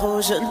 jamais trop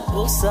jeune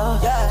pour ça.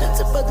 Je ne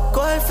sais pas de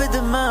quoi il fait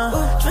demain,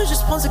 je vais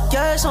juste prendre ce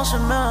cash en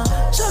chemin.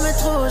 Jamais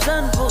trop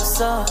jeune pour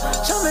ça,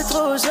 jamais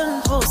trop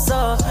jeune pour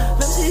ça.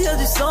 Même s'il y a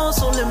du sang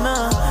sur les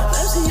mains,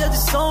 même s'il y a du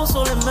sang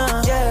sur les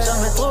mains.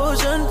 Jamais trop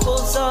jeune pour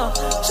ça,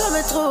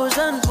 jamais trop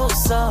jeune pour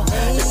ça. Je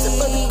ne sais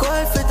pas de quoi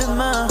il fait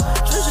demain,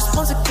 je vais juste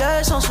prendre ce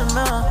cash en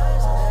chemin.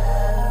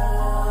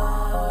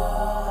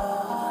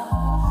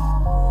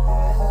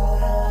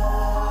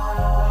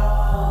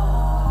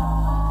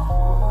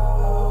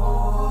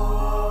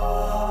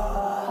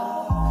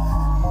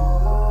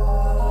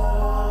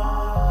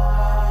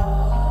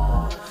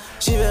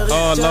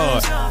 Oh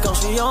Lord. Quand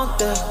je suis en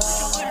tête.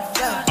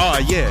 Oh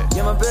yeah.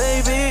 Yeah, my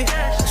baby,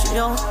 je suis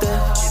en tête.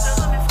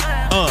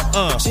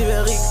 J'y vais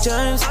Rick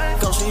James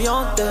quand je suis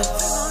en tête.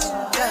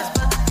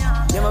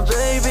 Yeah, my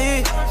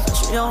baby, je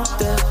suis en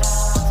tête.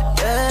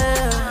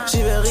 Yeah.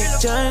 J'y vais Rick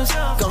James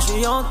quand je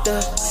suis en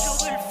tête.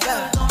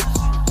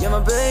 Yeah, my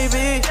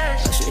baby,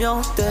 je suis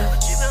en tête.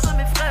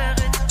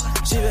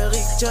 J'y vais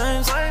Rick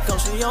James quand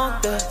je suis en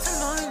tête.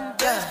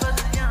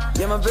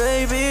 Yeah, my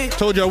baby.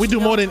 Told y'all we do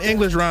more than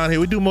English around here.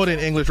 We do more than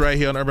English right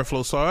here on Urban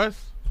Flow SARS.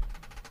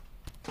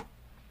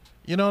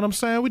 You know what I'm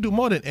saying? We do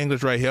more than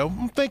English right here.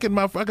 I'm thinking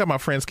I got my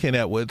friends Ken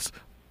Edwards,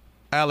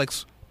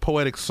 Alex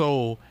Poetic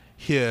Soul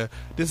here.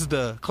 This is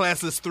the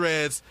Classless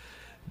Threads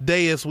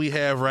dais we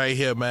have right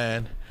here,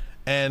 man.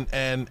 And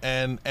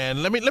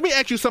let me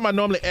ask you something I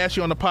normally ask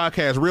you on the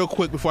podcast real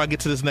quick before I get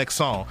to this next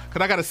song,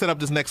 because I got to set up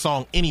this next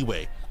song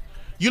anyway.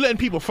 You letting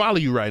people follow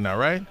you right now,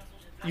 right?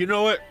 You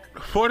know what?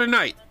 For the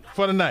night.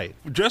 For the night.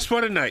 Just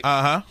for the night.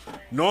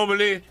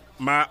 Normally,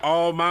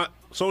 all my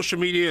social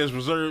media is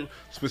reserved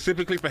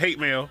specifically for hate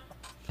mail.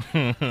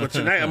 But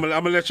tonight, I'm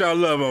gonna let y'all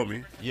love on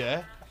me.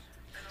 Yeah.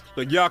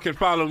 But y'all can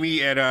follow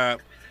me at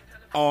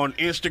on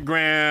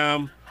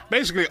Instagram,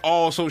 basically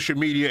all social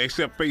media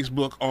except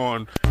Facebook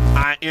on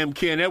I am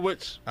Ken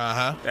Edwards.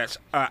 That's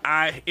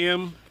I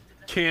am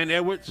Ken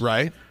Edwards.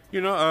 Right.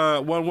 You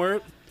know, one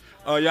word.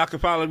 Y'all can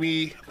follow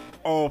me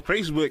on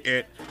Facebook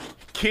at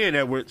Ken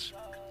Edwards.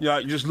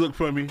 Y'all just look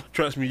for me.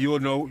 Trust me, you'll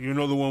know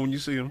the one when you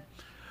see him.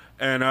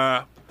 And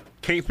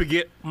can't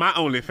forget my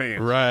OnlyFans.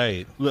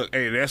 Right. Look,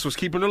 hey, that's what's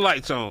keeping the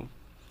lights on.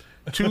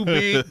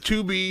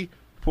 To be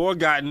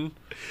forgotten.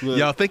 Look,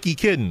 y'all think he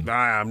kidding?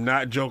 I'm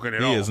not joking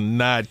at all. He is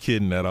not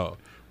kidding at all.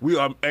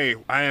 I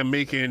am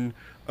making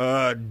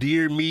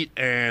deer meat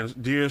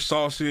and deer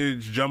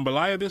sausage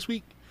jambalaya this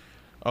week.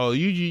 Oh,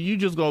 you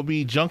just gonna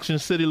be Junction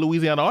City,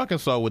 Louisiana,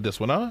 Arkansas with this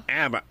one, huh?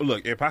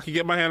 Look, if I could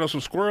get my hand on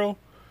some squirrel,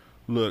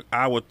 look,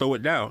 I would throw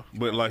it down.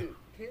 But like, I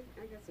got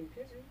some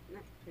pigeon.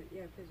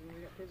 Pigeon. I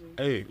got pigeon.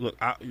 Hey, look,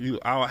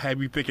 I'll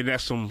have you thinking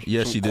that's some.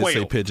 Yes, some she did quail.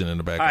 say pigeon in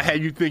the background. I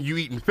had you think you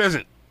eating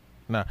pheasant.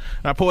 Now,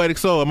 Poetic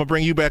Soul, I'm gonna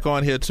bring you back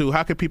on here too.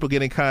 How can people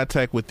get in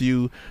contact with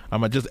you? I'm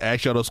gonna just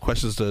ask y'all those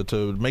questions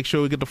to make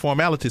sure we get the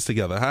formalities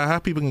together. How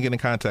people can get in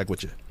contact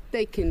with you?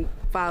 They can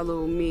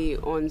follow me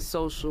on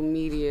social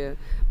media,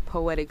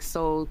 Poetic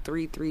Soul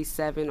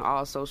 337,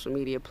 all social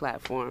media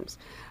platforms.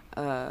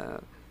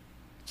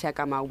 Check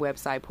out my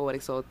website,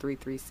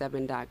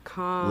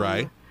 poeticsoul337.com.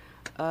 Right.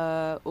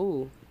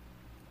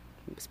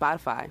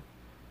 Spotify.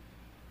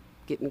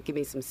 Give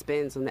me some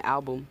spins on the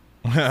album.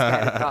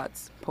 Static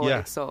Thoughts,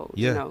 Poetic Soul.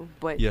 Yeah. You know,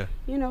 but you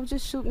know,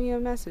 just shoot me a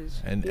message.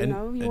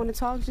 You want to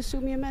talk, just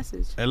shoot me a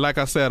message. And like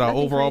I said, our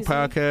Nothing overall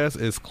crazy. podcast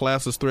is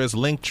Classless Threads,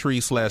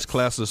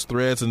 Linktree/Classless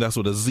Threads, and that's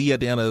with a Z at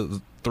the end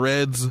of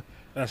Threads.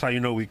 That's how you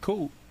know we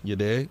cool. You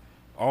dig?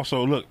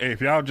 Also, look, if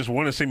y'all just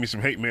want to send me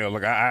some hate mail,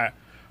 look, I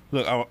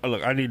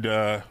need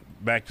to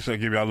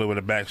give y'all a little bit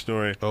of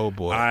backstory. Oh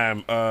boy, I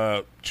am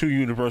too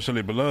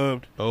universally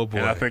beloved. Oh boy,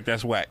 and I think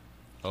that's whack.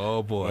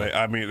 Oh boy,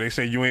 I mean, they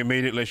say you ain't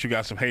made it unless you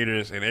got some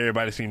haters, and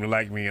everybody seem to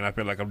like me, and I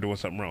feel like I'm doing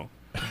something wrong.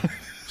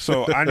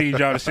 So I need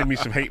y'all to send me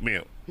some hate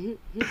mail.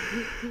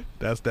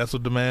 That's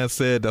what the man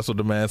said. That's what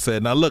the man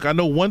said. Now look, I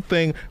know one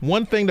thing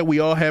that we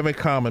all have in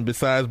common,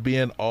 besides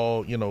being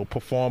all,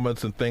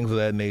 performance and things of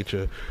that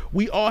nature,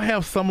 we all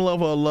have some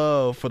level of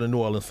love for the New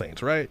Orleans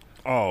Saints, right?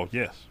 Oh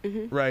yes,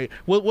 right.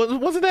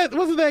 Wasn't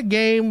that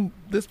game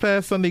this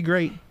past Sunday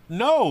great?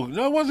 No,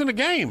 it wasn't a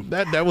game.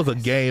 That was a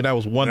game. That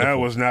was wonderful. That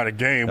was not a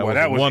game. That boy. was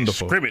That was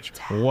wonderful. a scrimmage.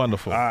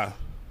 Wonderful. Huh?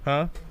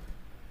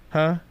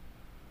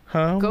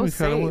 Go We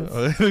Saints.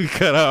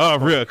 cut her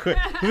off real quick.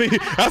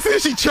 I see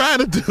what she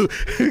trying to do.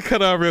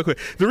 Cut her off real quick.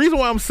 The reason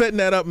why I'm setting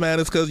that up, man,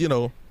 is because, you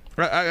know,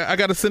 I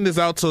got to send this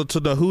out to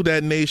the Who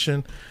Dat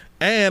Nation,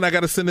 and I got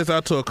to send this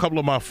out to a couple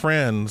of my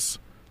friends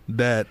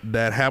that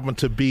happen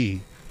to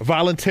be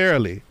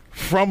voluntarily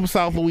from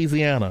South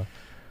Louisiana,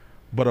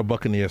 but are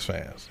Buccaneers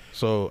fans.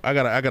 So I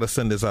gotta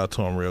send this out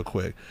to them real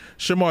quick.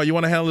 Shamar, you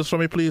want to handle this for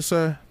me, please,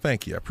 sir?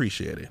 Thank you. I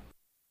appreciate it.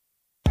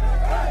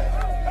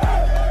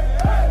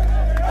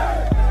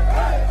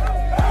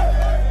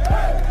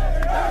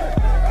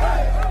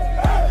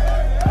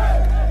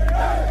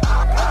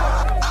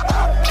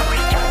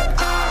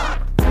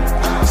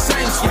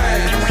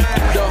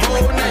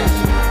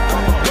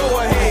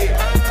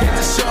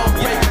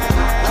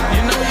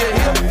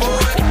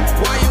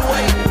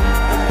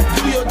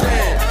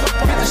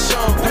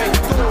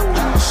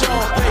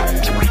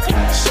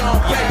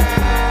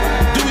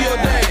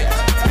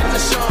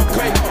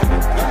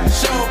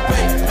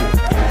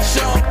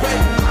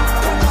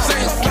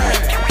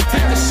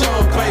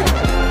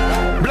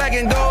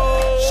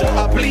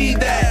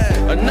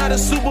 Another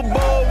Super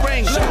Bowl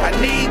ring, I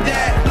need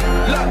that.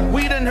 Look,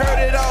 we done heard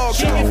it all,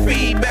 give me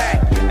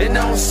feedback. And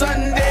on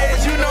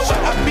Sundays, you know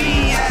where I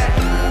be at.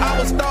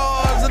 Our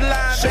stars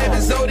align,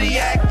 baby,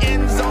 Zodiac.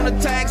 Ends on the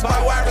tags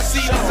by wide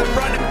receivers and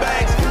running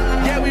backs.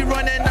 Yeah, we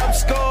running up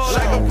scores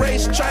like a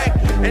racetrack.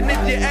 And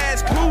if you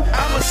ask who,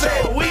 I'ma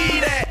say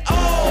we that.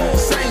 Oh,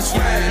 Saints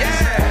fans,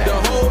 yeah, the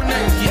whole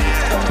nation,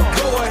 yeah.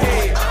 Go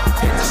ahead,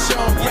 hit the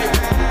Sean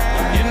Payton.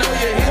 You know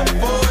you're here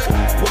for it,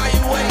 why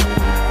you waiting?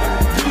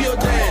 Do your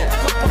dance,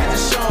 hit the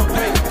Sean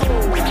Payton.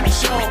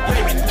 Sean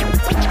Payton,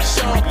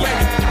 Sean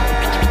Payton.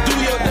 Do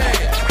your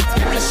dance,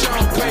 hit the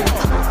Sean Payton.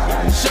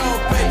 Sean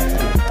Payton,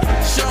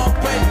 Sean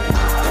Payton.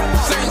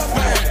 Saints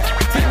fans,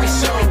 hit the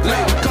Sean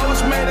Payton.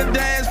 Coach made a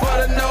dance for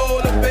the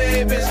Nola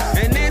babies.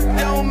 And it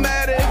don't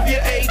matter if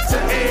you're 8 to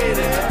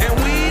 80. And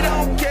we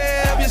don't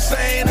care if you're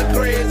sane or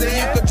crazy.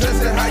 You can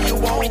dress it how you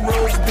want,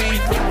 roast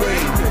beef or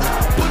gravy.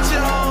 Put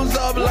your arms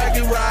up like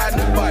you're riding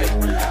a bike.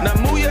 Now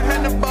move your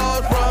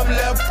handlebars from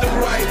left to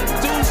right.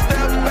 2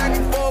 steps back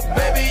and forth,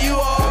 baby, you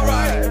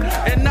alright.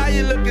 And now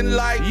you're looking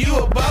like you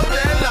about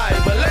that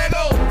life. But let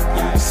go,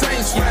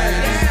 Saints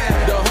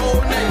fans, the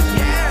whole nation.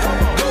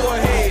 Go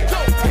ahead,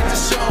 hit the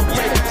Sean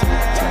Payton.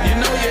 You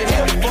know you're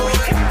here for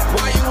it.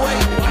 Why you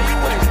waiting?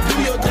 Do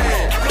your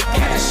dance,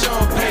 hit the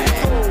Sean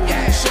Payton.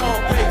 Sean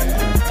Payton,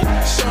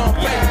 Sean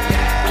Payton.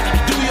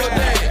 Do your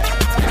dance,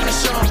 hit the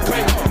Sean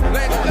Payton.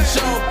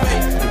 Sean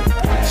Payton,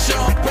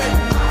 Sean Payton.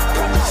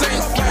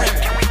 Saints fans,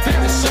 hit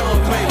the Sean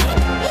Payton.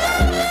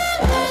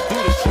 Do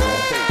the Sean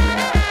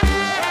Payton.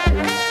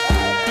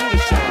 Do the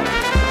Sean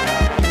Payton.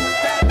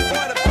 That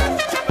boy the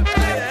best trumpet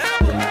player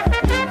ever.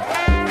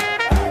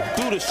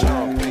 Do the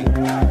Sean Payton.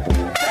 That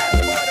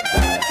boy the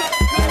best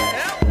trumpet player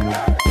ever.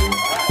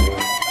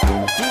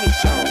 Do the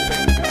Sean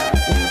Payton.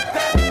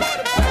 That boy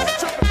the best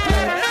trumpet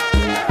player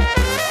ever.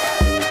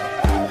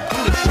 Do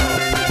the Sean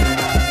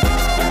Payton.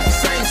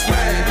 Saints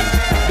fans,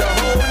 the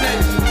whole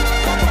nation.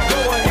 Go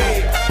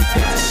ahead,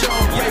 hit the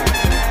Sean Payton.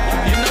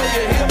 You know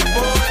you're here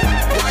for it.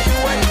 Why you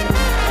waiting?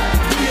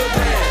 Do your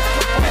dance,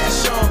 hit the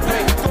Sean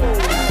Payton.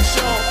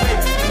 Sean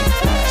Payton,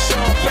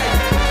 Sean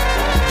Payton.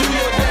 Do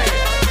your dance,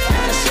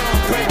 hit the Sean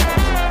Payton.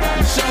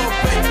 Sean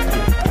Payton,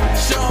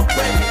 Sean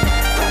Payton.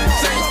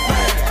 Saints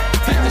fans,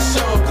 hit the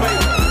Sean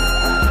Payton.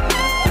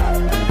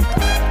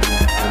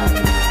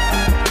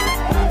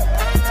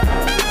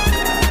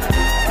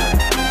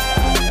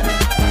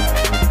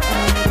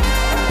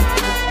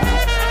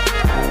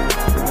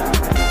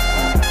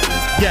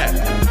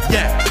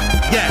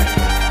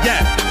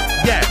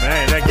 Yeah.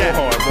 Man, that go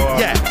hard, boy.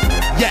 Yeah.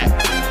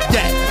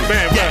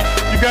 Man, bro,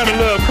 you gotta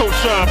love Coach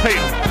Sean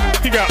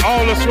Payton. He got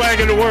all the swag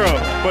in the world,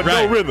 but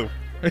no rhythm.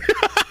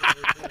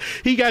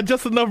 He got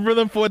just enough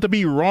rhythm for it to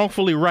be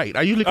wrongfully right.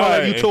 I usually call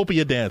that Hey.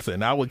 utopia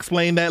dancing. I will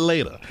explain that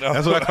later.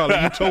 That's what I call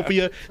it,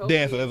 utopia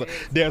dancing.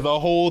 There's a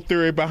whole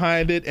theory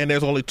behind it, and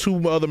there's only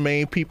 2 other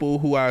main people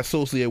who I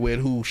associate with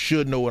who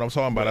should know what I'm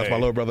talking about. That's my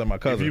little brother and my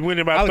cousin. If you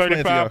win by I'll explain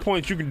it to y'all. 35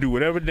 points, you can do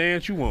whatever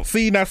dance you want.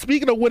 See, now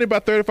speaking of winning by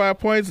 35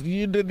 points,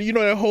 you know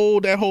that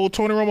whole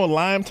Tony Romo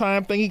Lime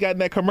Time thing he got in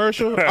that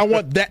commercial? I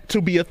want that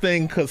to be a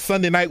thing because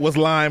Sunday night was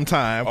Lime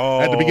Time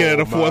at the beginning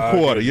of the fourth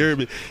quarter. You hear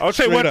me? I'll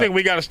tell you one Straight thing up.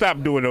 we got to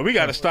stop doing, though. We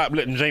got to stop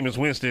letting Jameis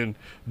Winston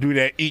do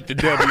that eat the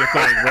W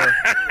thing, bro.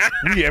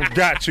 We have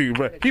got to,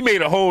 bro. He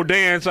made a whole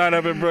dance out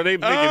of it, bro. They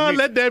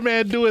let that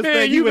man do his Man,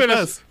 thing. you're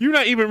us.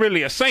 not even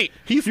really a saint.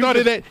 He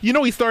started that. You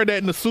know, he started that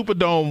in the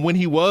Superdome when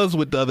he was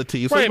with the other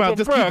team. So Right, he might but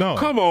just bro, keep going.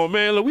 come on,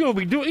 man. Look, we don't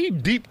be doing. He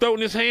deep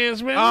throating his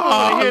hands, man.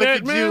 Oh, hear look that,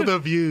 at man. you, the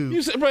views.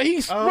 You see, bro,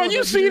 you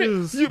the see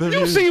views, it. You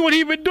views. see what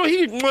he been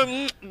doing.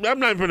 I'm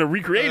not even gonna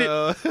recreate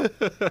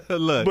it.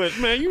 Look, But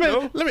man, you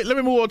know. Let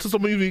me move on to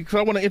some music because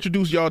I want to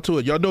introduce y'all to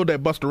it. Y'all know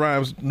that Busta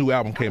Rhymes' new new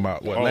album came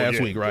out last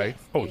week, right?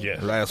 Oh yeah,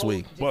 last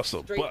week. Bust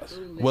a bust.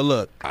 Well,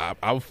 look,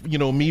 I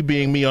me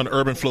being me on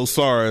Urban Flow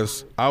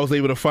SARS, I was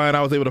able to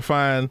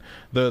find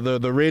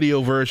the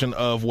radio version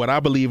of what I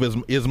believe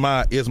is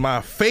my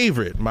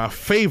favorite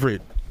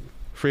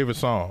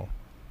song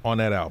on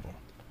that album.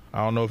 I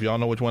don't know if y'all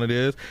know which one it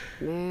is.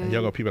 Man, and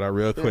y'all gonna peep it out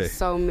real quick. There's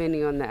so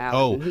many on the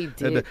album. He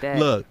did that.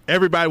 Look,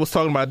 everybody was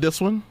talking about this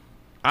one.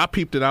 I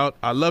peeped it out.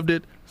 I loved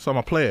it, so I'm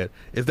gonna play it.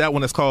 It's that one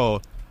that's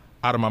called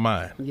Out of My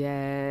Mind.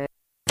 Yeah.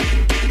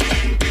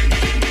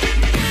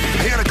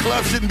 Here the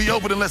club shouldn't be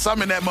open unless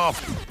I'm in that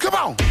motherfucker. Come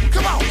on.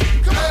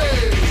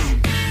 Hey,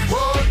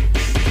 what?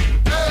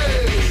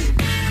 Hey,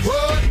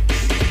 what?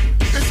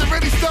 It's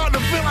already starting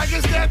to feel like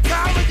it's that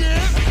time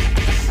again.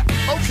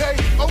 Okay.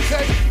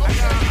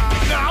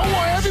 Now I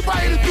want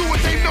everybody to do what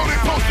they know they're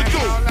supposed to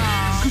do.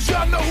 Cause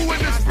y'all know who in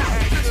this room.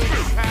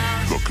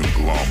 The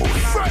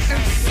conglomerate. Front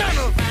and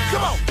center.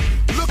 Come on.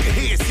 Look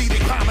ahead, see they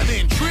climbing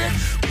in trick.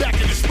 Back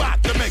in the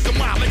spot to make a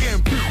mile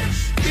again.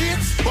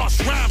 It's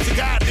bust rhymes, a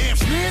goddamn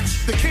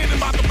snitch. The cannon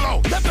about to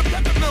blow. Let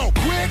them know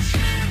quick.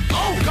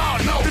 Oh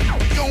God, no.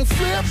 Gon'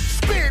 flip,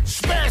 spit,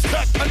 smash,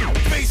 cut, a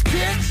face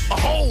kick, a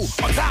hole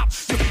on top,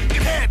 your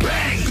f***ing head,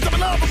 bang. Cause I'm in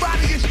love with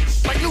body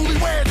is like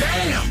newlywed.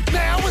 Damn.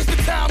 Now is the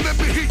time that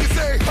we hear you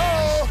say,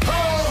 ho,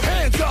 ho,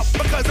 hands up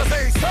because I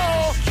say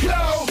so.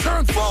 Yo,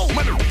 turn full,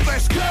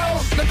 let's go.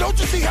 Now don't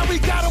you see how we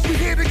got them? We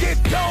here to get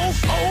dough.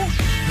 Oh,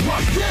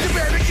 what? You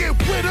better get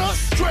with us.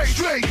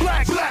 Straight,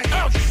 black,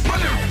 ouch,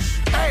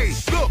 hey,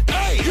 look,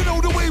 you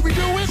know the way we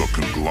do it? The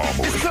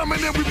conglomerate. It's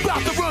coming and we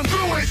about to run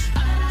through it.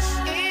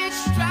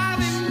 It's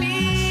driving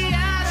me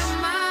out of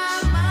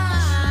my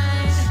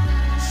mind.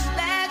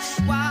 That's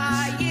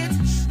why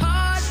it's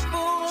hard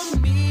for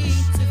me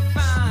to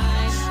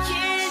find.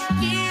 Can't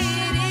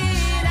get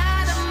it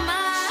out of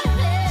my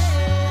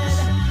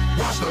head.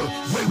 Watch the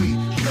way we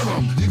kill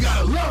 'em. You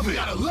gotta love it.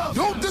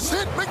 Don't this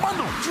hit make my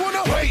notes. You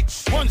wanna wait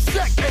 1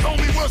 sec? They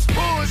homie was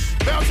hood.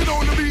 Bouncing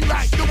on the beat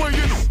like the way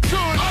you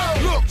should.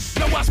 Look,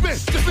 now watch me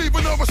just leave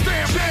another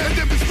stamp. And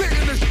then be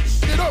spitting this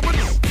shit up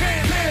and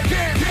can't.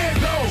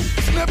 No,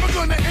 it's never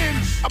gonna end.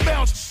 I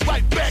bounce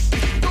right back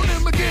on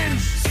them again.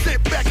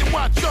 Sit back and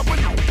watch up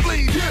and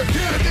bleed. Yeah.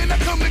 And then I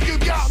come to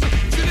give y'all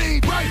what you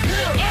need right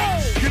here.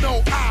 You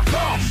know I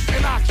come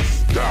and I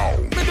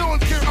down. Me don't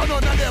care, I know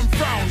none of them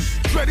frown.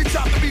 Ready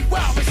top to be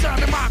wild and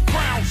shine in my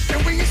crown.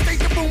 And we instate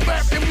the boom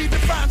bap and we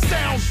define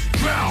sound.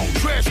 Drown,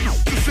 trash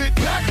to sit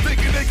back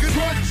thinking they could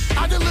run.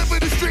 I deliver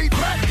the street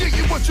crack, give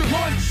you what you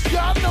want.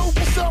 Y'all know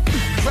what's up.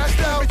 Crashed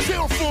out and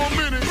chill for a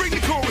minute. Bring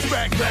the chorus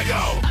back, let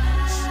go.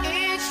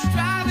 It's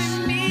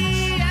driving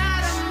me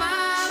out of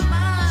my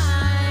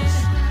mind.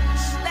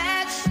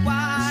 That's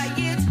why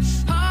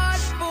it's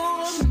hard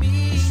for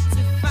me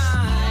to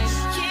find.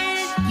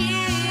 Can't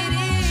get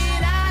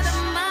it out of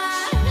my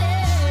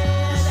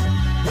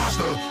head. Watch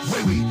the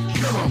way we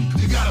kill 'em.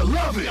 You gotta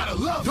love it.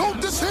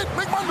 Don't this hit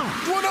make my move.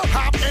 You wanna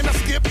hop and I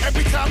skip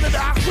every time that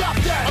I drop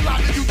that. A lot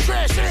of you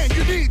trash and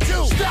you need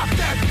to stop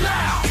that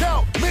now.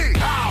 Tell me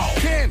how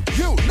can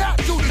you not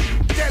do this?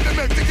 Can to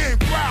make the game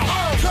proud.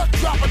 Cut,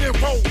 drop, and then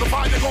roll. The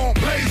fire gon'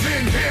 blaze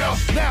in here.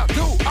 Now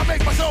do I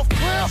make myself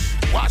clear?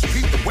 Watch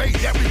beat the way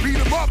that we beat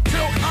 'em up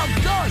till I'm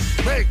done.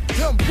 Make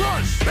them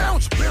run,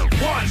 bounce, build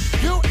one.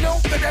 You know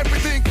that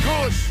everything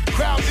good.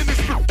 Crowd in this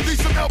room, need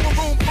some elbow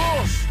room.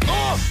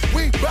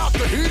 We bout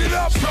to heat it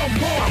up some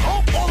more. I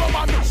hope all of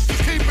my news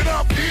just keep it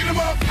up, eat 'em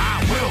up.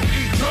 I will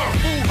eat your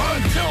food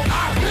until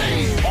I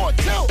leave or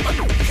till a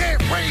new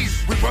can't raise.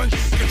 We run,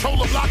 control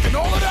the block and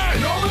all of that.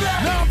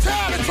 Now I'm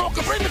tired of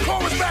talking, bring the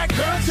chorus back.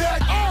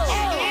 Contact.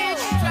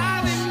 It's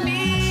driving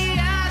me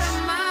out of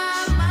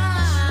my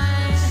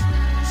mind.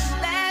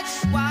 That's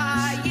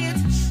why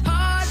it's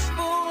hard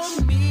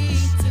for me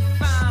to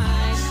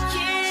find.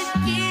 Can't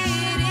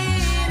get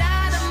it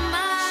out of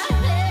my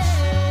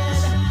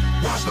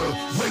head. Watch the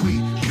way we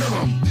kill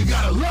 'em. You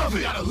gotta love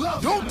it.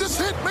 Don't this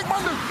hit make my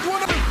new. You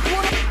wanna.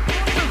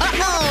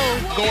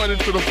 Going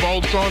into the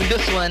vaults on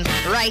this one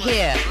right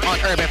here on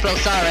Urban Flow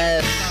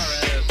SARS.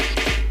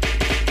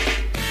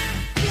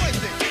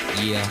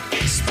 Yeah,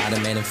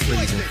 Spider-Man and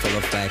Freeze in full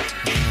effect.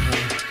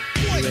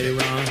 You ready,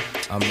 Ron?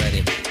 I'm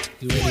ready.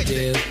 You ready,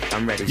 Dale?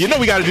 I'm ready. You know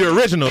we gotta do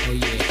original. Oh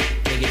yeah,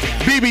 take it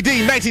down.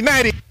 BBD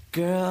 1990.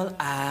 Girl,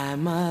 I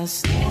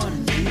must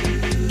warn you.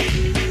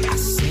 I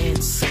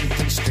sense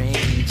something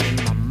strange in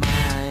my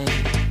mind.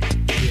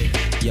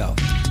 Yo,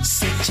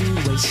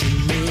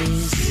 Situation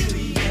is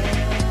serious.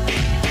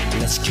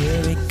 Let's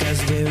cure it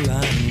 'cause we're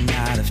running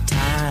out of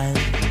time.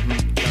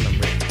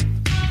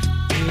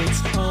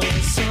 It's all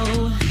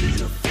so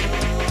beautiful.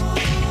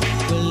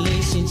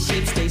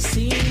 Relationships, they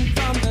seem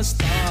from the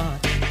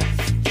start.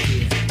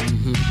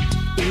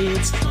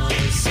 It's all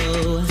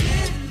so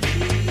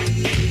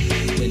deadly.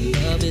 When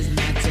love is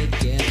not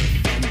together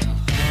from the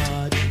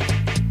heart.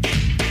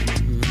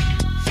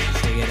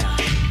 Check it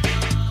out.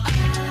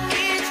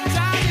 It's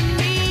driving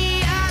me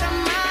out of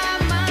my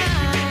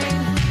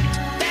mind.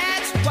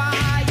 That's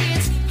why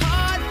it's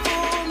hard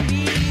for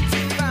me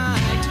to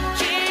find.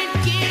 Can't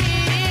get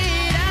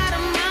it out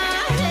of my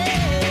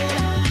head.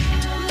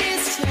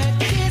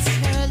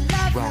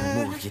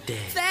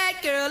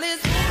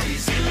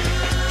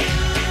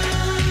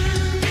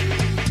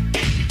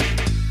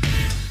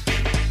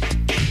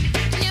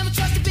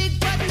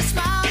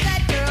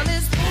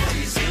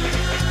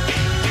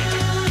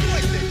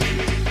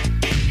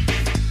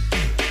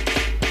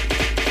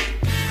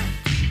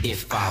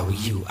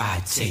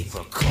 take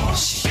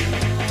precaution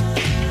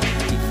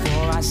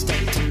before I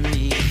step to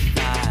meet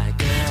my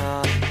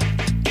girl.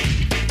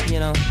 You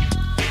know,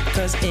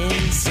 'cause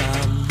in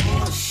some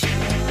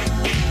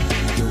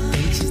you'll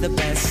think she's the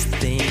best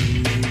thing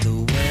in the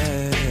world.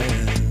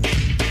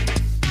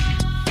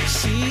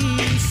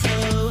 She's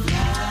so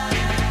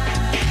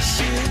high,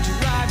 she'll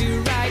drive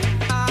you right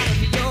out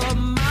of your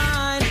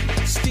mind,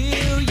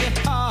 steal your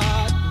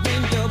heart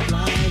when you're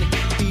blind.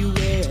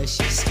 Beware,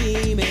 she's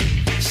scheming,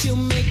 she'll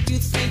make you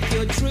think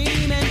you're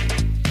dreaming.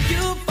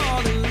 You'll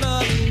fall in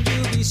love and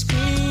you'll be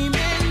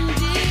screaming,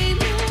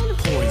 demon.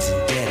 Poison,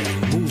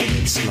 deadly,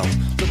 moving slow.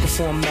 Looking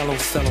for a mellow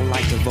fellow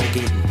like the vote,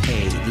 getting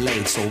paid,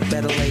 laid, so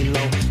better lay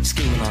low.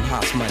 Scheming on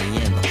house money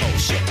and the whole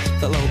shit.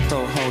 The low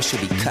pro hoe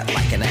should be cut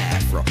like an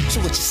afro. So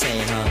what you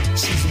saying, huh?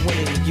 She's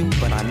winning to you,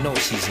 but I know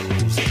she's a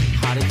loser.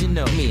 How did you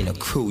know? Me and the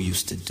crew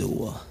used to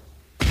do her.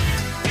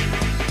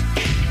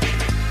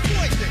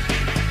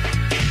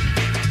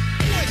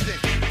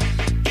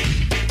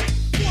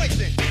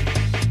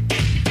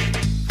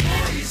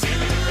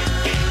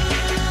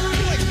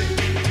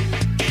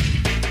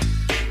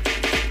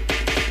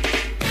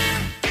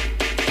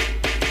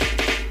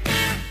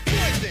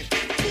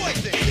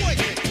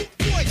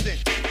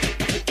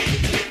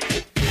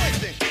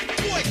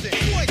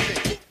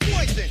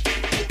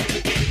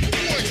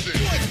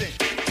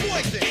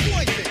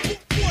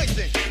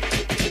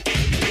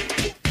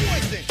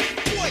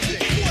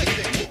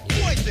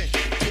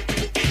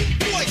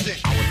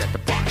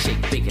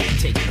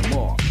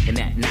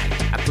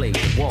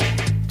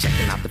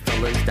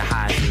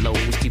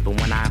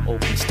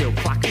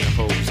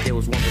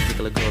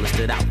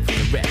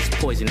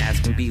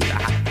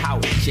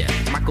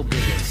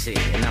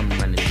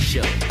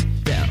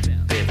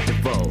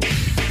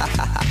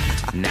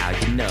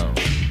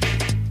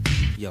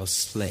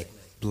 Slick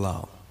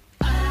blow.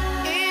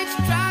 It's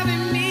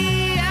driving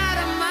me out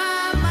of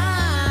my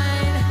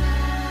mind.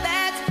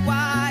 That's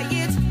why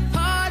it's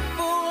hard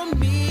for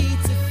me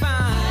to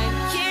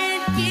find.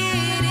 Can't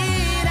get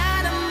it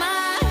out of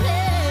my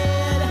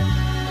head.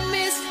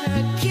 Miss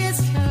her, kiss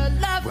her,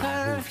 love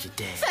her.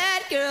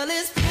 That girl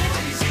is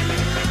poison.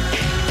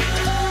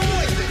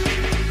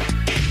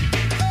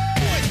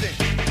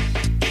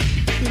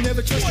 You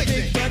never trust a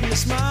big button to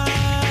smile.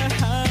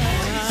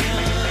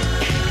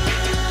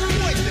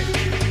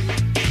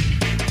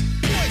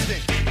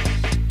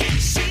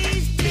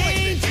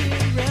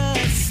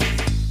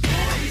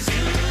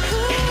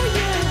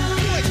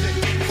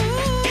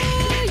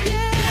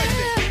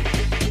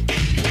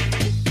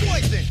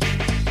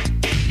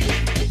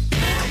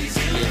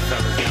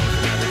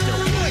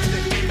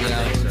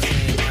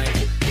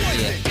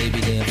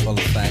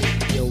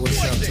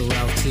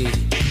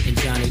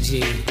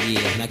 Yeah,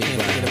 and I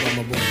can't forget about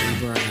my boy B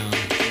Brown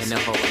and the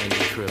whole Andy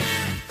crew.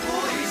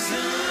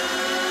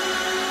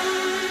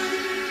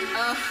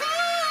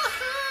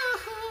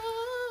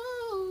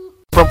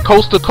 From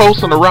coast to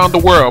coast and around the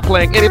world,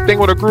 playing anything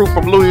with a groove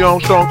from Louis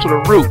Armstrong to the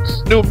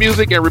Roots. New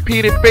music and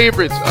repeated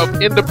favorites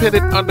of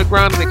independent,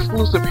 underground, and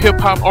exclusive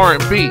hip-hop,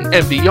 R&B,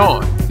 and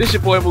beyond. This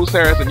your boy Moose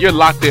Harris, and you're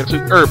locked into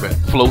Urban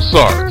Flow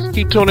Sars.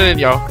 Keep tuning in,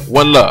 y'all.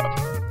 One love.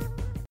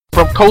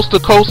 From coast to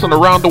coast and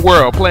around the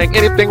world, playing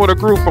anything with a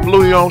groove from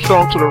Louis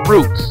Armstrong to the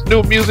Roots.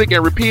 New music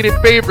and repeated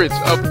favorites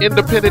of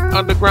independent,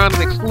 underground,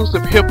 and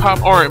exclusive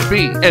hip-hop,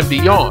 R&B, and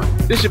beyond.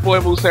 This your boy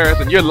Moose Harris,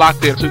 and you're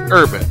locked into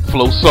Urban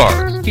Flow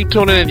Sars. Keep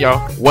tuning in,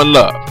 y'all. One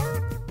love.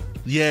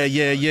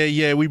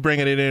 Yeah. We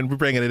bringing it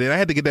in. I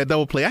had to get that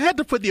double play. I had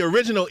to put the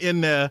original in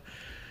there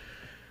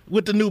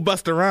with the new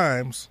Busta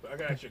Rhymes. I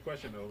got to ask you a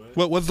question, though,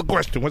 man. What's the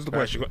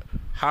question?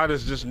 How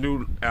does this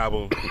new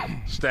album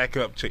stack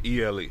up to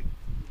ELE?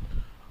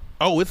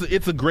 Oh,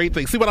 it's a great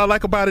thing. See, what I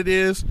like about it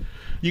is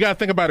you got to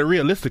think about it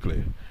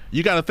realistically.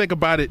 You got to think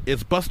about it.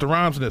 It's Busta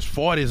Rhymes in his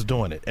 40s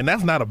doing it, and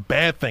that's not a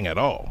bad thing at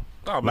all.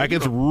 Oh, man, like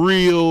it's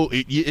real.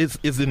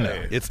 It's in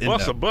there. It's in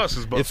Busta there. Bus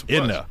is Busta It's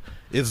in Bus. there.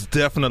 It's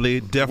definitely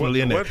in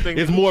there. One thing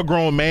It's more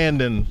grown man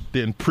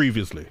than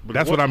previously.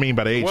 That's what I mean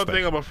by the age One thing.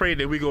 thing I'm afraid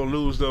that we gonna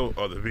lose though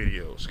are the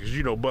videos, because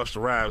you know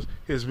Busta Rhymes,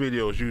 his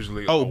videos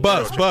usually. Oh,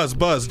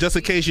 buzz. Just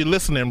in case you're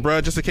listening,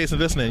 bro. Just in case you're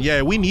listening.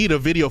 Yeah, we need a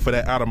video for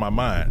that. Out of my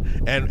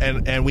mind,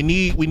 and we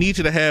need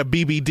you to have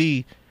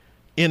BBD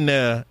in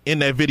that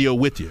video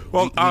with you.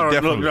 Well, We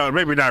definitely- no,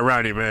 maybe not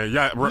Ronnie, man.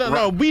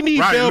 No, we need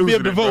Ronnie Bell losing Biv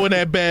it, DeVoe bro. in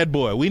that bad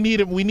boy. We need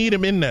him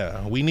in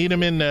there. We need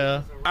him in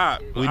there.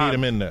 We need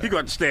him in there. He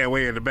got to stand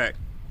way in the back.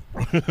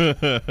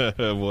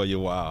 Boy, you're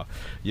wild.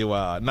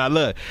 Now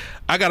look,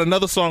 I got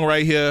another song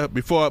right here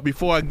before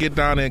I get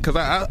down in, because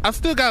I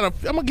still got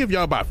I'm gonna give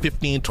y'all about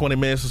 15-20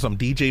 minutes of some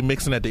DJ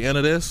mixing at the end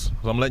of this,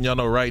 so I'm letting y'all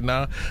know right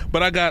now.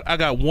 But I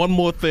got one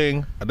more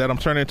thing that I'm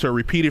turning into a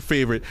repeated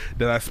favorite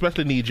that I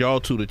especially need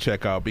y'all to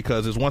check out,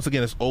 because it's once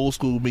again it's old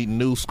school meeting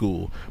new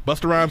school.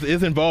 Busta Rhymes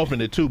is involved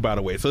in it too, by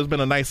the way, so it's been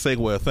a nice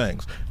segue of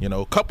things. You know,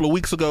 a couple of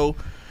weeks ago,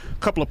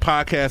 couple of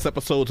podcast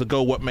episodes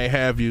ago, what may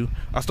have you,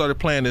 I started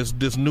playing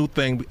this new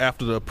thing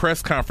after the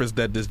press conference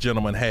that this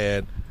gentleman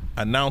had,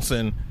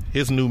 announcing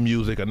his new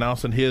music,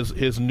 announcing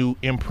his new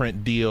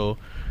imprint deal,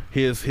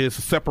 his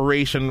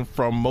separation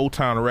from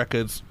Motown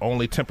Records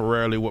only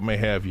temporarily, what may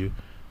have you.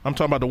 I'm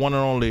talking about the one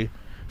and only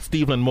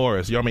Stephen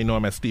Morris. Y'all may know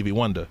him as Stevie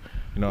Wonder.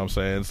 You know what I'm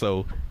saying?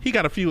 So he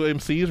got a few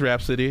MCs: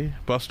 Rhapsody,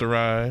 Busta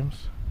Rhymes,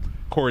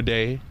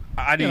 Corday.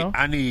 I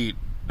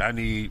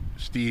need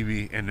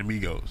Stevie and the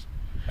Migos.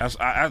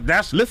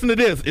 That's listen to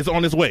this. It's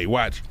on its way.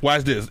 Watch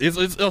this.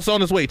 It's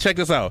on its way. Check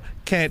this out.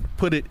 Can't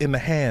Put It in the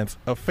Hands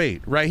of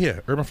Fate. Right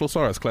here. Urban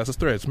Flowsaurus, Classic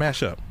Threads,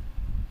 mashup.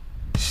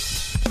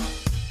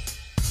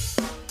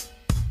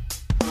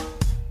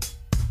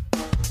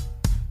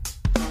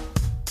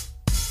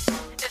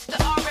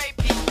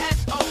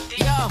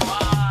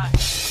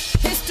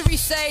 History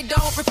say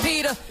don't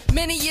repeat her.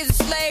 Many years a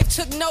slave,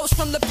 took notes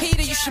from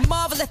Lapita. You should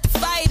marvel at the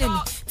fight in me.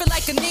 Feel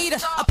like Anita,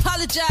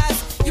 apologize.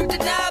 You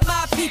denied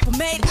my people,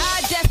 made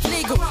our death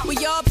legal. We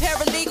all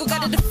paralegal,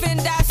 gotta defend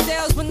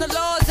ourselves when the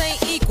laws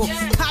ain't equal.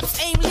 Cops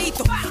ain't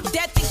lethal,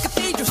 death in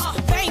cathedrals.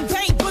 Bang,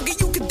 bang, boogie,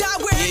 you could die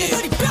wearing a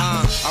hoodie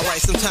belt.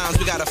 Alright, sometimes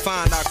we gotta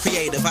find our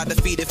creative. I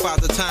defeated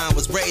Father Time,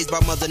 was raised by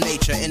Mother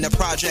Nature. In the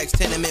projects,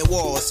 tenement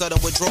walls, sudden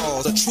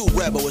withdrawals. A true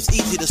rebel, it's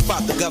easy to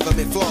spot the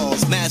government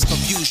flaws. Mass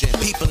confusion,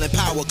 people in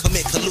power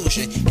commit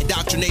collusion.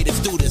 Indoctrinated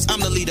students, I'm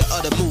the leader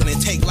of the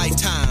movement. Take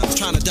lifetimes,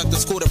 trying to duck the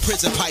school to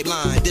prison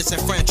pipeline.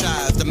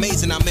 Disenfranchised,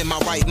 amazing I'm in my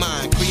right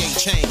mind. Create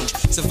change,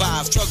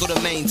 survive, struggle to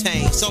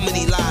maintain. So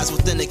many lies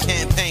within the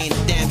campaign,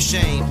 a damn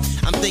shame.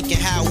 I'm thinking,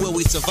 how will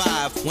we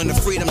survive when the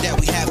freedom that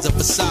we have's a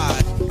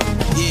facade?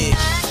 Yeah.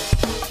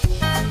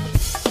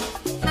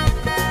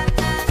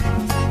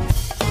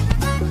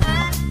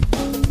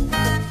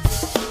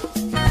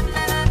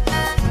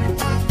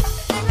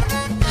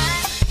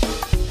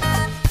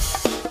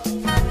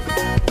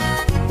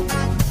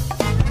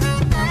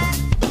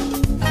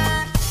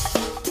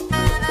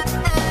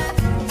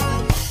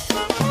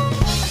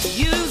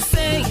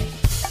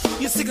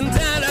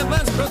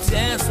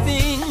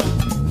 Protesting,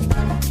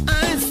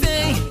 I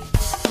say,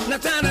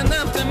 not done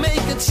enough to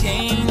make a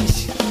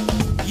change.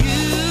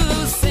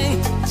 You say,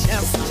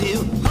 just to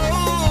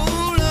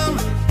hold on.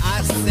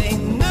 I say,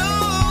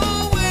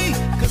 no way,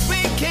 'cause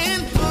we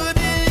can't put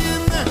it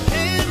in the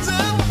hands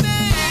of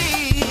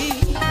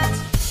fate.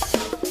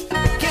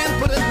 Can't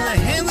put it in the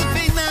hands of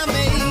fate now,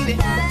 baby.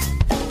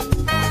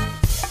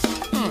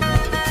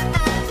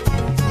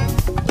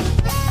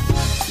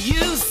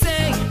 You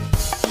say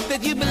that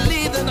you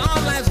believe that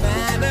all lives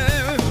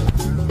matter.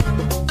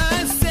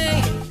 I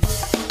say,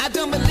 I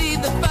don't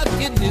believe the fuck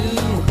you do.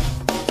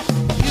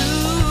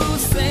 You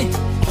say,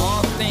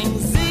 all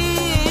things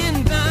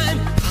in time.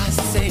 I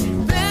say,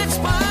 that's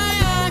why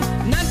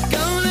I'm not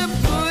gonna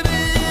put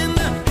it in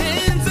the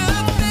hands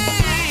of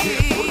fate.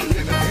 Can't put it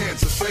in the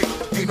hands of fate.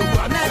 Ain't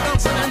nobody Not got gonna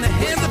put it in time the to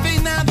wait. hands of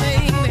fate now,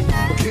 baby.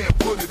 Can't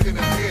put it in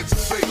the hands of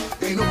fate.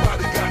 Ain't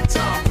nobody got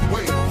time to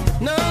wait.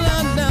 No, no,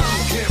 no.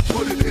 Can't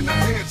put it in the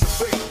hands of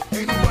fate.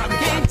 Ain't nobody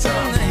got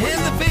time to wait.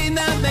 Hands of fate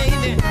now,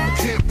 baby.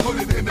 Can't put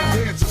it in the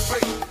hands of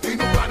fate. Ain't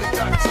nobody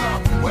got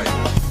time to wait.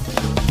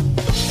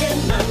 In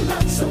the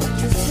not so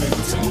distant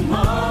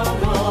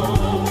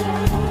tomorrow,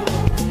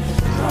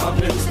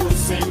 Problems will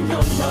sing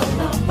your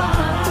lullaby.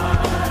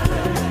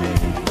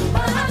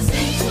 But I've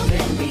seen too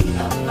many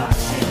of our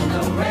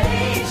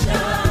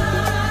generation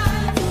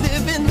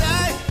living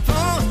life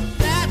for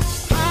that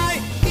high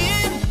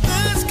in the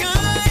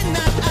sky,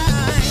 not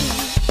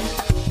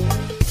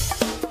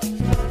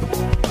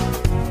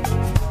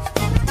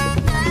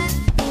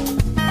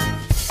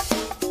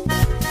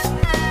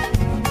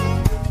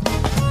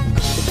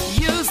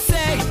You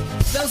say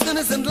those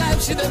innocent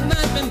lives should have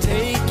not been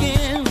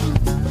taken.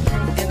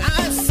 And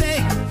I say,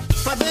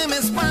 for them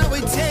it's why we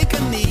take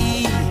a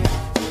knee.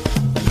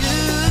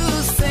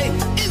 You say,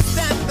 is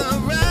that the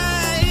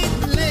right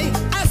way?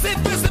 I say,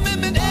 First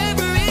Amendment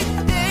every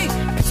day,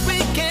 'cause we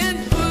can't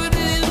put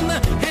it in the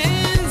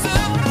hands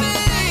of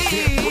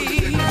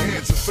fate. In the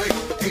hands of fate.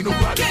 Ain't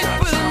nobody Can't got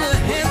put it in time the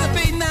to wait. hands of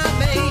fate now,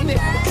 baby.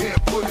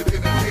 Can't put it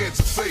in the hands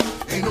of fate.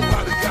 Ain't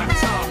nobody got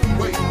time to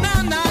wait. No,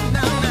 no,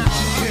 no, no.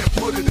 Can't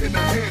put it in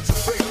the hands of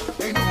fate.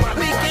 Ain't nobody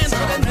We got can't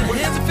put it time in to the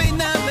wait. hands of fate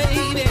now,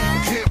 baby.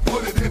 Can't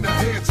put it in the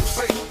hands of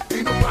fate.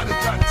 Ain't nobody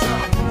got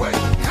time to wait.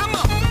 Come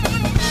on.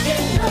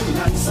 in the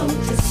not so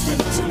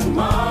distant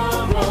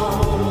tomorrow.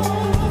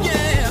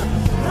 Yeah.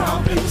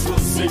 Problems will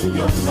sing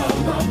your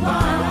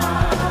lullaby.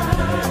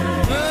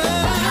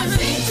 But I've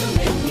seen too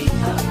many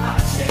of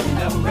our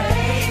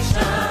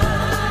generation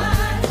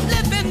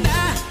Living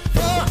life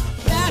for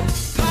that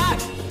high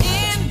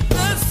in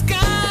the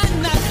sky,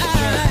 not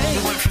high.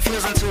 We went from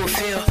fields onto a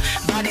field.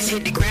 Bodies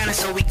hit the ground, and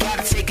so we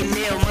gotta take a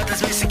kneel.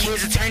 Mothers missing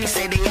kids, attorneys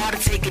say they oughta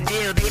take a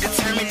deal. They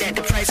determine that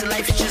the price of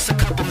life is just a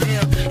couple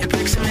mil. It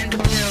bricks them into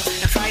bill,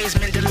 and fire's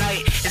meant to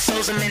light. It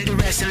souls them into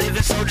rest, and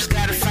living soldiers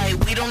gotta fight.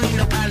 We don't need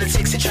no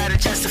politics to try to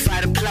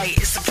justify the plight.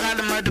 It's the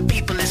problem of the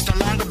people, it's no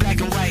longer black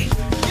and white.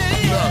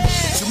 Look,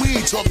 so we ain't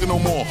ain't talking no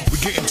more. We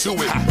getting to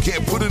it.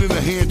 Can't put it in the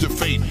hands of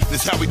fate.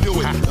 That's how we do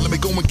it. Now let me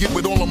go and get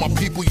with all of my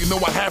people. You know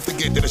I have to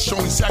get that. It's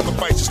showing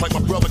sacrifice, just like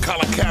my brother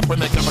Colin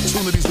Kaepernick.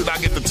 Opportunities that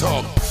I get to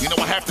talk. You know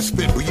I have to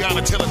spit.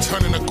 Breonna Taylor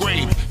turning a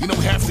grave. You know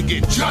we have to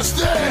get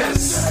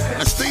justice.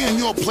 Now stay in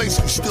your place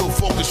and still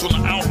focus on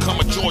the outcome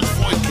of George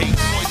Floyd case.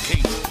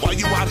 While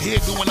you out here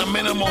doing the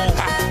minimal,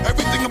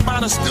 everything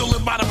about us still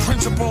live by the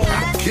principle.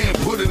 Can't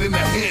put it in the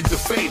hands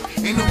of fate.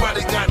 Ain't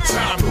nobody got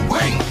time to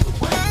wait.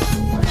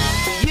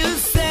 You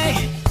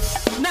say,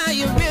 now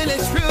you really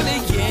truly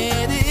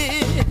get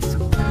it.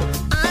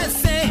 I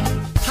say,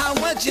 how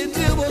what you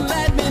do will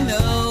let me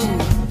know.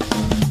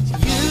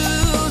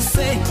 You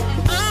say,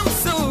 I'm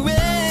so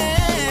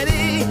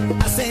ready.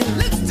 I say,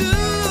 let's do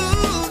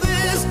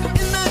this,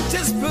 and not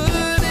just put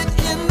it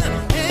in the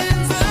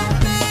hands of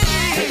fate.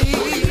 Can't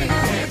put it in the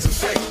hands of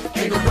fate.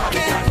 Ain't nobody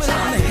got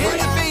time to wait.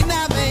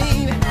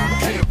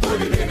 Can't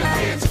put it in the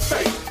hands of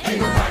fate.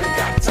 Ain't nobody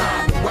got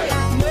time to wait.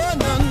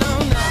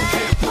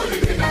 Can't put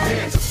it in the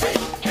hands of fate.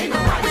 Ain't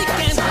nobody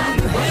got time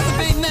to wait.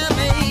 Can't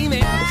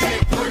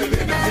put it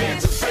in the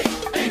hands of fate.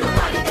 Ain't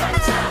nobody got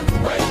time to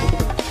wait.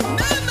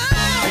 Can't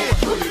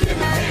put it in the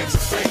hands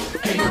of fate.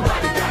 Ain't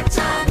nobody got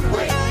time to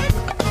wait.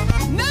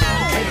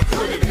 Can't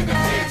put it in the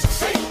hands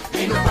of fate.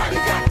 Ain't nobody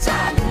got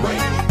time to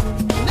wait.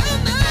 Can't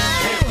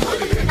put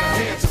it in the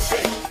hands of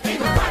fate. Ain't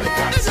nobody got time to wait. Can't put it in the hands of fate. Ain't nobody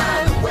got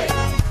time to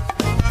wait.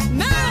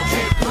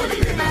 Can't put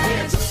it in the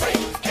hands of fate.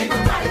 Ain't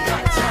nobody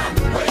got time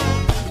to wait.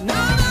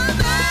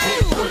 Can't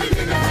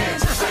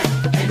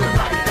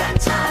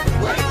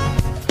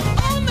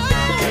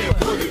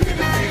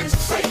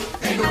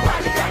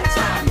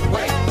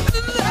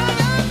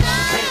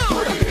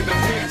put it in the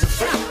hands of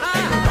fate.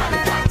 Ain't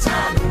nobody got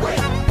time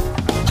to wait.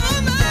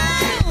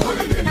 Can't put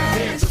it in the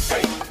hands of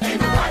fate.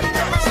 Ain't nobody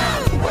got time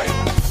to wait.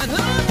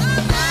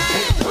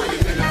 Can't put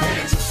it in the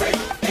hands of fate.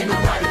 Ain't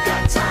nobody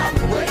got time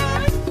to wait.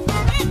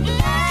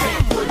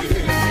 Can't put it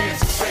in the hands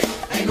of fate.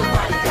 Ain't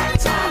nobody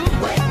got time to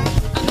wait.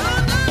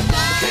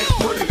 Can't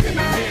put it in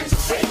the hands of fate. Ain't nobody got time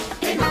to wait. Can't put it in the hands of fate.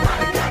 Ain't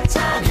nobody got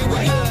time to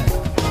wait.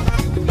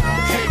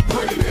 Can't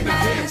put it in the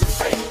hands of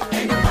fate.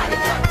 Ain't nobody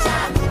got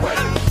time to wait.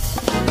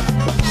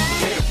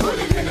 Can't put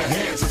it in the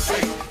hands of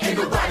fate. Ain't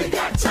nobody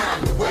got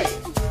time to wait.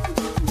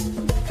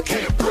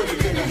 Can't put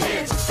it in the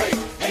hands of fate.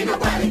 Ain't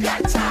nobody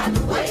got time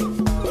to wait.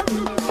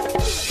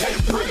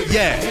 Can't put it in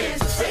the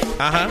hands of fate.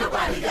 Ain't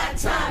nobody got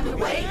time to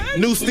wait.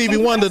 New Stevie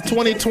Wonder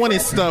 2020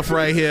 stuff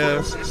right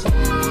here.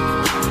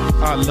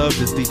 I love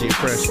this DJ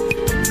Fresh.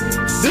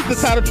 This is the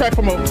title track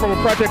from a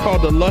project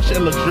called The Lush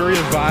and Luxurious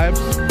Vibes.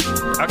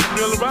 I can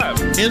feel the vibe.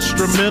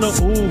 Instrumental,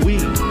 ooh wee.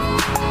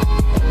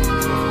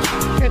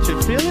 Can't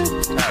you feel it?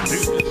 I do.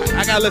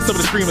 I gotta let some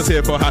of the screamers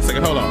here for a hot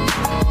second. Hold on.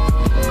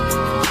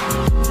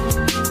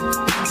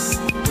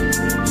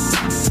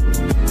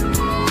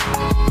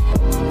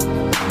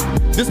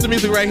 This is the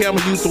music right here I'm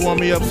gonna use to warm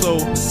me up. So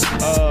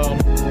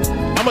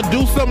I'm gonna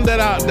do something that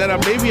I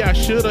maybe I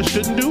should or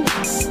shouldn't do,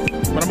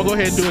 but I'm gonna go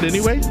ahead and do it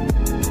anyway.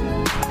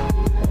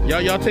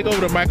 Y'all take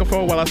over the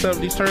microphone while I set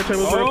up these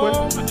turntables real quick.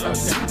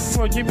 You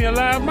want to give me a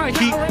live mic?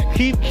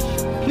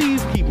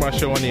 Please keep my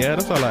show on the air.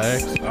 That's all I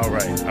ask. All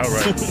right.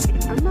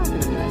 I'm not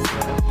gonna mess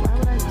it up. Why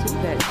would I do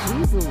that?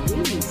 Jeez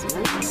Louise,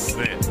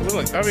 man. Man,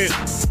 look, I mean,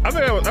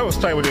 that was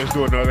tight what they was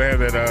doing though. They had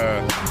that,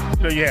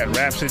 you know, you had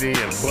Rhapsody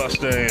and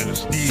Busta and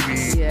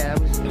Stevie. Yeah, it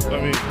was good.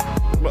 I mean,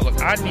 but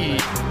look, I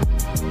need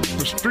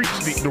the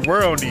streets, the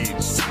world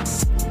needs.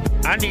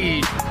 I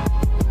need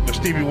the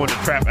Stevie Wonder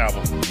trap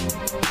album.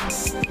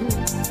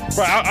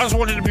 But I just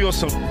wanted to be on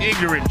some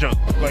ignorant junk.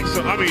 Like,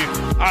 so I mean,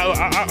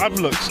 I'm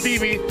look,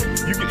 Stevie,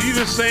 you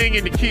just sang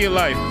in the key of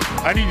life.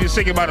 I need you to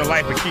sing about the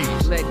life of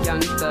Keys. Let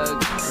Young Thug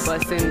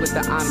bust in with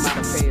the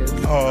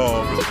onomatopoeias.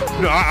 Oh,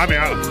 no, I'm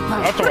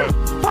talking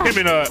about him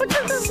and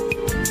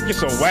get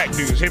some whack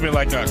dudes. Him and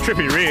like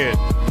Trippie Redd.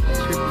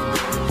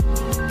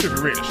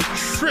 Trippie Redd is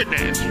shredding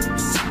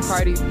ass.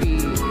 Cardi B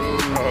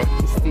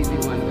and Stevie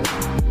Wonder.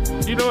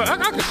 You know what? I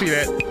can see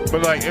that,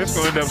 but like it's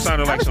gonna end up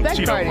sounding like some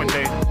cheat on one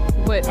day.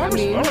 But I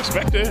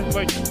respect her.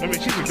 Like, I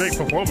mean, she's a great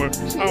performer.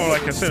 I don't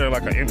like consider her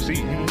like an MC.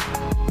 You know?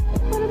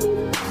 But I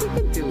mean, she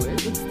can do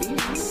it with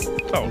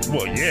Stevie. Oh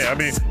well, yeah. I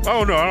mean, I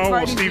don't know. I don't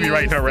want Stevie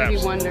writing her raps.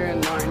 Stevie Wonder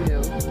and Lauryn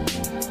Hill.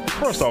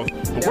 First off,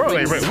 the world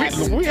ain't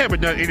ready. We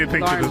haven't done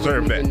anything to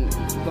deserve that.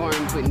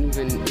 Lauryn wouldn't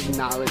even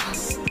acknowledge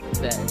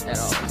that at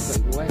all.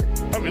 So what?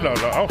 I mean, no.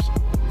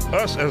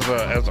 Us as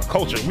a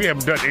culture, we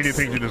haven't done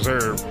anything to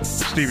deserve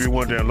Stevie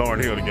Wonder and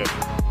Lauryn Hill together.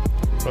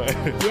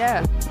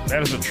 Yeah.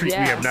 That is a treat we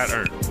have not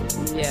earned.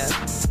 Yeah.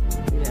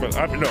 But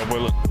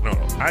look,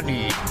 I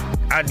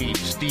need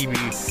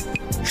Stevie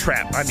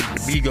trap. I need the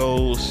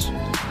Migos,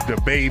 the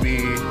Baby.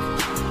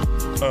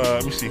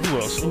 Let me see who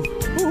else.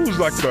 Who's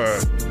like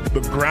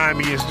the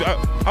grimiest?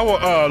 I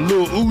want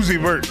Lil Uzi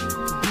Vert.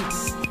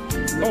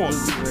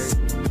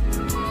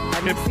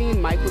 Have you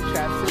seen Michael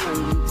Jackson on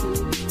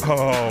YouTube?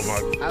 Oh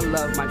my! I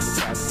love Michael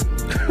Jackson.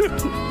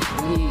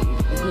 he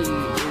is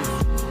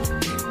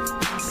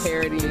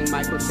parodying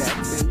Michael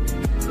Jackson.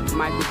 If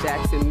Michael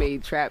Jackson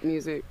made trap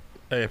music,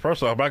 Hey,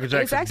 first off, Michael It's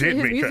Jackson actually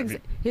did make trap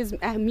music. his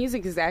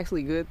music is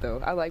actually good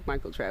though. I like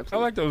Michael Trap's. I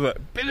like those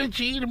Billie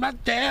Jean in my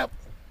tap.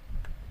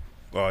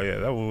 Oh yeah,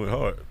 that one went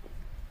hard.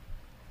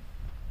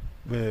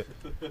 Man.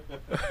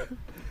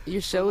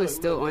 Your show is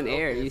still on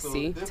air. You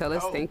see, tell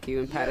us thank you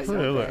and pat us on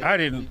the Look,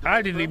 back.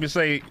 I didn't even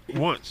say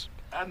once.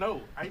 I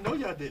know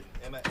y'all didn't,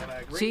 and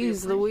I greatly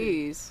Jeez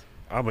Louise.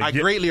 I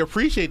greatly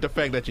appreciate the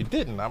fact that you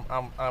didn't.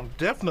 I'm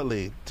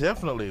definitely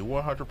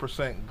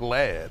 100%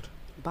 glad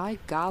By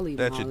golly,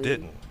 that you Molly.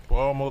 didn't.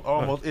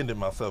 Almost ended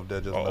myself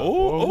there just now.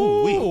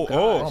 Oh,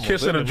 almost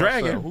kissing a ended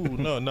dragon. myself. Ooh,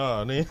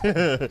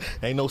 no,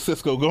 ain't no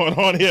Cisco going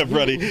on here,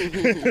 buddy. None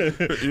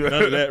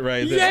of that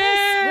right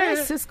there.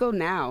 Where's Cisco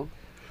now?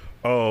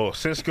 Oh,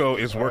 Cisco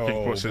is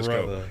working for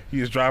Cisco. brother. He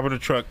is driving a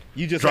truck.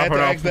 You just had to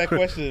ask that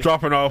question.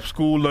 Dropping off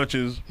school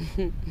lunches.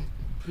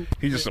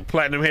 He's just a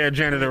platinum hair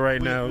janitor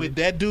right now. With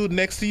that dude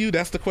next to you,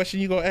 that's the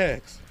question you gonna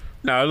ask.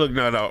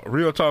 No.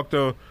 Real talk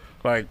though,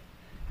 like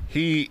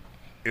he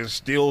is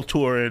still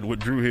touring with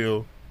Drew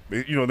Hill.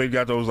 You know, they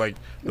got those like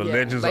the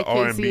legends like of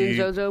R&B. Casey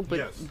and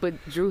JoJo, but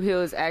Drew Hill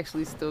is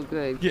actually still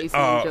good. Casey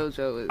and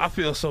JoJo is. I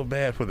feel so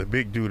bad for the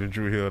big dude in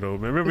Drew Hill though,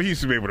 man. Remember, he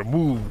used to be able to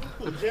move.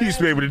 He used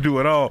to be able to do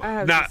it all. I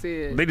have to see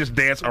it. They just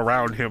dance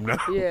around him now.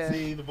 Yeah.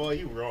 See, the boy,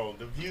 you wrong.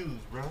 The views,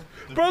 bro.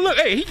 Bro, look,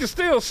 hey, he can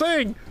still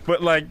sing,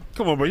 but like,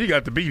 come on, bro, you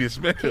got to beat this,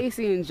 man.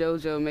 Casey and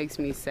JoJo makes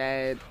me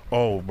sad.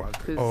 Oh my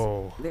 'cause god.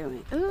 Oh. they're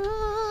like,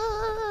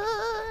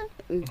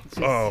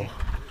 just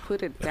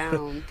put it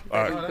down.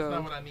 Let it that's go.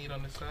 not what I need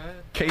on this side.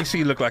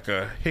 KC looked like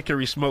a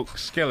hickory smoke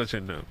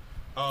skeleton now.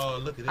 Oh,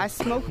 look at this. I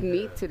smoked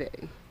meat today.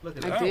 Look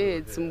at I that.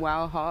 did some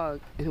wild hog,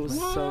 and it was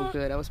so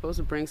good. I was supposed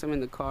to bring some in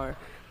the car,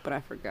 but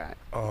I forgot.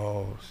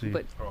 Oh, see.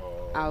 But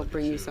I'll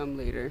bring you some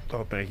later.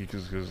 Oh, thank you,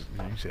 because you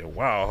said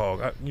wild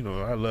hog.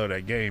 I love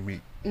that game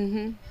meat.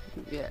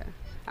 Yeah.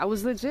 I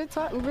was legit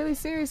really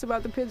serious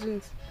about the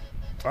pigeons.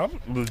 I'm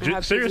I legit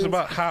have serious pigeons.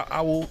 about how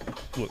I will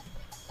look.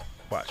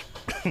 Watch.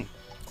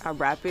 I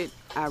wrap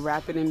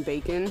it in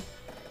bacon,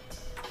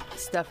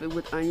 stuff it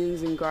with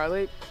onions and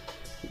garlic,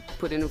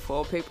 put it in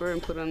foil paper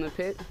and put it on the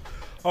pit.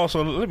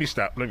 Also, let me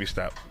stop.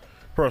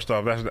 First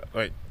off, that's not,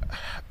 like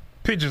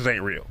pigeons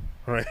ain't real,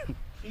 right?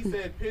 He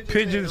said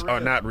Pigeons are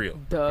not real.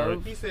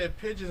 Dove. He said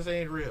pigeons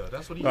ain't real.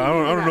 That's what he I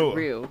don't They're know. not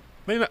real.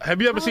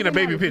 Have you ever seen a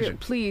baby pigeon?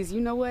 Please,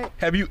 you know what?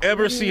 Have you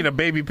ever seen a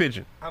baby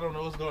pigeon? I don't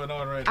know what's going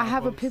on right now. I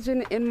have a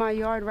pigeon in my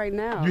yard right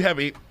now. You have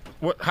a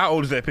what? How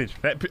old is that pigeon?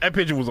 That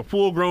pigeon was a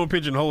full-grown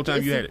pigeon the whole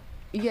time you had it.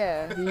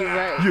 Yeah, you're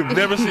right. You've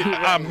never seen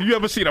Right. you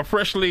ever seen a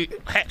freshly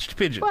hatched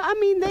pigeon? Well, I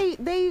mean,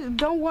 they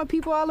don't want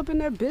people all up in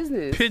their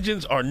business.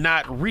 Pigeons are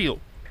not real.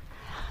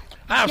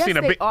 I've yes, seen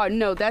a they big. are.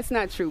 No, that's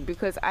not true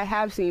because I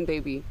have seen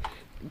baby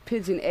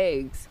pigeon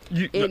eggs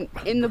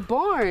in the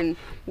barn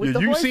with the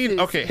You've horses. seen-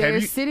 okay, have They're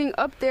you- sitting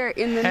up there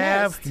in the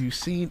Have nest. you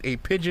seen a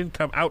pigeon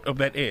come out of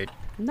that egg?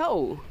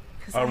 No,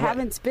 because I All right.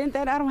 haven't spent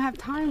that. I don't have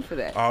time for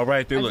that. All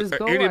right, then I look. just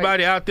go,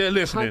 Anybody I out there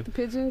listening? hunt the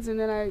pigeons and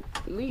then I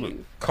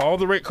leave. Call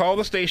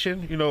the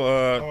station. You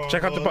know,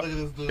 check out the. look at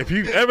this dude. If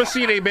you've ever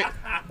seen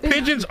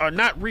pigeons are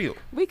not real.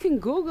 We can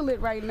Google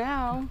it right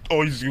now.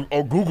 Oh,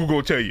 Google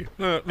go tell you.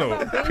 No,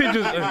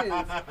 pigeons.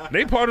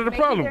 They part of the Maybe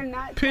problem. they're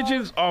not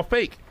Pigeons are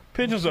fake.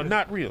 Pigeons are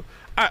not real.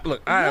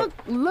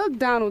 Look,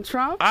 Donald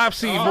Trump. I've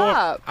seen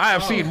Stop. more. I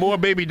have seen more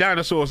baby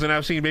dinosaurs than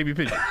I've seen baby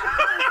pigeons.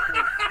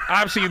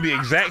 I've seen the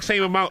exact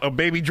same amount of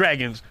baby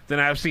dragons than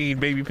I've seen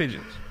baby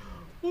pigeons.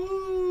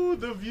 Ooh,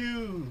 the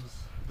views.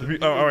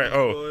 All right.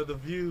 Boy, the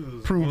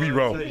views. Prove me Boy, I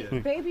wrong. tell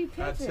you. Baby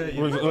I pigeon. tell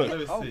you. Look. Let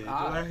me see.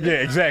 God. Yeah,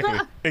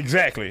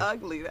 exactly.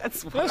 Ugly.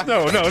 That's why.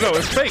 No,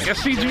 it's fake.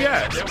 That's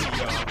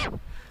CGI.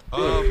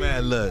 Oh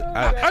man, look!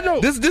 I know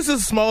this is a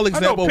small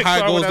example of how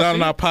it Pixar goes when I down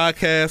in see our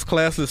podcast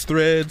classes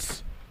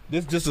threads.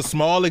 This just a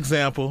small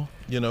example.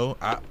 You know,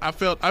 I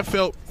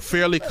felt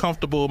fairly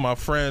comfortable with my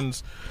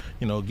friends.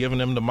 You know, giving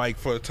them the mic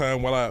for a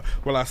time while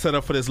I set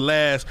up for this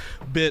last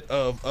bit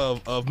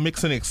of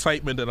mixing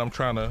excitement that I'm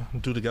trying to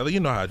do together. You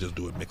know how I just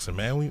do it mixing,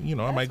 man.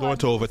 I might go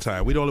into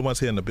overtime. We the only ones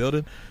here in the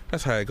building.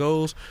 That's how it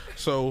goes.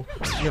 So,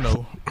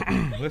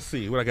 let's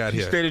see what I got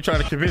here. Steady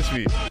trying to convince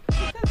me.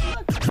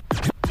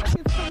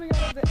 It's coming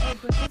out of the egg,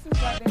 but this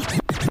is why they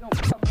don't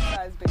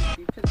publicize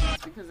baby pigeons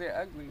because they're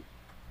ugly.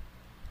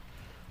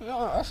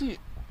 I see.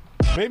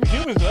 Baby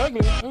humans are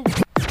ugly.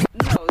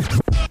 No, this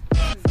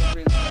is a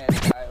really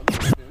bad child.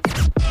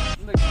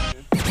 Look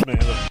at this. Man,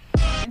 look.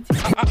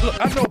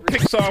 I know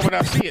Pixar when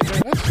I see it,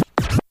 man.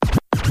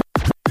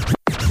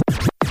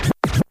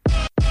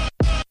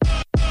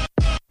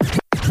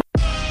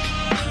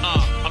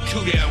 I'm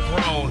too damn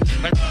grown.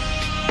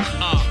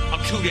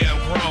 I'm too damn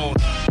grown.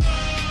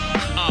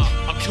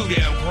 I'm too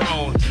damn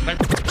grown.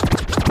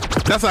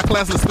 That's how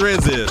classes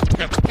threads is.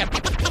 I'm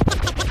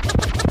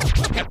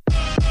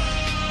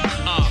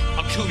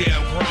too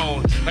damn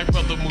grown. Like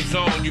brother moves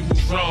on, you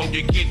move wrong,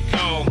 you get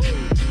gone.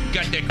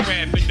 Got that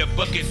crab in the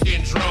bucket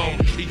syndrome.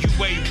 You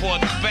wait for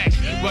the fact.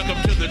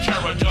 Welcome to the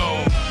Terror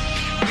Dome.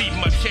 Beat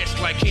my chest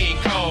like King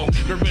Kong.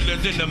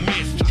 Gorillas in the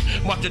mist.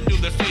 Marching through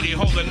the city,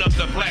 holding up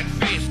the black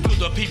fist. To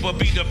the people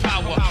be the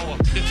power.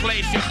 The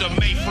slave ship the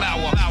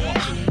Mayflower.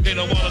 They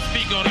don't wanna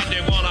speak on it, they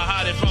wanna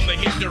hide it from the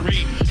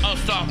history.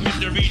 Unsolved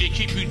mystery to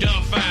keep you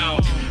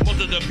dumbfound.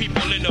 Most of the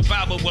people in the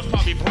Bible was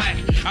probably black.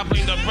 I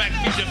blame the black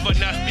future for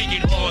not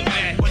speaking on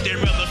that. But they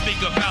rather speak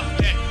about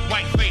that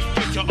white face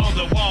picture on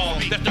the wall.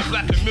 That's the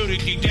black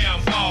community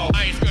downfall.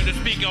 I ain't scared to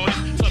speak on it,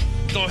 so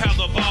don't have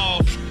the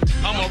balls.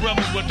 I'm a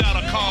rebel without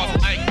a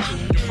cause. I ain't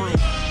to prove.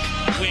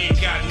 We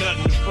ain't got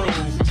nothing to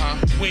prove.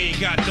 We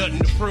ain't got nothing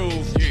to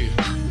prove.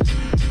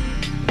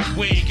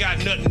 We ain't got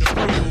nothing to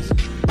prove.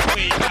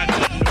 We ain't got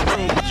nothing to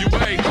prove. You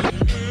ain't.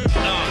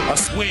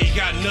 We ain't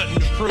got nothing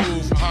to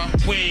prove.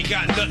 We ain't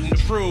got nothing to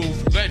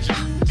prove. Legend.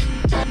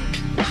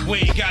 We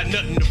ain't got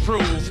nothing to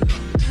prove.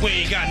 We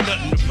ain't got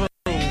nothing to prove.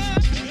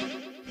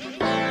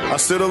 I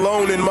sit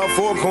alone in my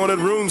four-cornered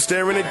room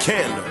staring at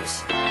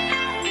candles.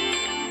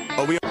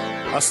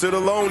 I sit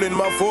alone in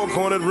my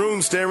four-cornered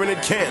room staring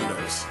at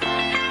candles.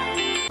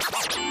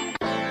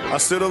 I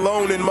sit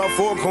alone in my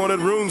four-cornered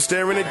room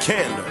staring at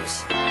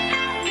candles.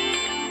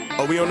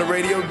 Are we on the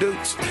radio,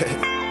 dudes?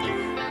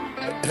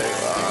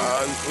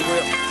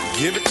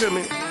 Give it to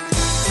me.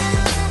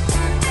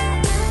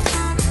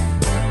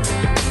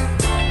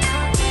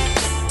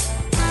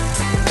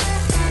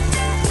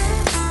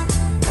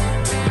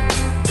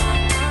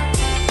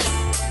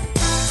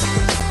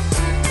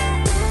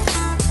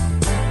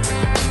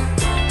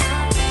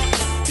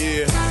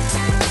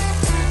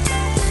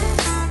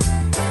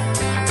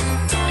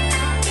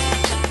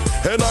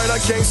 At night I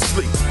can't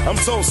sleep, I'm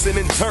tossing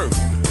and turning.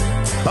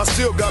 I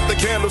still got the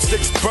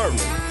candlesticks burning.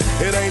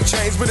 It ain't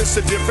changed, but it's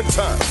a different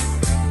time.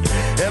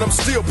 And I'm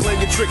still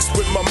playing tricks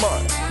with my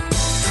mind.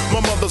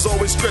 My mother's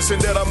always stressing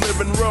that I'm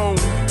living wrong,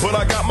 but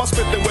I got my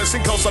Smith &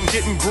 Wesson cause I'm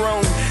getting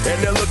grown.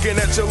 And they're looking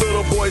at your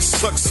little boy's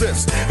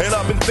success. And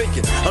I've been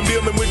thinking, I'm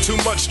dealing with too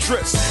much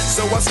stress.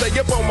 So I stay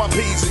up on my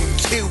P's and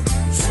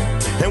Q's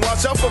and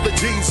watch out for the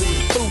G's and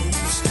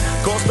O's.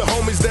 Cause the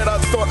homies that I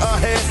thought I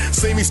had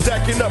see me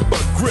stacking up a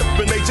grip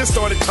and they just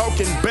started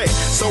talking back.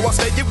 So I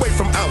stay away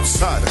from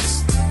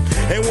outsiders.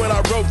 And when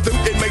I wrote them,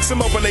 it makes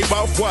them open their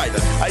mouth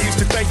wider. I used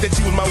to think that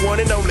you was my one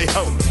and only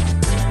homie.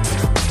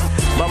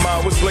 My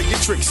mom was playing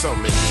tricks on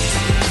me.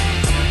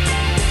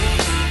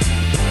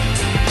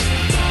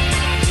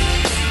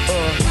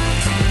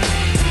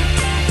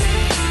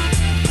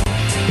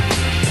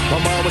 My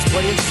mom was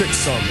playing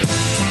tricks on me.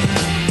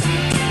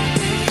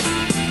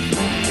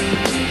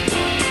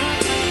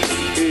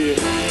 Yeah.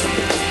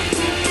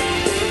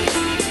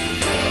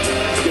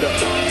 Get up.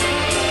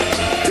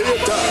 Dear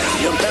God,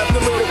 I'm having a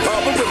little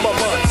problem with my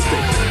mind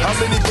state. How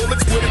many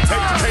bullets would it take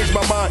to change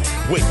my mind?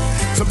 Wait,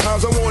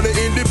 sometimes I want to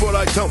end it, but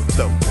I don't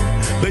though.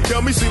 They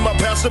tell me see my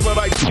pastor, but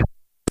I don't.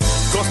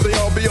 Cause they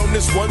all be on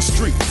this one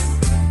street.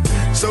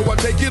 So I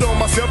take it on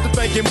myself to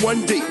think in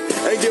one deep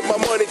and give my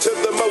money to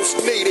the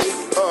most needy,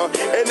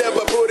 and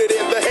never put it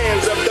in the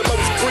hands of the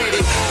most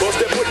greedy. Cause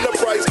they're putting a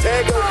price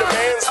tag on the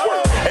man's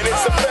work, and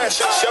it's a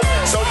fashion show,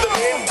 so the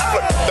men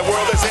flirt. The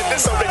world is ending,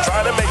 so they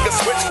try to make a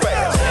switch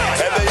fast,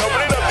 and they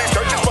opening up these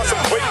churches for some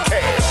quick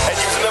cash, and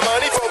using the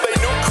money for their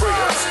new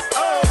cribs.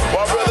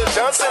 While Brother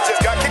Johnson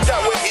just got kicked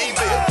out with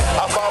evil,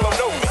 I follow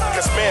no me,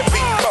 cause man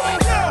beat cold.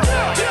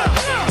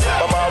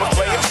 My mom was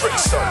playing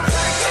tricks on me.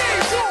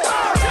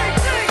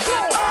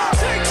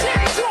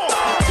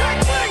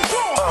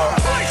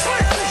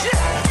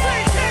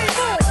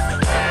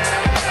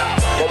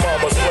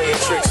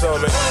 Tricks on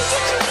me.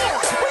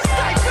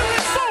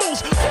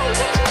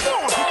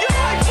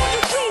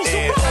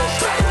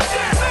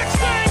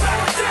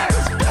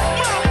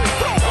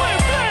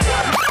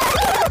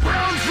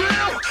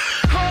 Brownsville,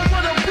 home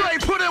of the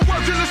brave, put in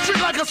work in the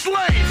street like a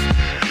slave.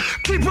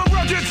 Keep a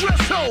rugged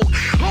dress code,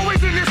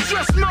 always in this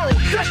stress mode.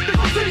 That's the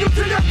continue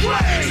to your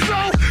grave. So,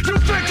 you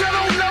think I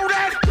don't know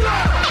that?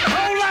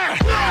 Hold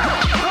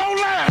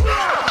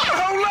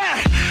on.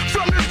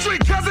 From the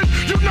street, cousin,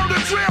 you know the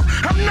drill.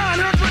 I'm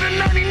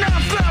 999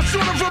 pounds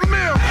short of a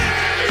mil.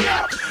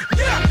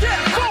 Get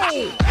that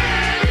fool.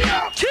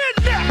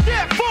 Kidnap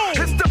that fool.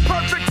 It's the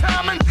perfect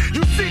timing.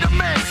 You see the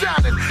man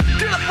shining.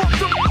 Get up off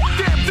the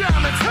damn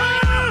diamonds.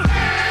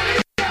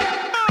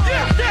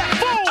 Get that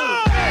fool.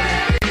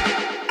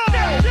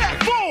 Get that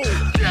fool.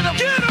 Get him.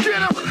 Hit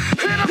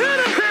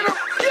him.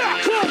 Yeah,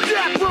 cool,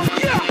 yeah, bro.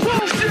 Yeah.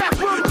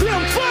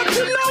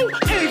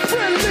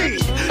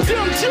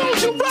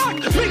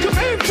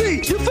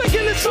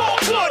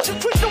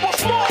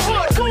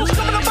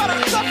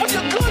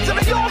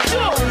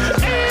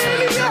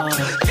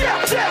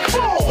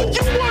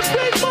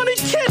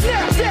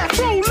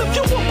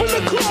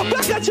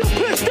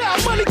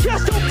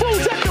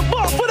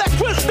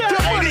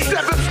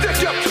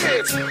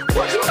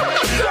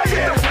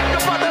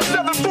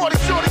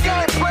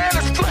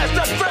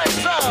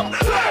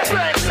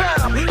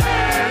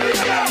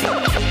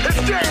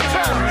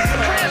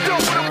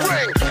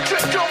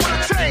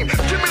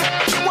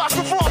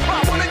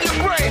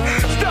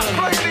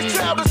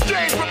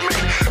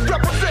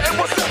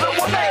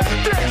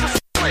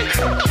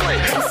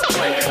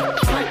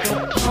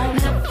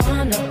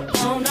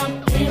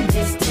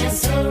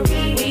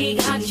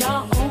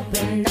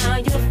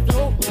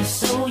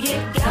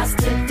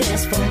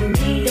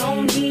 We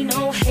don't need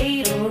no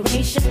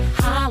hateration,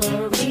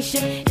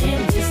 holleration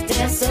in this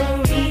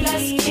dancery.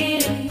 Let's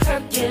get it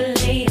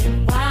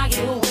percolating while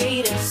you're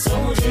waiting.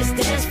 So just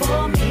dance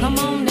for me. Come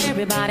on,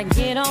 everybody,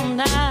 get on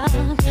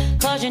down.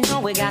 Cause you know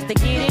we got to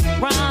get it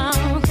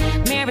wrong.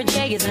 Mary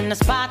J is in the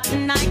spot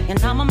tonight, and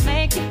I'ma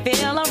make you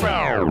feel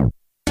alright.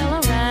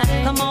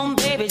 Come on,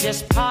 baby,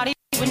 just party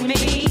with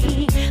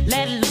me.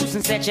 Let loose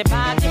and set your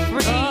body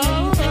free.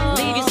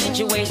 Leave your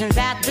situations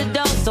at the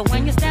door, so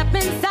when you step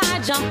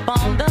inside, jump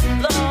on the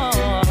floor.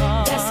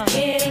 Let's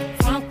get it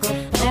crunk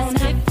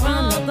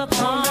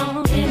up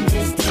on in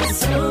this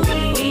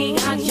dancery. We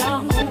got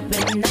y'all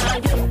open, now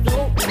you're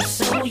floating,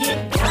 so you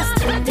got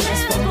to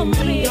dance for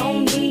me.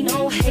 Don't need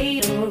no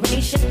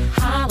hateration,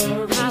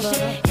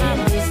 holleration in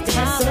this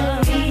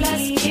dancery.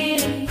 Let's get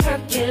it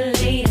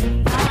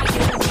percolating while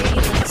you're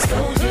waiting. So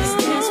just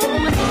dance for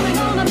me. It's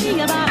gonna be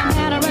about a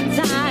matter of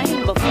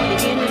time before you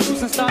get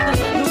loose and start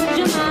to lose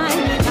your mind.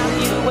 Pop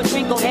you a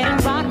drink, go ahead and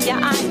rock your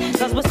eyes,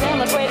 cause we're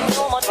celebrating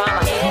so much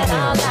drama in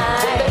our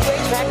lives. With the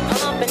great track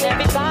pumping,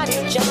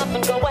 everybody's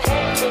jumping. Go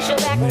ahead, push your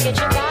back and get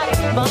your body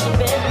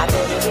bumping. I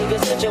told you leave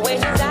your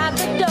situations at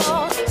the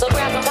door, so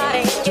grab somebody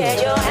and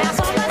get your ass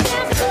on the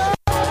dance floor.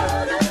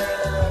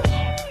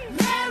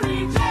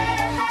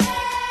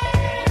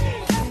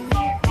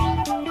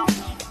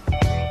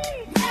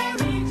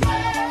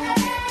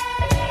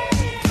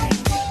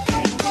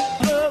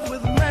 Love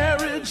with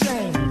Mary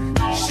Jane.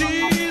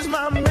 She's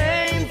my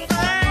main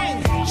thing.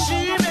 She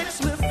makes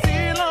me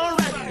feel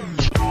alright.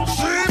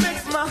 She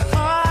makes my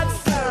heart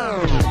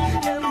sound.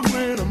 And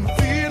when I'm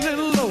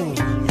feeling low,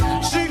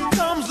 she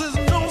comes as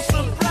no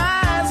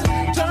surprise.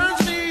 Turns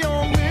me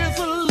on with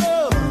her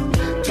love.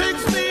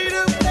 Takes me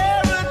to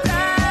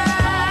paradise.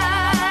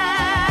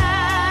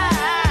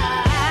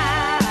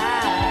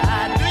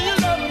 Do you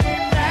love me,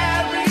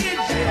 Mary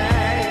Jane?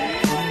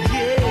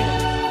 Yeah.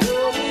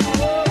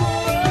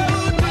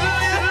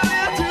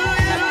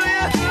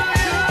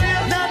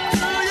 Now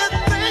do you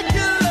think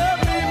you love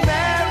me,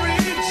 Mary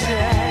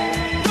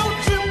Jane?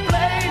 Don't you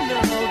play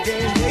no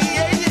games,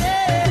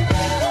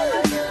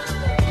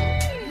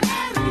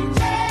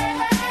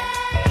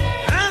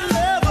 I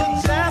love her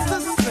just the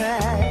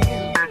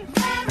same.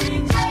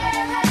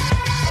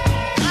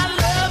 I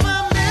love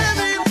her,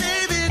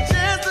 baby,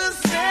 just the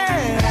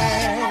same.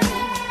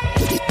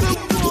 The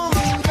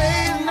woman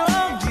plays no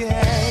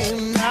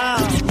game, now.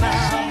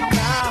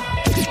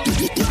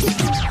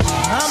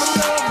 I'm in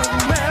love with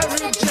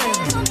Mary Jane.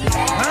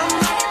 I'm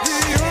not the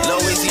only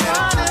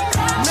Louisiana.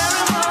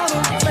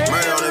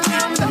 Murder on the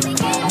beat.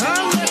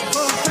 I'm let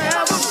her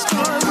have a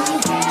fun.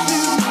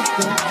 She's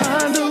the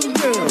kind of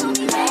girl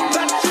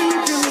that you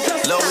can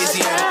just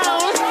Louisiana.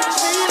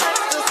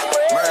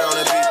 Murder on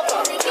the beat.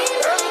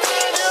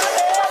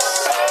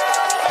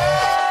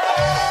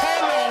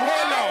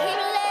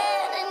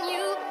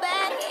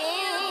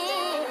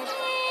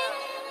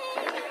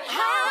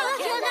 How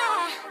can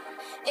I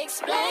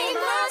explain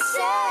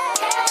myself?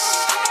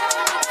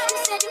 You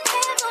said you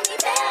cared for me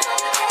better.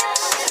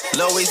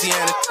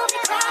 Louisiana.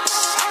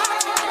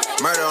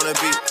 Murder on the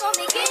beat.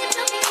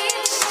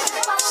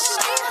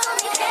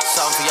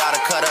 Something for y'all to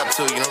cut up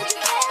to, you know?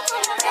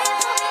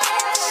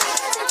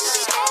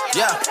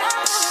 Yeah.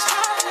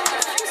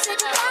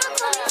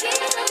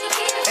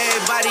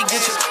 Everybody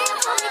get your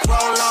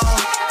roll on.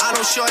 I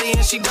know shorty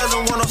and she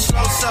doesn't want no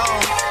slow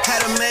song.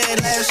 Had a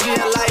man last year,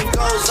 life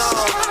goes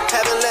on.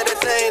 Haven't let the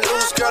thing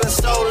loose, girl, in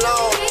so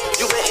long.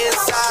 You been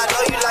inside,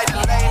 know you like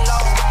to lay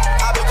low.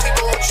 I've been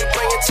people what you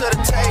bring it to the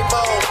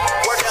table.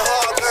 Working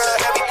hard, girl,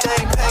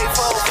 everything paid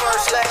for.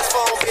 First, last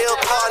phone bill,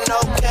 car,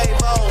 no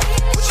cable.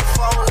 Put your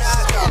phone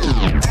out,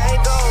 ain't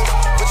go.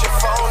 Put your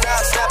phone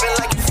out, snapping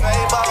like you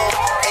Fable.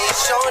 Ain't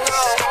showing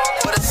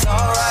off, but it's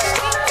alright.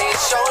 Ain't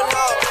showing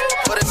off,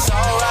 but it's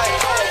alright.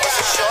 It's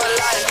a short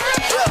life,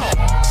 yeah.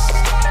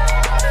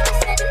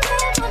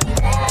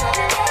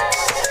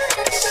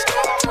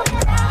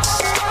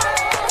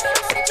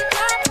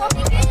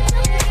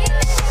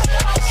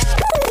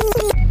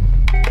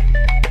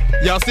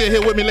 Y'all still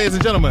here with me, ladies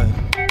and gentlemen?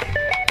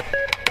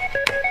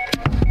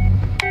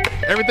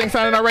 Everything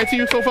sounding all right to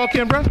you so far,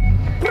 Ken, bro?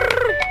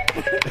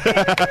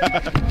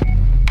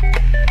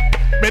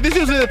 Man, this is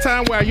usually the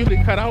time where I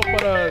usually cut out,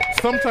 but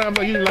sometimes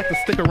I usually like to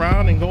stick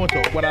around and go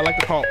into what I like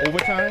to call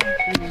overtime.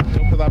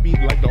 Because I'll be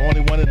like the only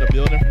one in the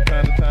building from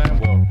time to time.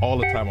 Well, all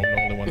the time I'm the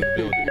only one in the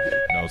building. You know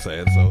what I'm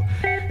saying? So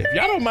if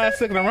y'all don't mind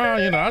sticking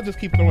around, you know, I'll just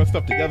keep throwing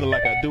stuff together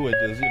like I do it,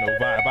 just, you know,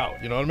 vibe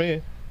out. You know what I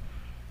mean?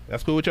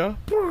 That's cool with y'all?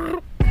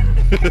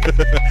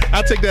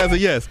 I'll take that as a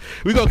yes.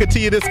 We're going to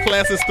continue this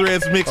Classist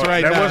Threads mix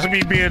right now. That wasn't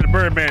me being the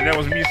Birdman. That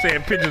was me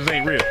saying pigeons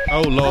ain't real.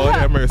 Oh, Lord,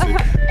 have mercy.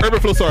 Urban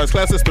Flowsaurus,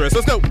 Classist Threads.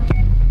 Let's go.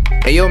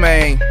 Hey, yo,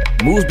 man.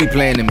 Moose be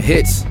playing them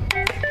hits.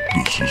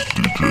 This is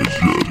DJ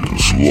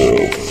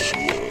Sloth.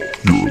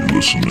 You're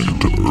listening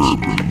to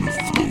Urban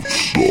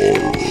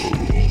Flowsaurus.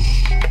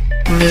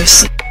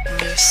 Moose.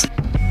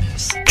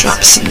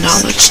 Drop some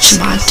knowledge to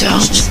my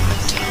dome.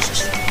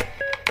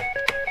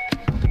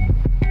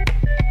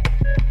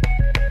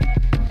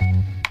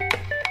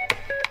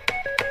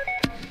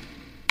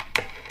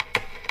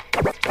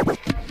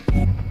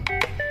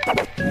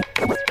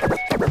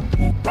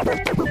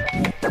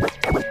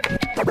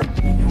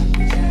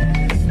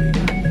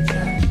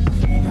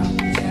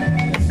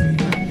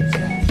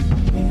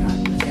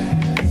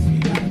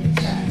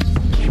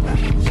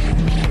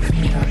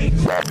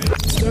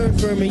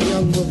 firm and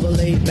young with a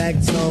laid-back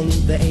tongue.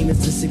 The aim is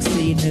to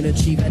succeed and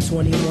achieve at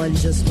 21.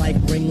 Just like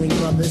Ringling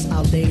Brothers,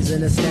 our days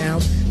in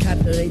astound.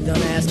 Captivate the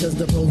mass cause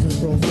the prose is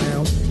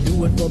profound.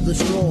 Do it for the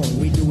strong,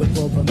 we do it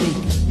for the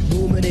meek.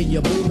 Boom it in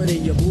your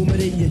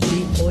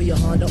Jeep or your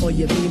Honda or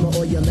your Beamer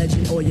or your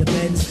Legend or your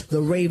Benz.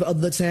 The rave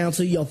of the town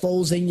to your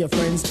foes and your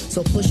friends.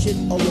 So push it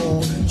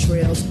along,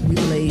 trails we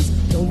blaze.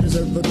 Don't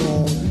deserve the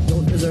gong,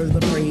 don't deserve the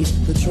praise.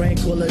 The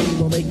tranquility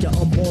will make you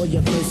unball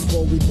your fist.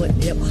 Before we put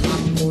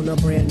hip-hop on a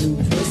brand new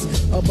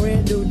twist. A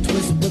brand new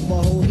twist with a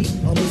whole heap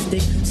of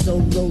mystic. So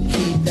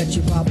low-key that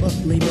you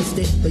probably missed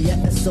it. But yet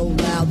it's so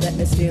loud that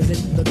it stands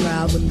in the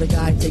crowd. When the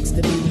guy takes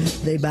the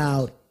beat, they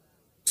bowed.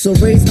 So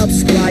raise up,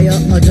 squire,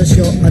 adjust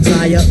your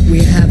attire.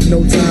 We have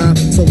no time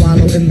to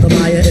wallow in the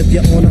mire. If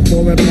you're on a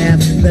foreign path,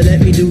 then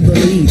let me do the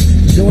lead.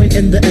 Join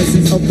in the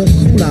essence of the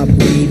cool I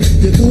breed.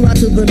 You cool out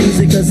to the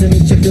music cause it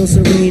makes you feel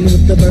serene.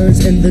 With the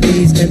birds and the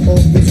bees and all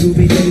the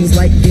groovy things.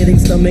 Like getting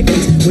stomach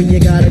aches when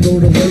you gotta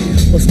go to work.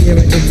 Or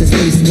staring into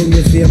space when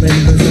you're feeling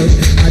berserk.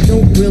 I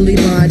don't really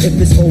mind if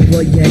it's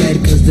over your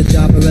head. Cause the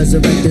job of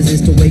resurrectors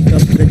is to wake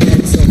up the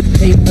dead. So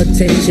pay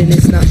attention,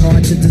 it's not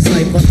hard to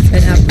decipher.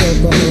 And after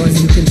the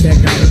horns you can check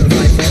out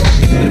the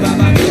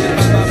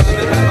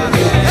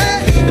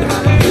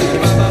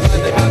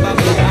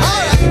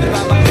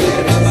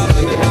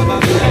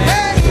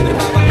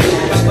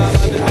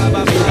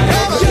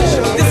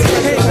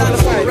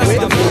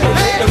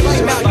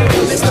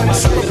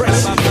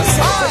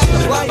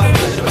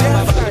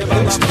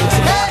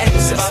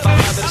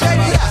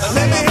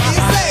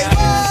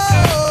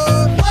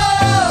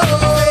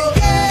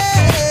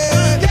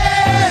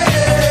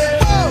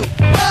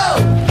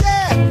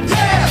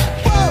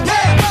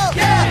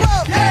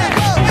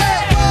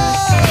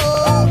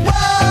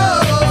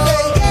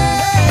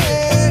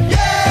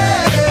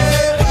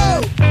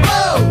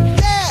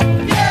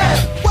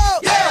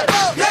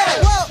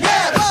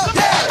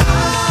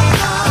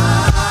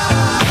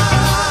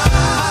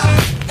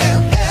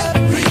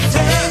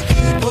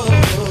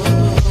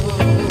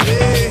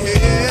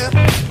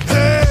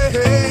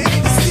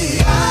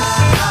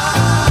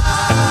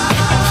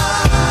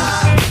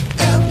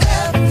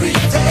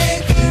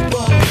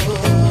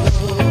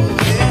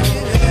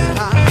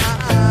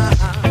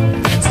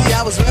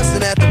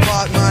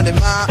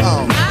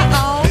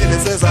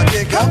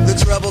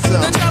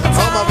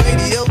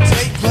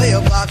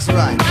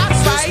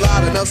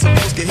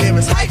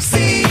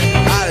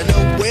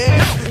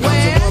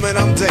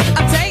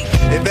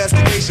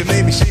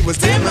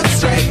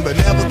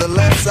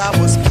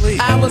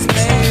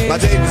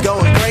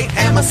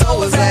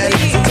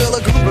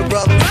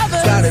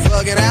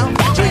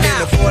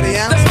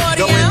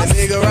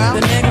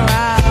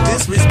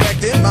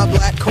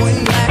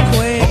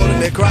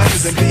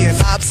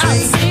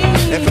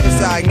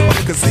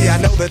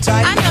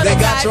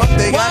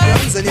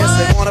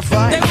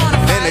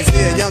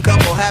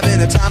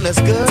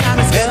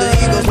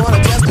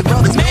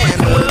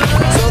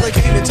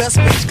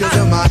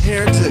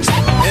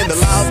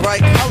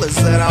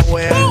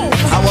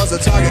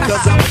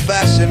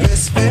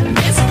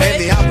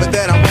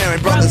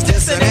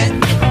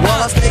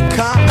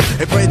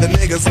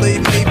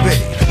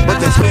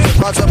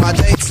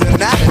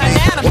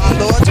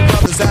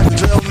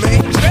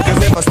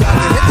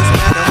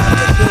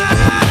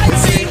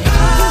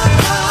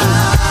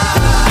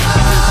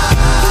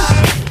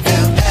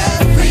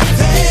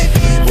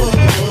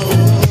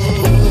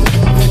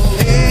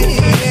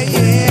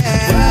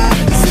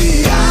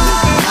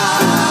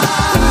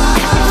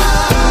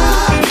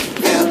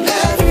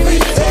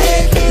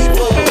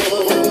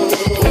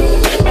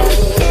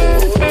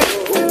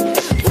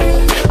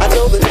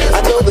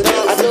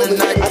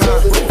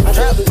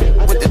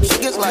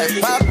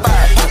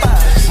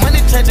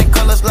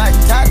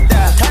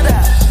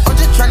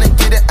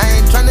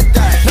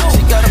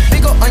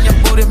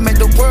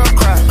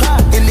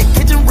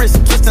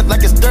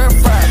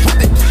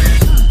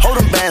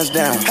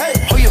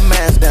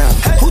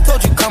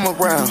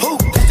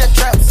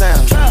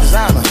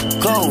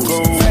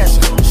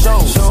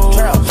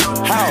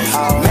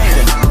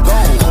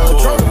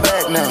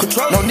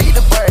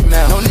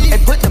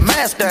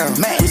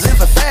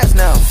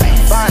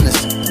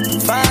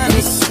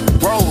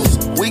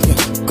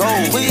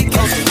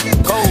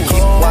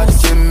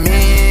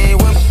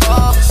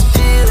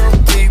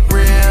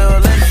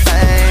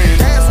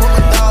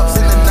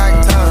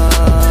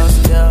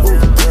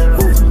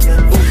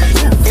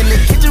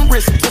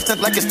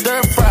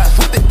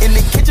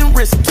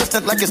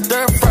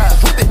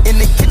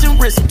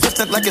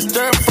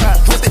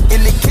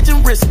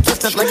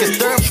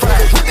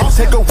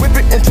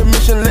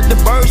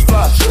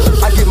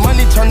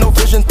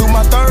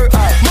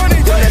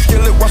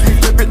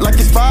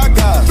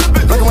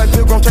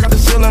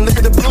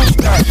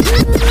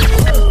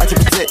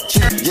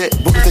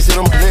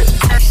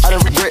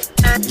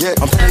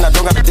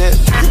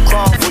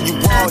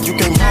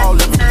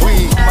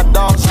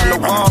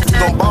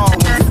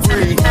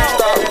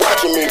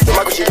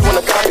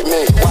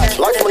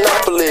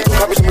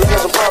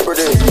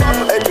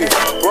AP,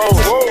 Rose,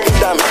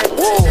 Diamond,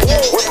 Wool,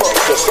 Whip Up,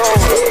 the Soul,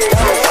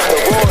 Diamond,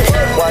 the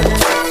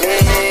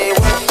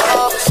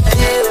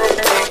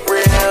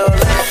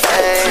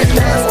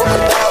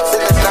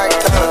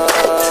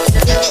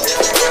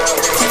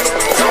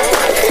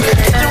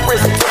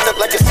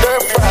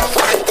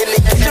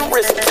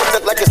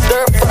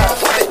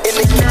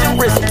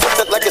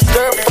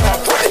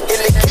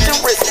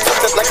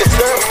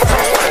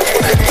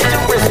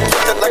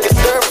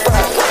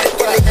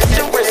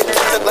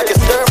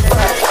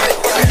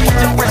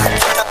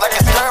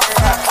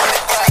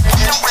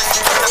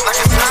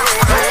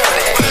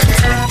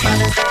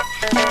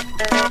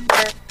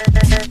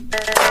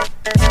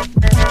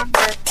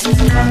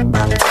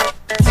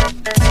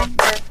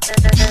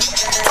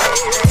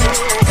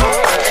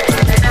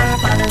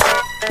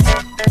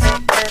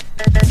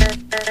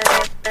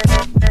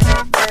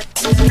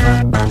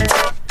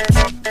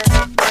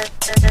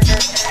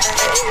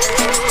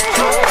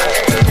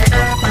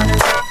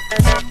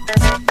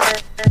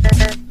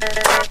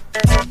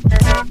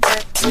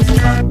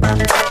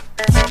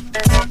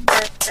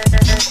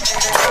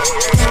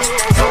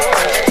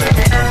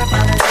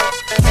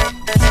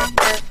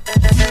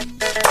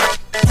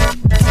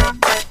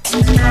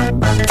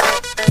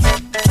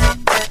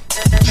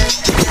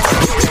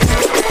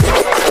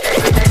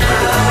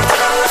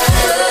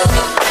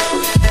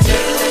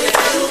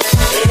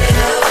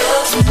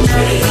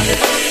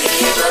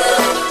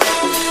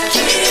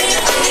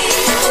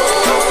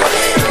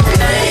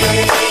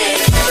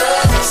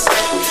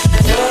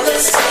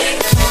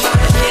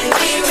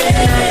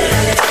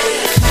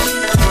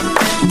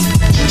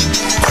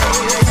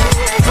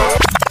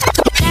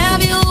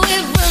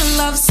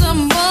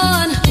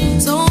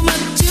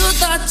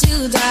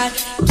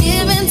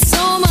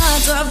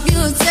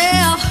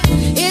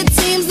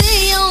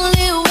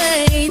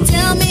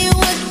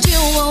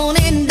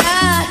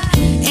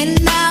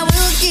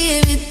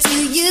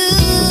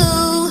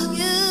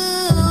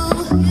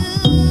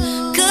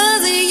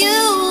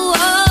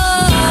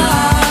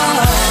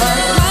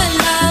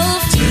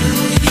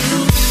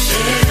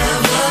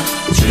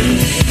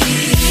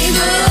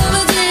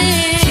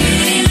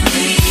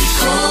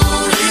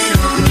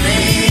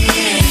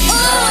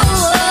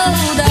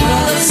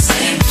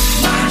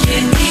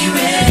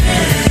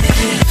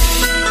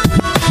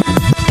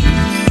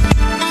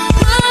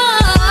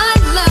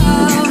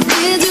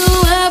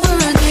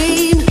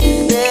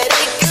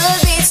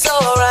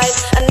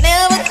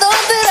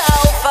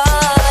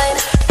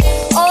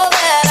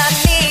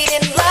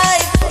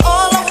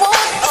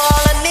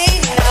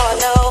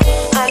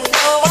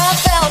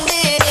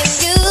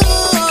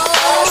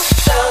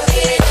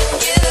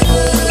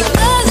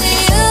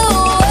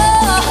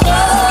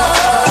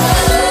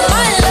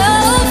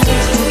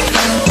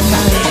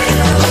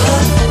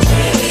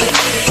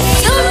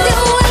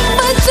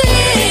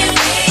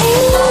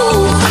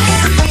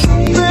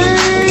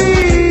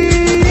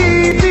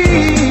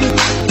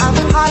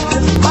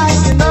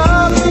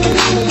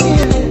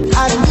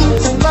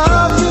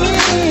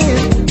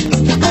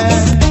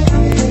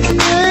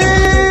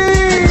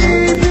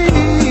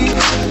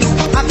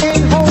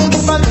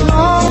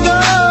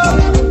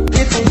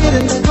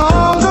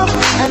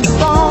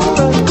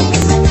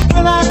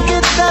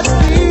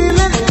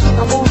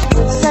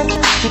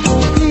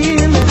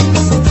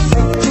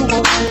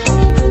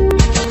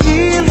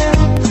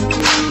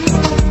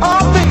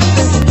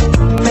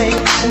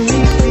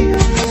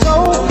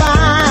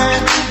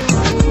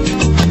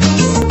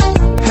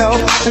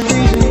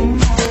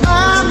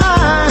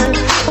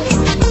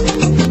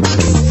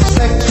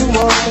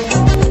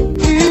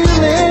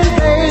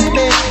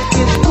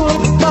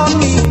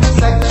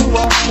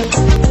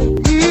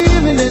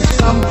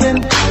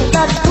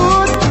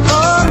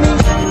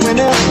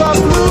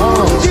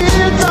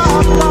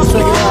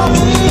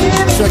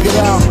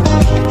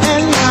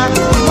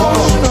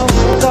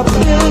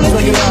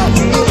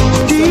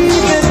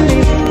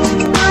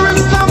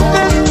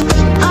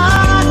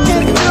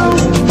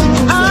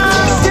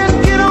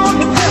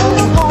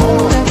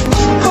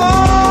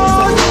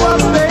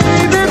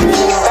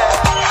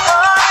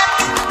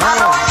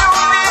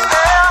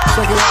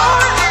Check it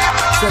out.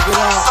 Check it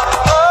out.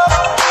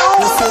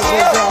 This shit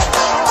goes out.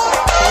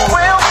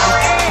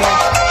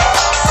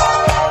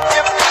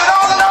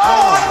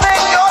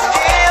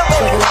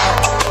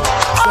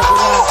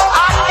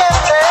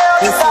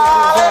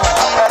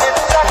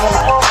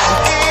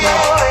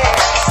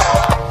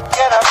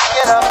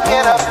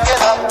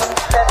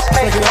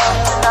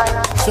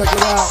 Check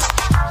it out.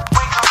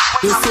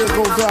 This here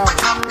goes out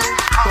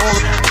to all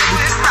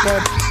the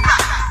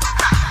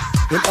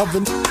in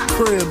oven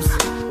cribs.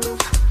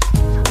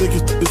 Think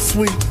it's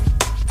sweet.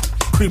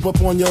 Creep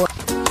up on your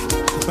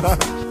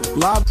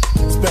live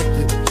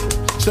expected.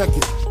 Check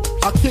it.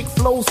 I kick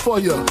flows for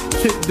ya,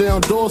 kick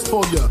down doors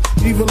for ya,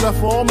 even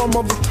left all my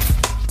mother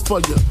for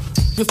ya.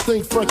 Just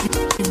think Frankie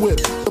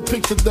whip,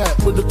 picture that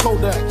with the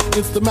Kodak,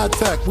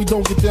 Instamatic. We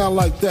don't get down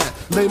like that.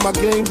 Lay my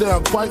game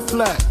down quite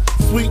flat.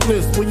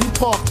 Sweetness when you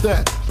park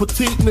that,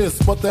 petiteness,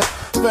 but that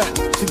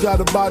fat. She got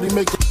a body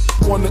make her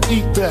wanna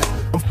eat that.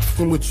 I'm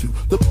f***ing with you.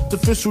 The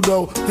official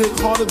though, hit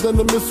harder than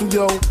the missile,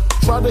 yo.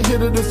 Try to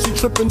hit it if she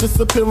tripping,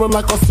 disappearing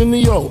like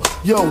Arsenio.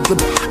 Yo, the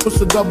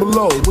push a double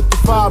O with the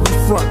 5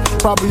 in front.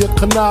 Probably a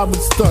conniving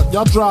stunt.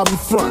 Y'all drive in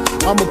front.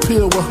 I'ma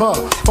peel with her,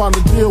 find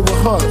a deal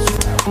with her.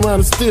 She around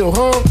and steal,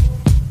 huh?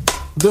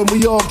 Then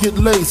we all get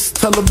laced.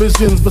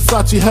 Televisions,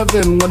 Versace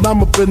heaven. When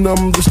I'm up in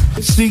them, the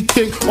she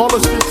kick. All the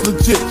shit's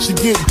legit. She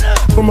get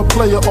from a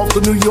player off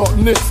the New York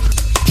Knicks.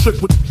 Trick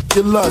with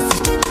your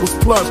lust was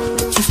plush.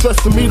 She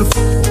stressing me to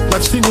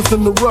like she was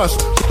in the rush.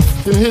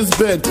 In his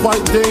bed,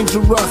 quite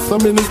dangerous.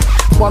 I'm in his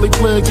while he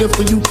play against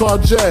the Utah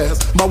Jazz.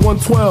 My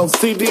 112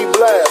 CD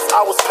blast.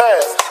 I was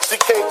passed. She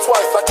came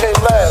twice, I came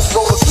last.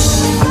 Roll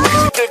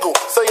she giggle,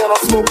 saying I'm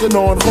smoking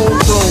on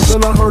homegrown.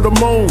 Then I heard her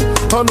moan,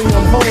 honey,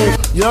 I'm home.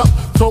 Yup,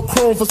 so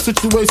chrome for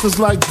situations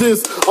like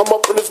this. I'm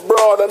up in this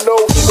broad, I know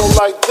he don't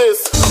like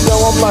this. Now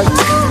I'm like,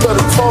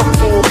 better talk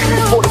to him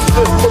before the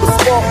fifth, put a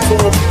spark to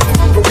him.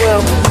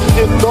 Around,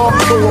 get dark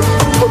to him,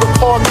 put a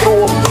part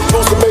through him,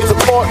 lose a major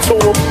part to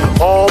him.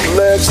 Arm,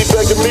 leg, she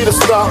begging me to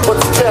stop,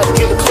 but the cat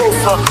getting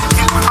closer.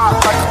 Getting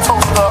hot like a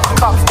toaster, a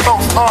cop's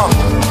toast,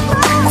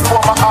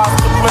 before my eyes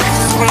could blink,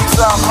 she screams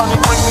out, honey,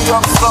 bring me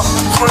up something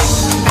to drink.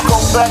 He go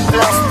back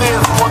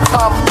downstairs one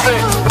time a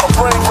think. My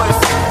brain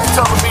racing,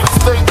 telling me to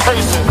stay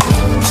patient.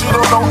 She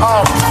don't know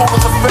I'm cool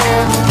as a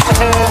fan.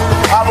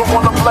 I don't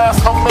wanna blast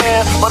her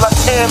man, but I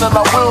can and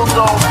I will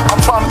though. I'm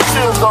trying to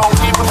chill though,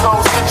 even though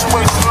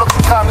situation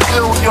looking kinda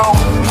ill, yo.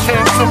 He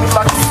came to me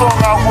like a song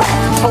I wrote.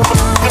 Told me,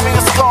 give me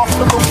a scarf,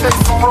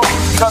 pillowcase and rope.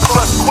 Got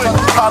dressed quick,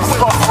 tied the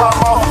scarf around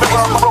my face,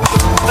 I broke the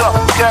up,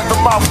 gagged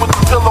him out with the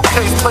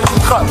pillowcase, played the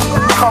cut.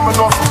 Coming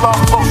off the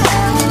love potion,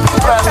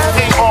 plastic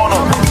heat on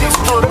him. He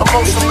stood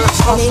emotionless.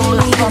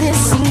 Lately there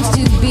seems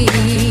to be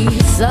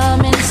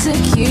some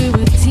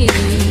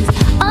insecurities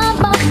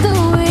about the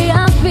way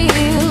I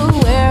feel,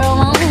 where I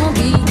wanna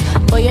be.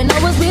 But you know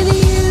what's with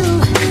you,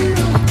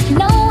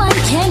 no one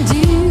can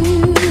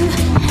do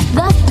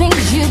the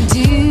things you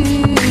do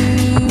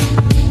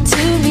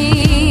to me.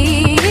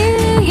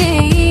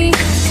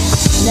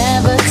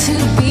 Never to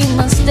be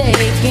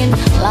mistaken,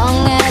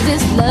 long as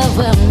it's love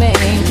we're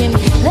making.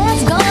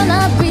 There's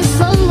gonna be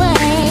some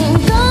rain,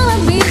 gonna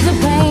be the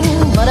pain,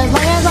 but as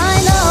long as I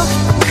know,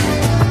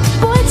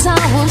 boy,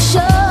 time will show,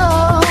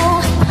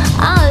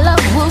 our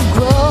love will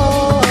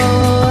grow,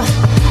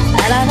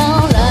 and I know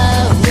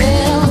love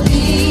will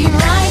be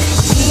right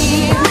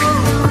here,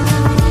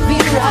 be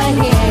right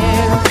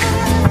here,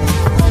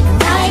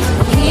 right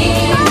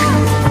here,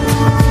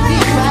 be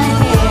right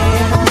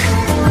here.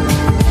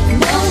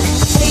 No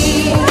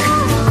fear,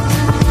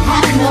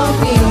 have no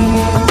fear,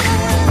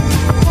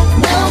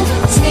 no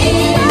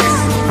tears,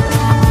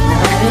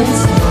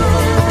 nothing's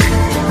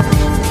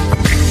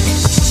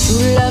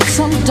true love,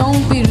 some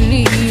don't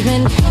believe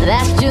in.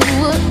 That's just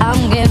what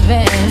I'm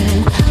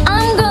giving.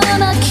 I'm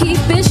gonna keep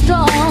it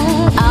strong.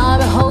 I'll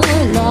be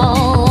holding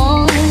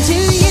on to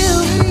you.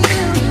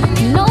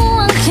 No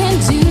one can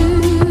do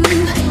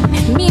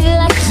me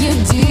like you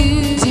do.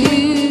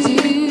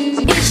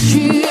 It's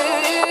true.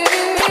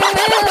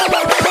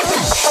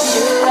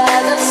 Sure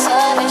as the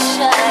sun is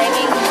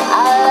shining,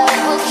 our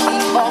love will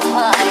keep on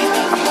climbing.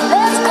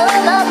 There's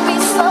gonna be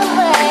some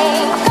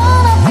rain,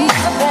 gonna be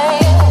some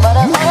pain, but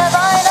as long as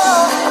I know,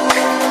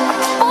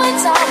 boy,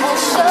 time will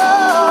show,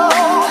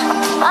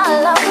 our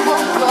love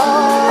will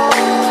grow,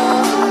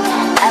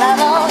 and I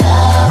know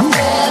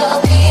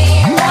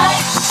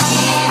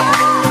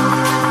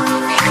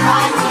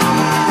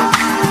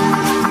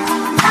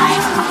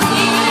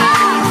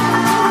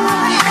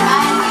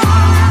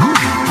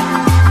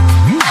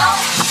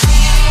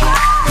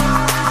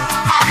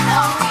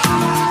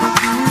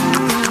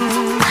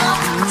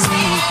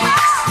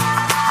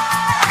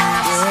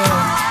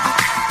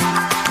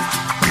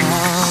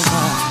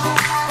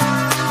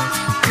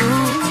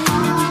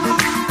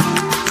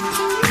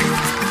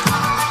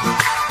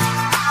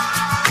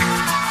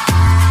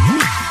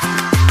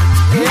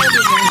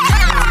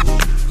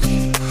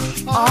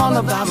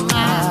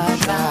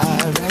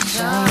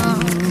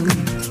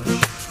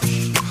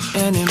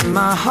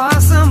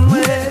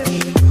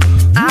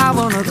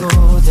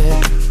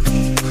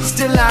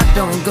still I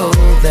don't go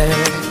there.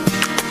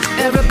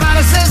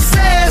 Everybody says,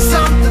 say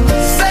something,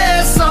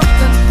 say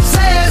something,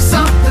 say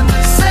something,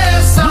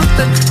 say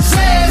something,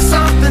 say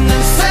something,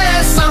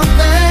 say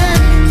something.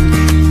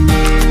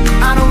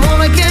 I don't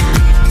wanna get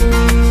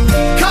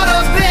caught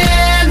up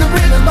in the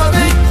rhythm of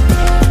it,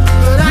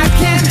 but I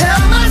can't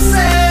help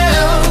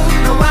myself.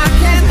 No, I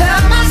can't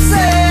help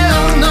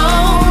myself. No,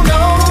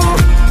 no.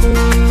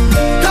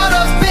 Caught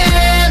up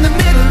in the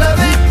middle of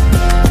it.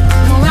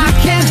 No, I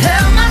can't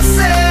help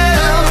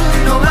myself.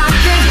 No, I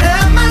can't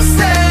help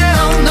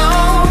myself. No,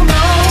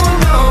 no,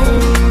 no.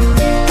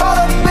 Caught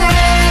up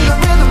in the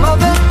rhythm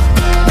of it.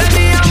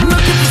 Maybe I'm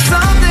looking for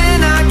something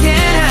I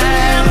can't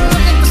have.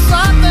 Looking for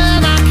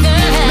something I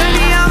can't have.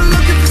 Maybe I'm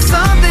looking for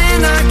something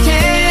I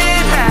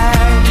can't have.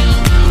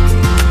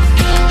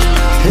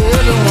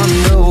 Everyone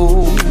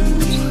knows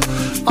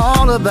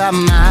all about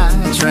my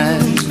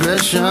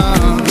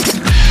transgressions.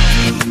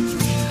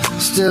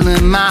 Still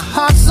in my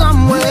heart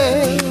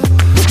somewhere,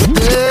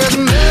 there's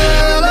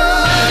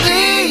melody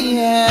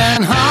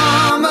and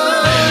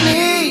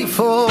harmony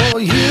for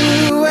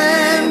you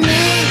and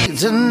me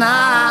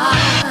tonight.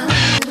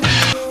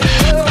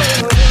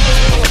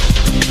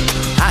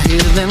 I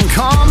hear them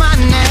call my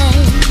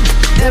name.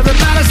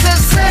 Everybody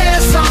says, say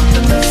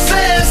something,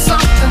 say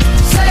something,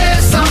 say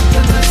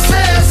something,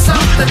 say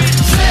something,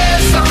 say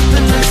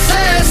something,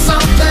 say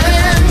something.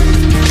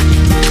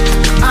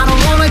 I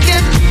don't wanna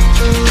get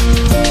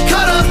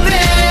caught up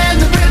in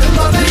the rhythm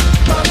of it.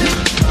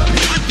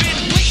 I've been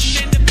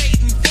waiting and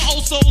debating for oh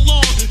so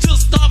long,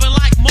 just starving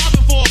like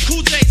Marvin for a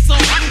Cool J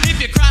song.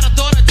 If you cried, I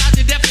thought I thought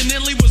you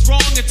definitely was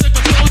wrong. It took a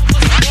thought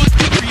plus a voice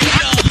to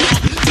create a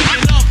along.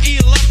 Taking off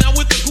E-Love now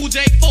with the Cool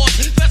J force,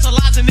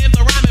 specializing in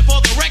the rhyming for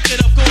the record,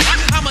 of course.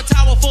 I'm a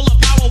tower full of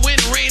power,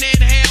 wind, rain,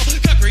 and hail.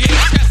 Could create a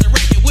scratch the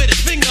record with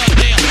his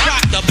fingernail.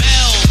 Rock the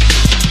bell.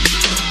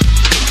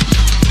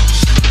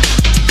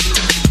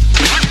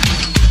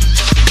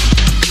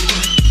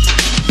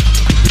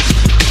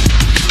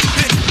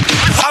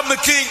 I'm the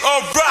king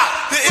of rock,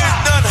 there is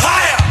none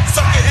higher.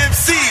 Sucker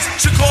MCs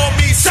should call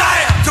me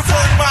sire. To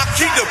burn my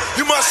kingdom,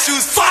 you must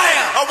choose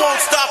fire. I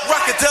won't stop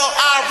rocking till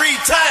I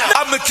retire.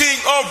 I'm the king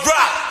of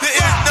rock, there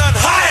is none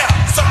higher.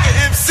 Sucker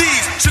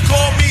MCs should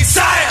call me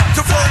sire.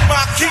 To burn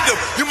my kingdom,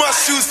 you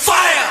must choose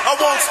fire. I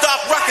won't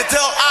stop rocking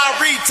till I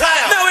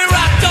retire. Now we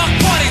rock the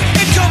party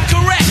and come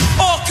correct.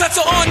 All cuts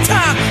are on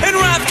time and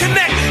rhymes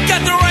connect.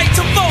 Got the right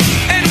to vote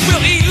and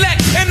we'll elect.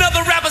 And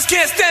other rappers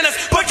can't stand us,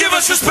 but give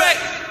us respect.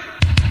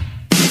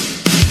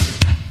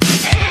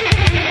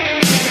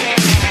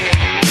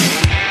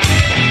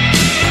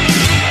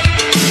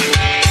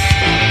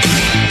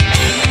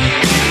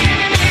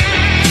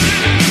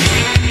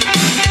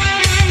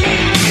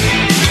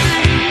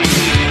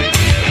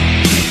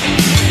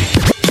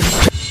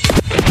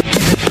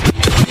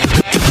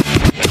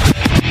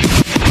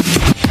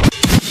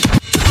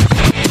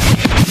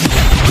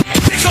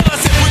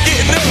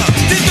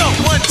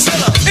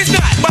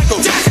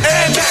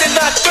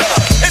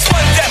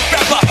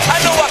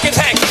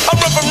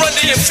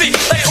 DMC,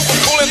 they who were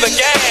cool in the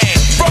game.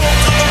 Roll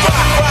to the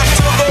rock, rock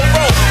to the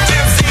roll.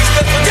 DMC's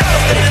the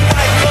together in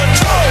night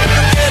control.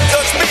 You can't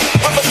touch me,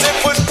 I'm a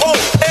 10-foot pole.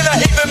 And I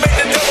even make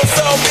the devil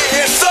sell me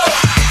his soul.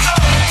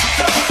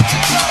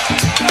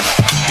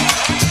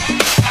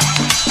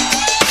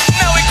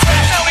 Now we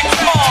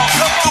crawl,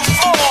 come through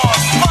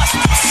floors. Bust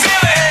through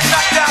ceiling,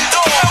 knock down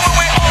doors. And when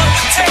we on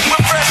the tape,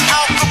 we're fresh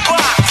out the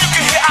box. You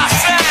can hear our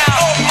sound,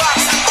 all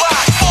blocks and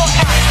blocks.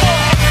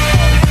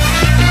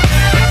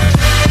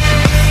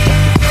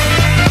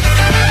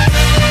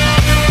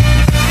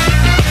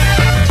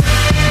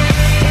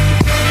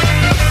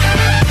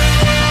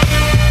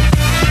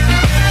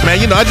 Man,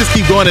 you know, I just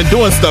keep going and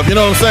doing stuff, you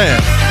know what I'm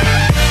saying?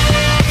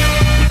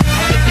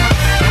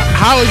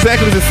 How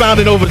exactly is it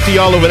sounding over to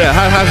y'all over there?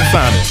 How's it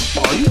sounding?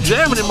 Oh, you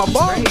jamming in my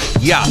bar?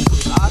 Yeah.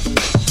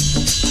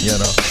 You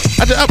know.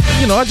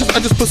 I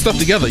just put stuff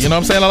together, you know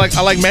what I'm saying?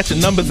 I like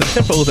matching numbers and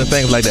tempos and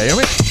things like that, you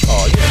know what I mean?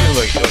 Oh, yeah,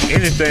 like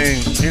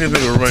anything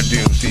will run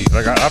DMC.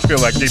 Like I feel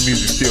like their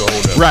music still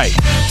hold up. Right.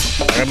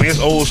 I mean, it's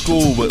old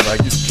school, but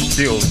like it's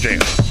still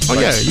jam. Oh,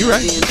 like, yeah, you're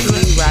right.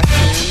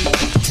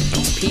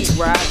 Pete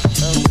Rock.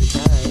 Oh my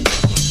God.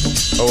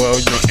 Oh well,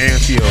 you know, and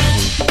CL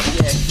Smooth.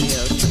 Yeah,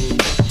 CL Smooth.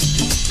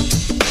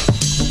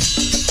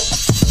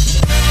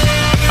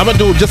 I'm gonna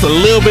do just a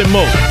little bit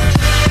more.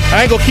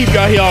 I ain't gonna keep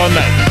y'all here all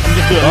night. I'm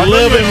just doing a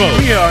little bit more.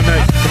 Here all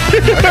night.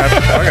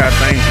 I got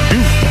things to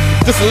do.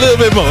 Just a little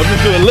bit more. I'm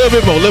just doing a little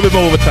bit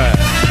more over time.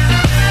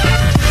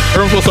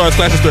 Urban Flow Stars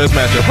Clash and Stress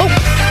matchup. Hope.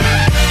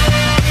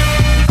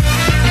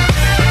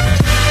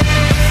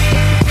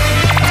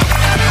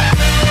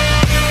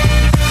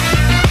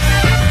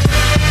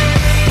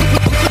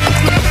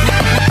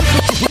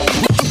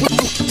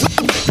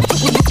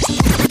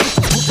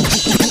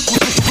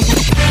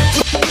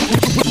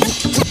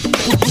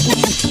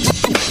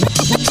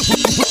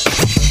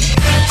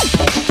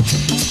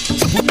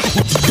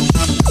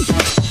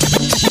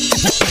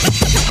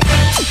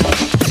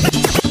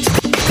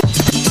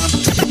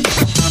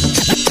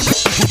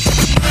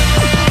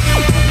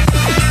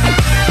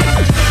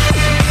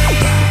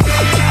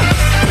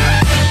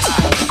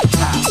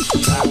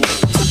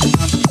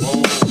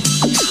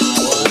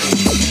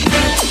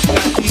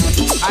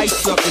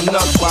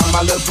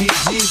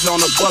 BG's on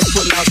the bus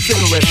putting out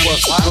cigarette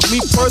butts. But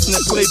me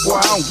personally, Playboy,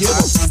 I don't give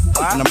a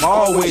and I'm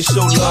always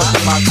show love to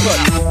my cut.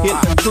 Hit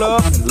the club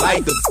and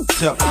light the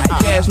up.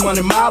 Cash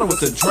money model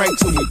with a drink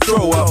till we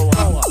throw up.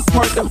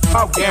 Perk them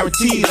out,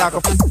 guaranteed I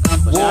can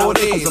war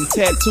days. I'm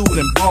tattooed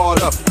and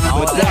barred up.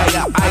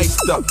 Medallion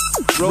iced up.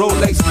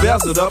 Rolex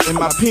bezeled up and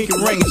my pinky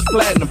ring is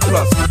platinum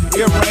plus.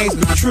 Earrings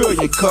be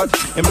trillion cut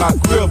and my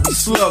grill be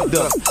slugged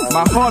up.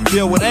 My heart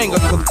filled with anger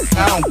cause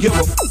I don't give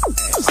a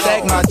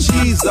Stack my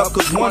cheese up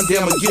cause one day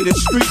I'ma get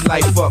this street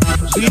life up.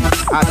 Beef,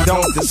 I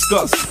don't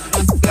discuss.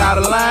 Got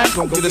a line,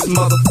 gon' get this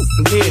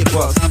motherfucking head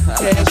bust.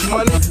 Cash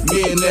money,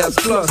 millionaires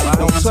plus.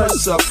 Don't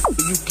touch up,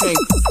 you can't.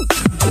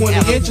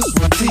 20 inches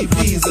with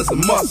TVs is a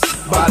must.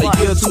 By the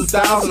year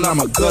 2000,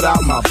 I'ma gut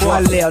out my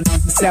butt. A little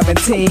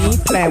 17,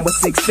 playing with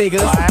six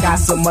figures. Got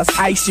so much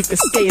ice you can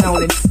skate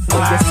on it.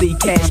 When you see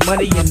cash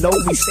money, you know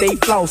we stay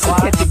flossing.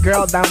 Catch a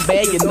girl down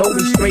bad, you know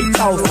we straight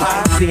tossing.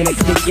 Seen a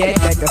Kit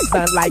that can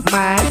stunt like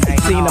mine.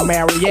 Seen a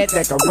Marriott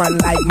that can run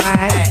like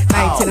mine.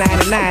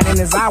 1999 and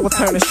it's our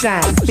turn to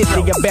shine.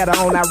 50 or better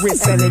on our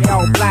wrist and it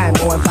all blind.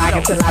 Going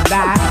vodka till I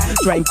die,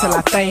 drink till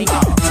I think.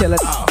 Till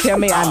it tell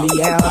me I need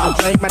help to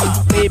drink. My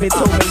baby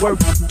told me work,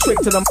 trick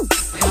to them.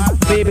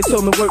 Baby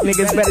told me work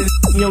niggas better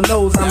than your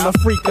nose. I'm the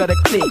freak of the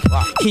clique.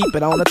 Keep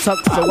it on the tuck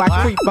so I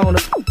creep on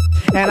the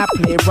and I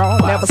play raw.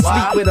 Never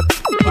sleep with a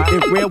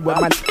keep it real with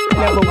my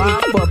never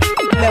weak for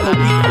never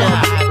weak for.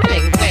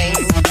 Bling bling.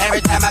 Every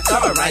time I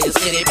come around your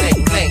city,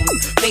 bling bling.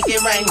 Pinky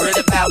ring word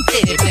about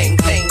bitty, bling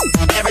bling.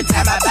 Every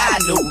time I buy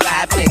a new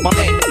ride, bling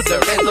bling.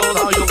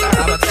 Lorenzo's on you,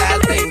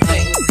 traumatized, bling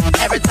bling.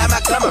 Every time I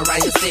come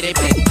around your city,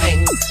 bling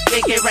bling.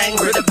 Pinky ring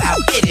word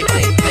about bitty,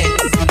 bling bling.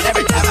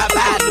 Every time I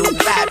buy a new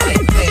ride,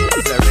 bling bling.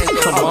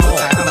 Lorenzo's on you,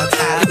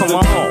 traumatized. Come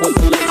on. With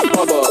the legs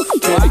rubber,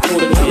 candy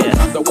coated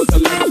helicopter with the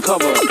leather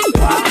cover.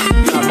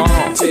 Come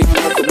on, take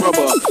off the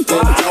rubber,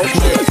 then it's all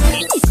shit.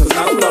 Cause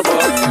I love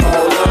her,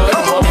 all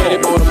love. I'm ready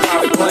for the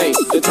private plane.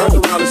 They turned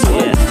around and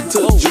swung to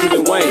Jude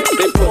and Wayne.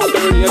 They put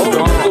 30 in the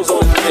goes on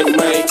the thing,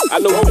 man. I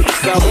know who the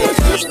South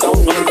just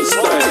don't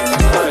understand.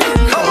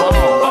 Come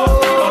on.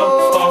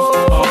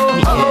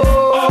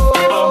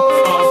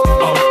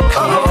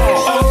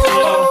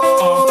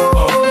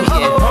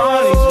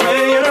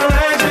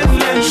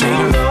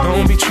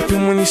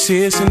 When you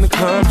see us in the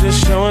club,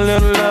 just show a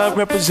little love,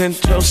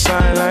 represent your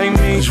side like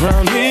me. 'Cause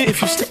round here,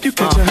 if you step, you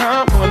catch a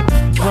hot one.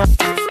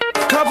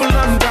 Couple of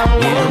them down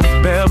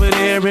one.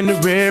 Belvedere in the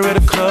rear of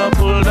the club,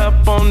 pulled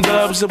up on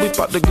dubs, so we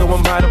about to go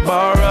and buy the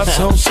bar up.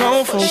 So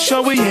for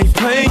sure we ain't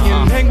playing,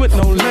 hang with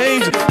no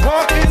lames,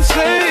 walk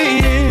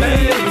insane.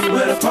 Hey,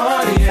 where the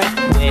party at?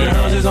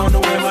 Girls is on the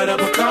way, where the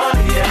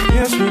Bacardi at?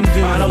 Yes, we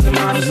do. I know the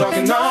models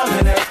talking all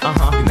of that.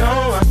 You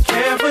know I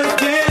can't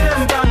forget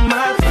about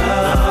my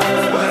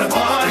love. Where the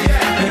party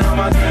at? And all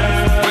my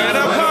girls. Where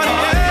the party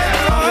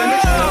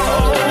at?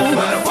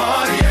 Where the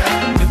party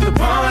at? If the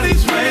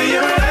party's where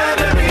you're at,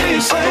 let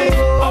me say.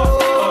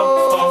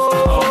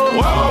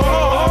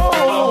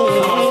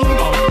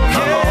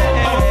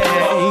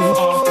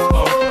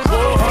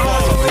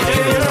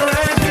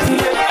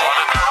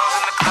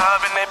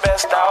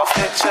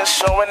 Just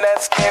showing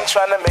that skin,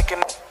 trying to make it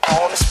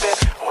on the spit.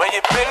 Where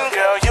you been,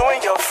 girl? You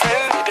and your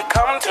friend need to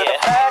come to the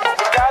back.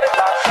 We got it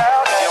locked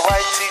down. Your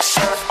white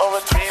t-shirt or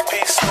a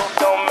three-piece suit,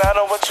 don't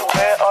matter what you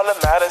wear. All that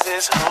matters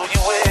is who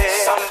you with.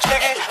 Some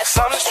jiggy,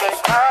 some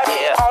straight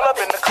grind. All up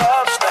in the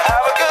clubs to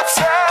have a good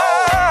time.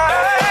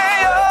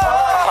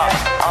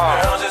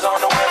 Girls is on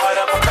the way, where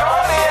the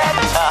Bacardi at?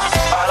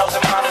 All of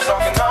the models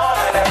talking all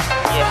of that.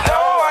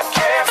 No, I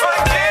can't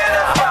forget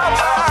about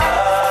my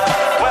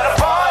love. Where the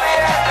party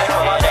at?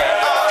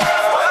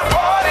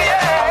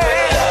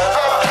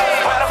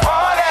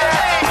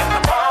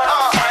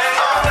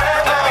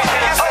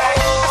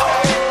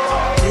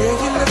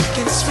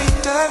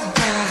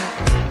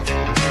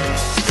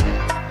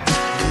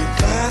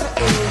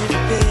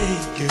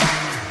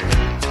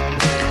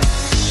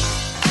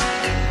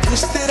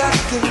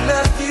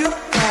 Love you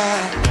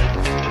right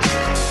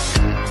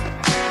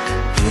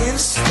in a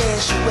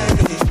special way.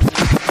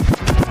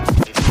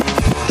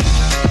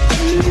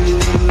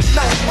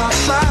 Like my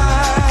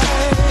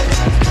mind.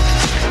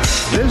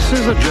 This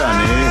is a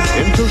journey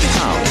into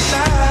sound.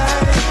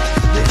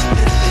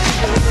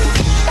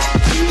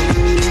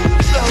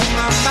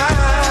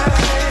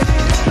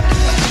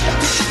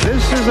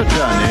 This is a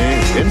journey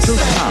into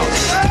sound.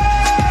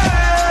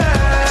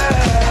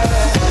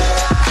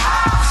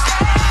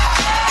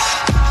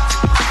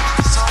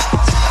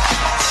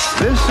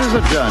 This is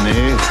a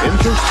journey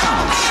into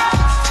sound.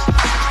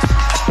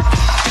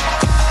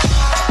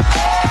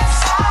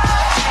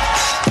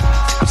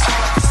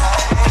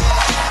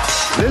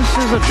 This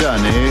is a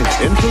journey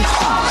into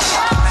sound.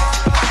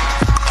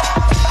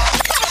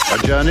 A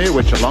journey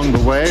which along the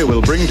way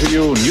will bring to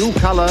you new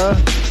color,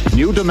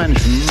 new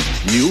dimension,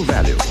 new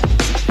value.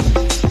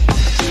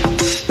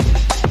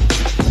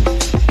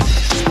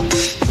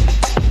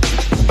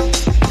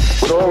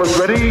 When all is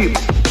ready,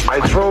 I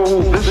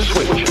throw this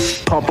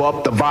switch. Pump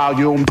up the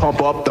volume,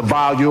 pump up the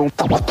volume.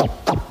 Pump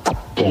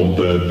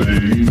that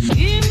bass.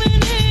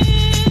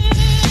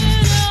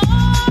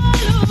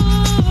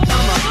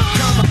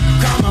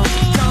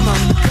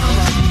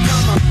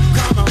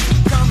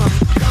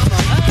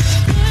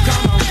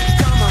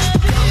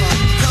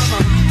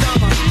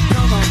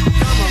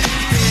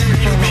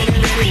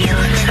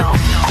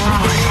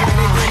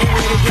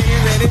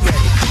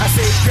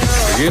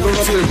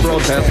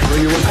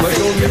 doing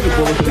special music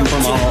bulletin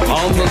from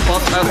on the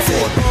spot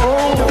passport.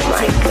 Oh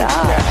my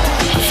God.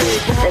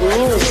 The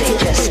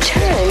music just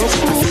turns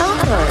me on.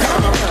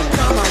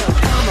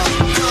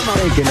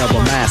 Thinking of a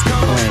master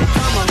plan.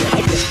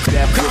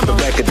 Death with the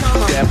record,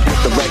 death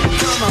with the record.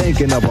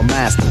 Thinking of a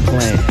master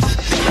plan.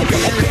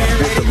 Death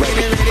with the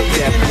record,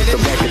 death with the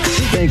record.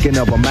 Thinking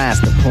of a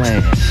master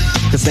plan.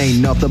 This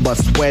ain't nothing but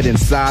sweat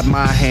inside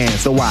my hand.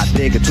 So I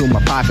dig into my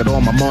pocket,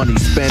 all my money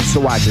spent.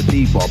 So I get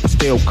deeper, but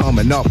still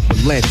coming up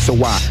with lint. So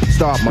I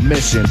start my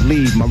mission,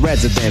 leave my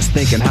residence.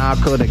 Thinking how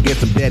could I get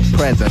some dead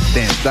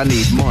presidents? I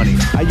need money.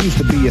 I used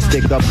to be a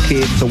stick-up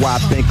kid, so I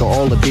think of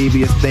all the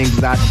devious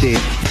things I did.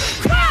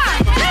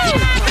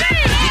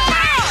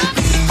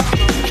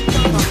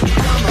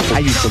 I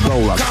used to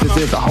roll up, this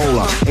is a hole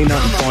up. Ain't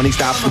nothing funny,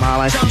 stop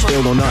smiling. You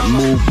still don't nothing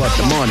move but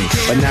the money.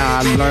 But now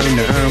I learn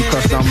to earn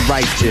cause I'm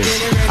righteous.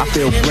 I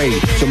feel great,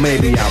 so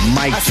maybe I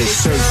might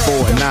just search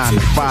for a 9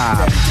 to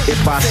 5.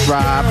 If I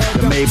strive,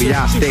 then maybe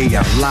I'll stay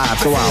alive.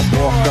 So I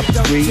walk up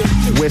the street,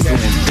 whistling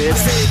this,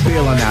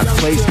 feeling out of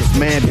place, cause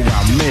man do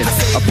I miss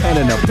a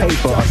pen and a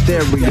paper, a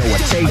stereo, a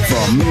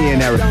taper. Me and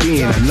Eric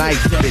being a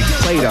nice big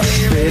plate of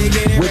fish,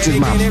 which is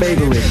my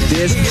favorite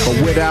dish. But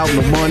without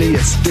no money,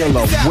 it's still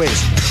a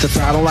wish. Cause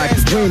I don't like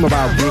to dream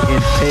about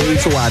getting paid.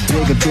 So I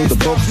dig into the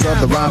books of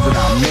the rhymes that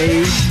I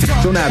made.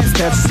 Don't have to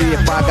test to see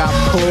if I got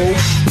pulled.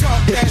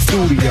 Hit the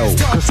studio,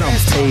 cause I'm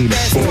paid in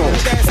full. 1,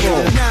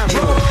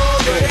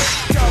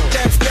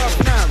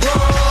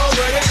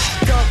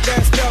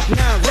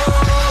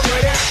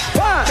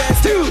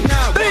 2,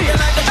 3,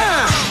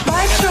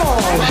 By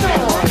George,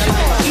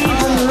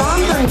 even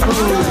London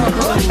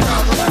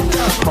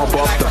Pump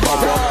up the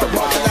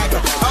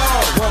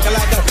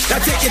Now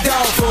take your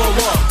dog for a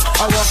walk.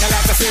 I walking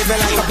like a saver,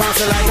 like a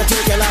bouncer, like a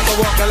turkey, like a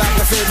walker, like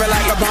a saver,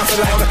 like a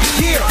bouncer, like a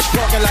yeah.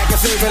 Walking like a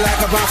saver,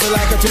 like a bouncer,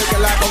 like a turkey,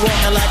 like a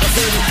walker, like a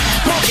saver.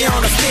 Monkey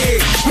on the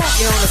stick,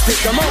 monkey on the stick,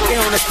 a monkey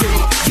on the stick.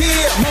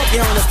 Yeah, monkey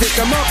on the stick,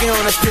 a monkey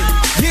on the stick.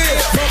 Yeah,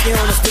 monkey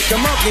on the stick, a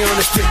monkey on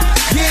the stick.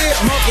 Yeah,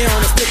 monkey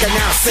on the stick, and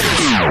now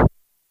sing.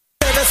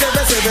 Serve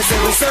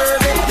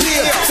it,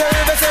 yeah. Serve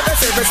it. I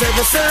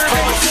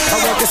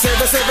want to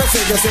serve it.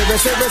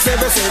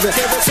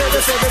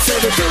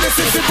 Do the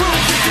sister boo,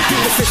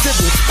 do the sister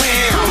boo,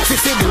 wham,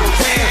 sister boo,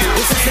 wham.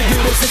 The sister do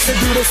the sister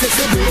do the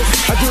sister boo.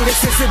 I do the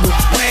sister boo,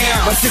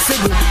 wham, my sister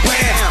boo,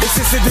 wham. The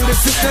sister do the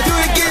sister, do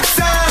the get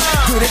some,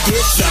 do the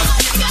get some,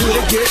 do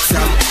the get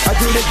some. I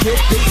do the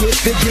get some.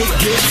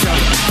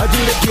 I do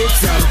the get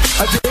some,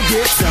 I do the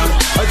get some.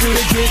 I do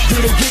the get.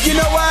 You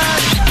know what?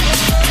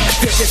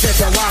 50 cents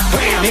a wop,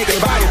 wham, make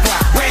your body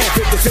pop. Wham,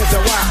 50 cents a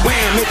wop,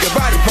 wham, make your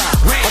body pop.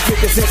 Wham,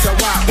 50 cents a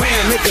wop,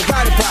 wham, make your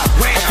body pop.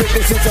 Wham,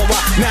 50 cents a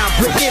wop. Now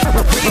break it, yeah,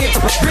 break it.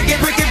 I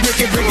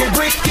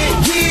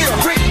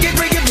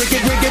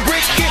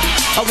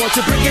want to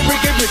break it now.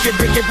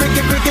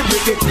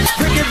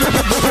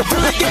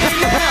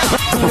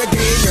 Do the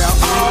game now,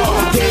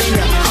 oh, game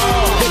now,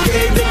 oh, the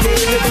game now.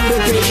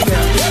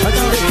 I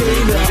do the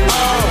game now,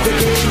 oh, the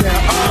game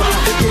now, oh,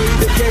 the game.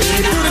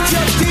 Do the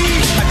Chuck D,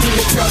 I do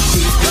the Chuck D,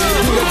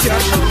 do the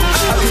Chuck D, I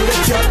do the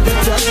Chuck D, I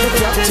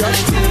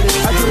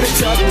do the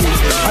Chuck D, I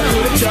do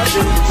the Chuck D, I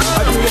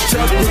do the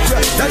Chuck D, I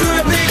do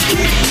the big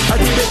key, I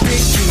do the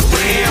big key,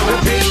 wham, the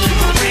big key,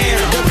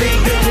 wham, the big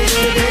key,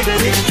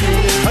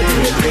 I do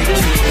the big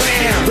key,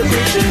 wham, the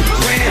big key,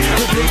 wham,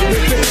 the big,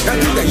 I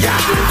do the ya,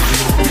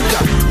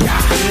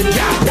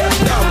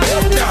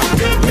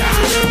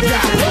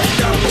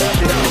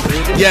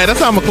 Yeah, that's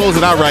how I'm gonna close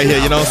it out right here,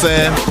 you know what I'm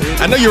saying?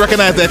 I know you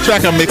recognize that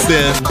track I mixed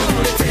in.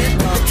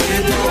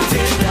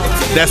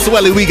 That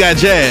Swelly We Got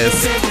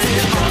Jazz.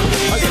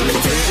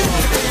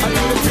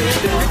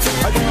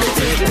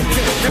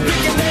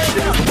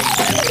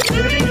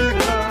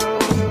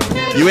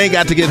 You ain't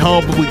got to get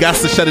home, but we got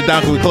to shut it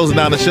down because we're closing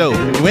down the show.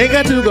 You ain't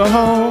got to go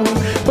home,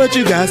 but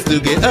you got to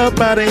get up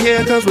out of here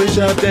because we're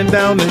shutting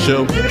down the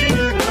show.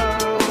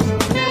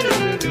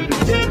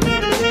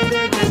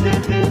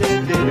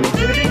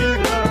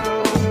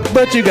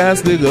 But you got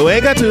to go,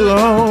 ain't got to go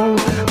home,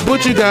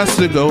 but you got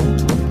to go.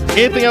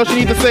 Anything else you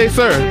need to say,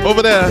 sir?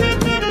 Over there,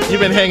 you've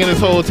been hanging this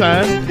whole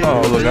time.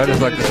 Oh, look, I just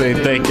like to say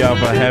thank y'all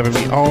for having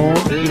me on.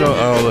 You know,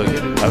 look,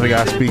 I think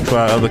I speak for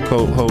our other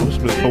co-hosts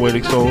with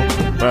Poetic Soul.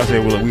 But I say,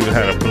 well, look, we've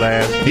had a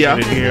blast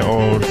being here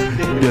on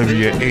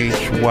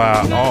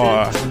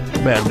WHYR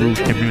Baton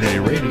Rouge Community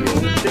Radio.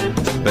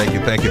 Thank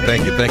you.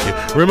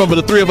 Remember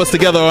the three of us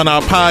together on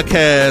our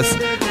podcast,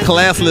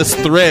 Classless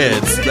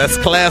Threads. That's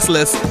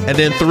classless and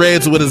then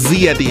threads with a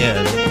Z at the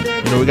end.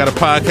 You know, we got a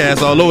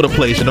podcast all over the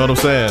place, you know what I'm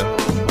saying?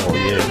 Oh,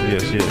 yes.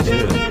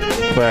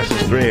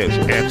 Classless Threads,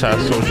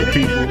 anti-social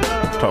people,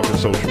 talking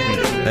social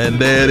media. And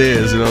there it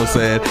is, you know what I'm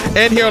saying?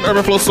 And here on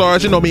Urban Flow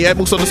Stars, you know me, at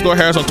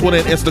Moose_Harris on Twitter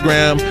and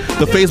Instagram.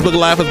 The Facebook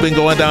Live has been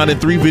going down in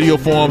 3 video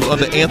forms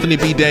under Anthony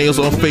B. Daniels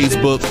on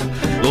Facebook.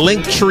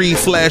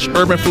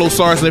 Linktree/Urban Flow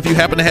Stars. And if you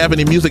happen to have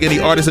any music, any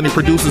artists, any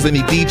producers,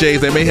 any DJs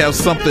that may have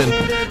something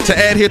to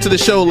add here to the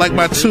show, like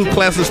my 2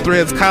 Classless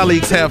Threads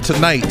colleagues have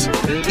tonight,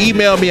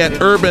 email me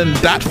at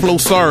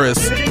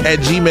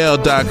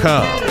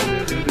urban.flowsaurus@gmail.com.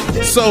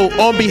 So,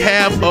 on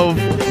behalf of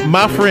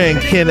my friend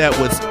Ken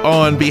Edwards,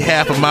 on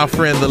behalf of my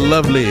friend the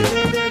lovely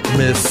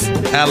Miss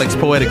Alex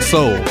Poetic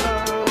Soul,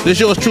 this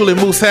yours truly,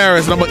 Moose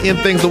Harris, and I'm going to end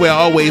things the way I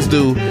always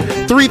do.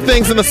 3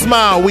 things and a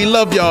smile. We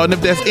love y'all, and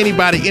if there's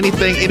anybody,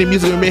 anything, any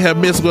music we may have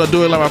missed, we're going to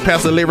do it like my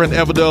pastor, late Reverend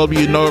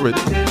L.W. Norbert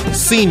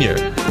Sr.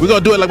 We're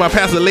going to do it like my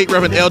pastor, late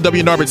Reverend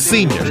L.W. Norbert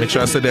Sr. Make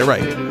sure I said that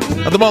right.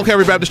 Of the Mount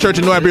Calvary Baptist Church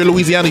in New Iberia,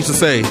 Louisiana, used to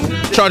say,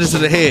 charges to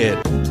the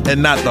head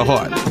and not the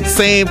heart.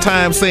 Same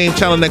time, same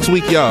channel next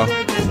week, y'all.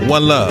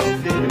 One love.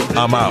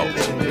 I'm out.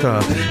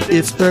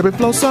 It's Urban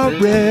Flow Sorres.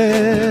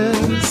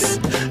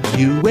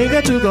 You ain't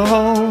got to go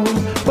home,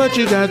 but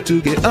you got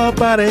to get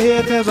up out of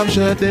here, cause I'm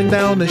shutting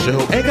down the show.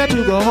 Ain't got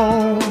to go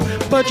home,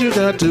 but you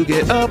got to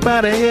get up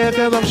out of here,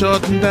 cause I'm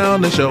shutting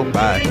down the show.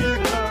 Bye.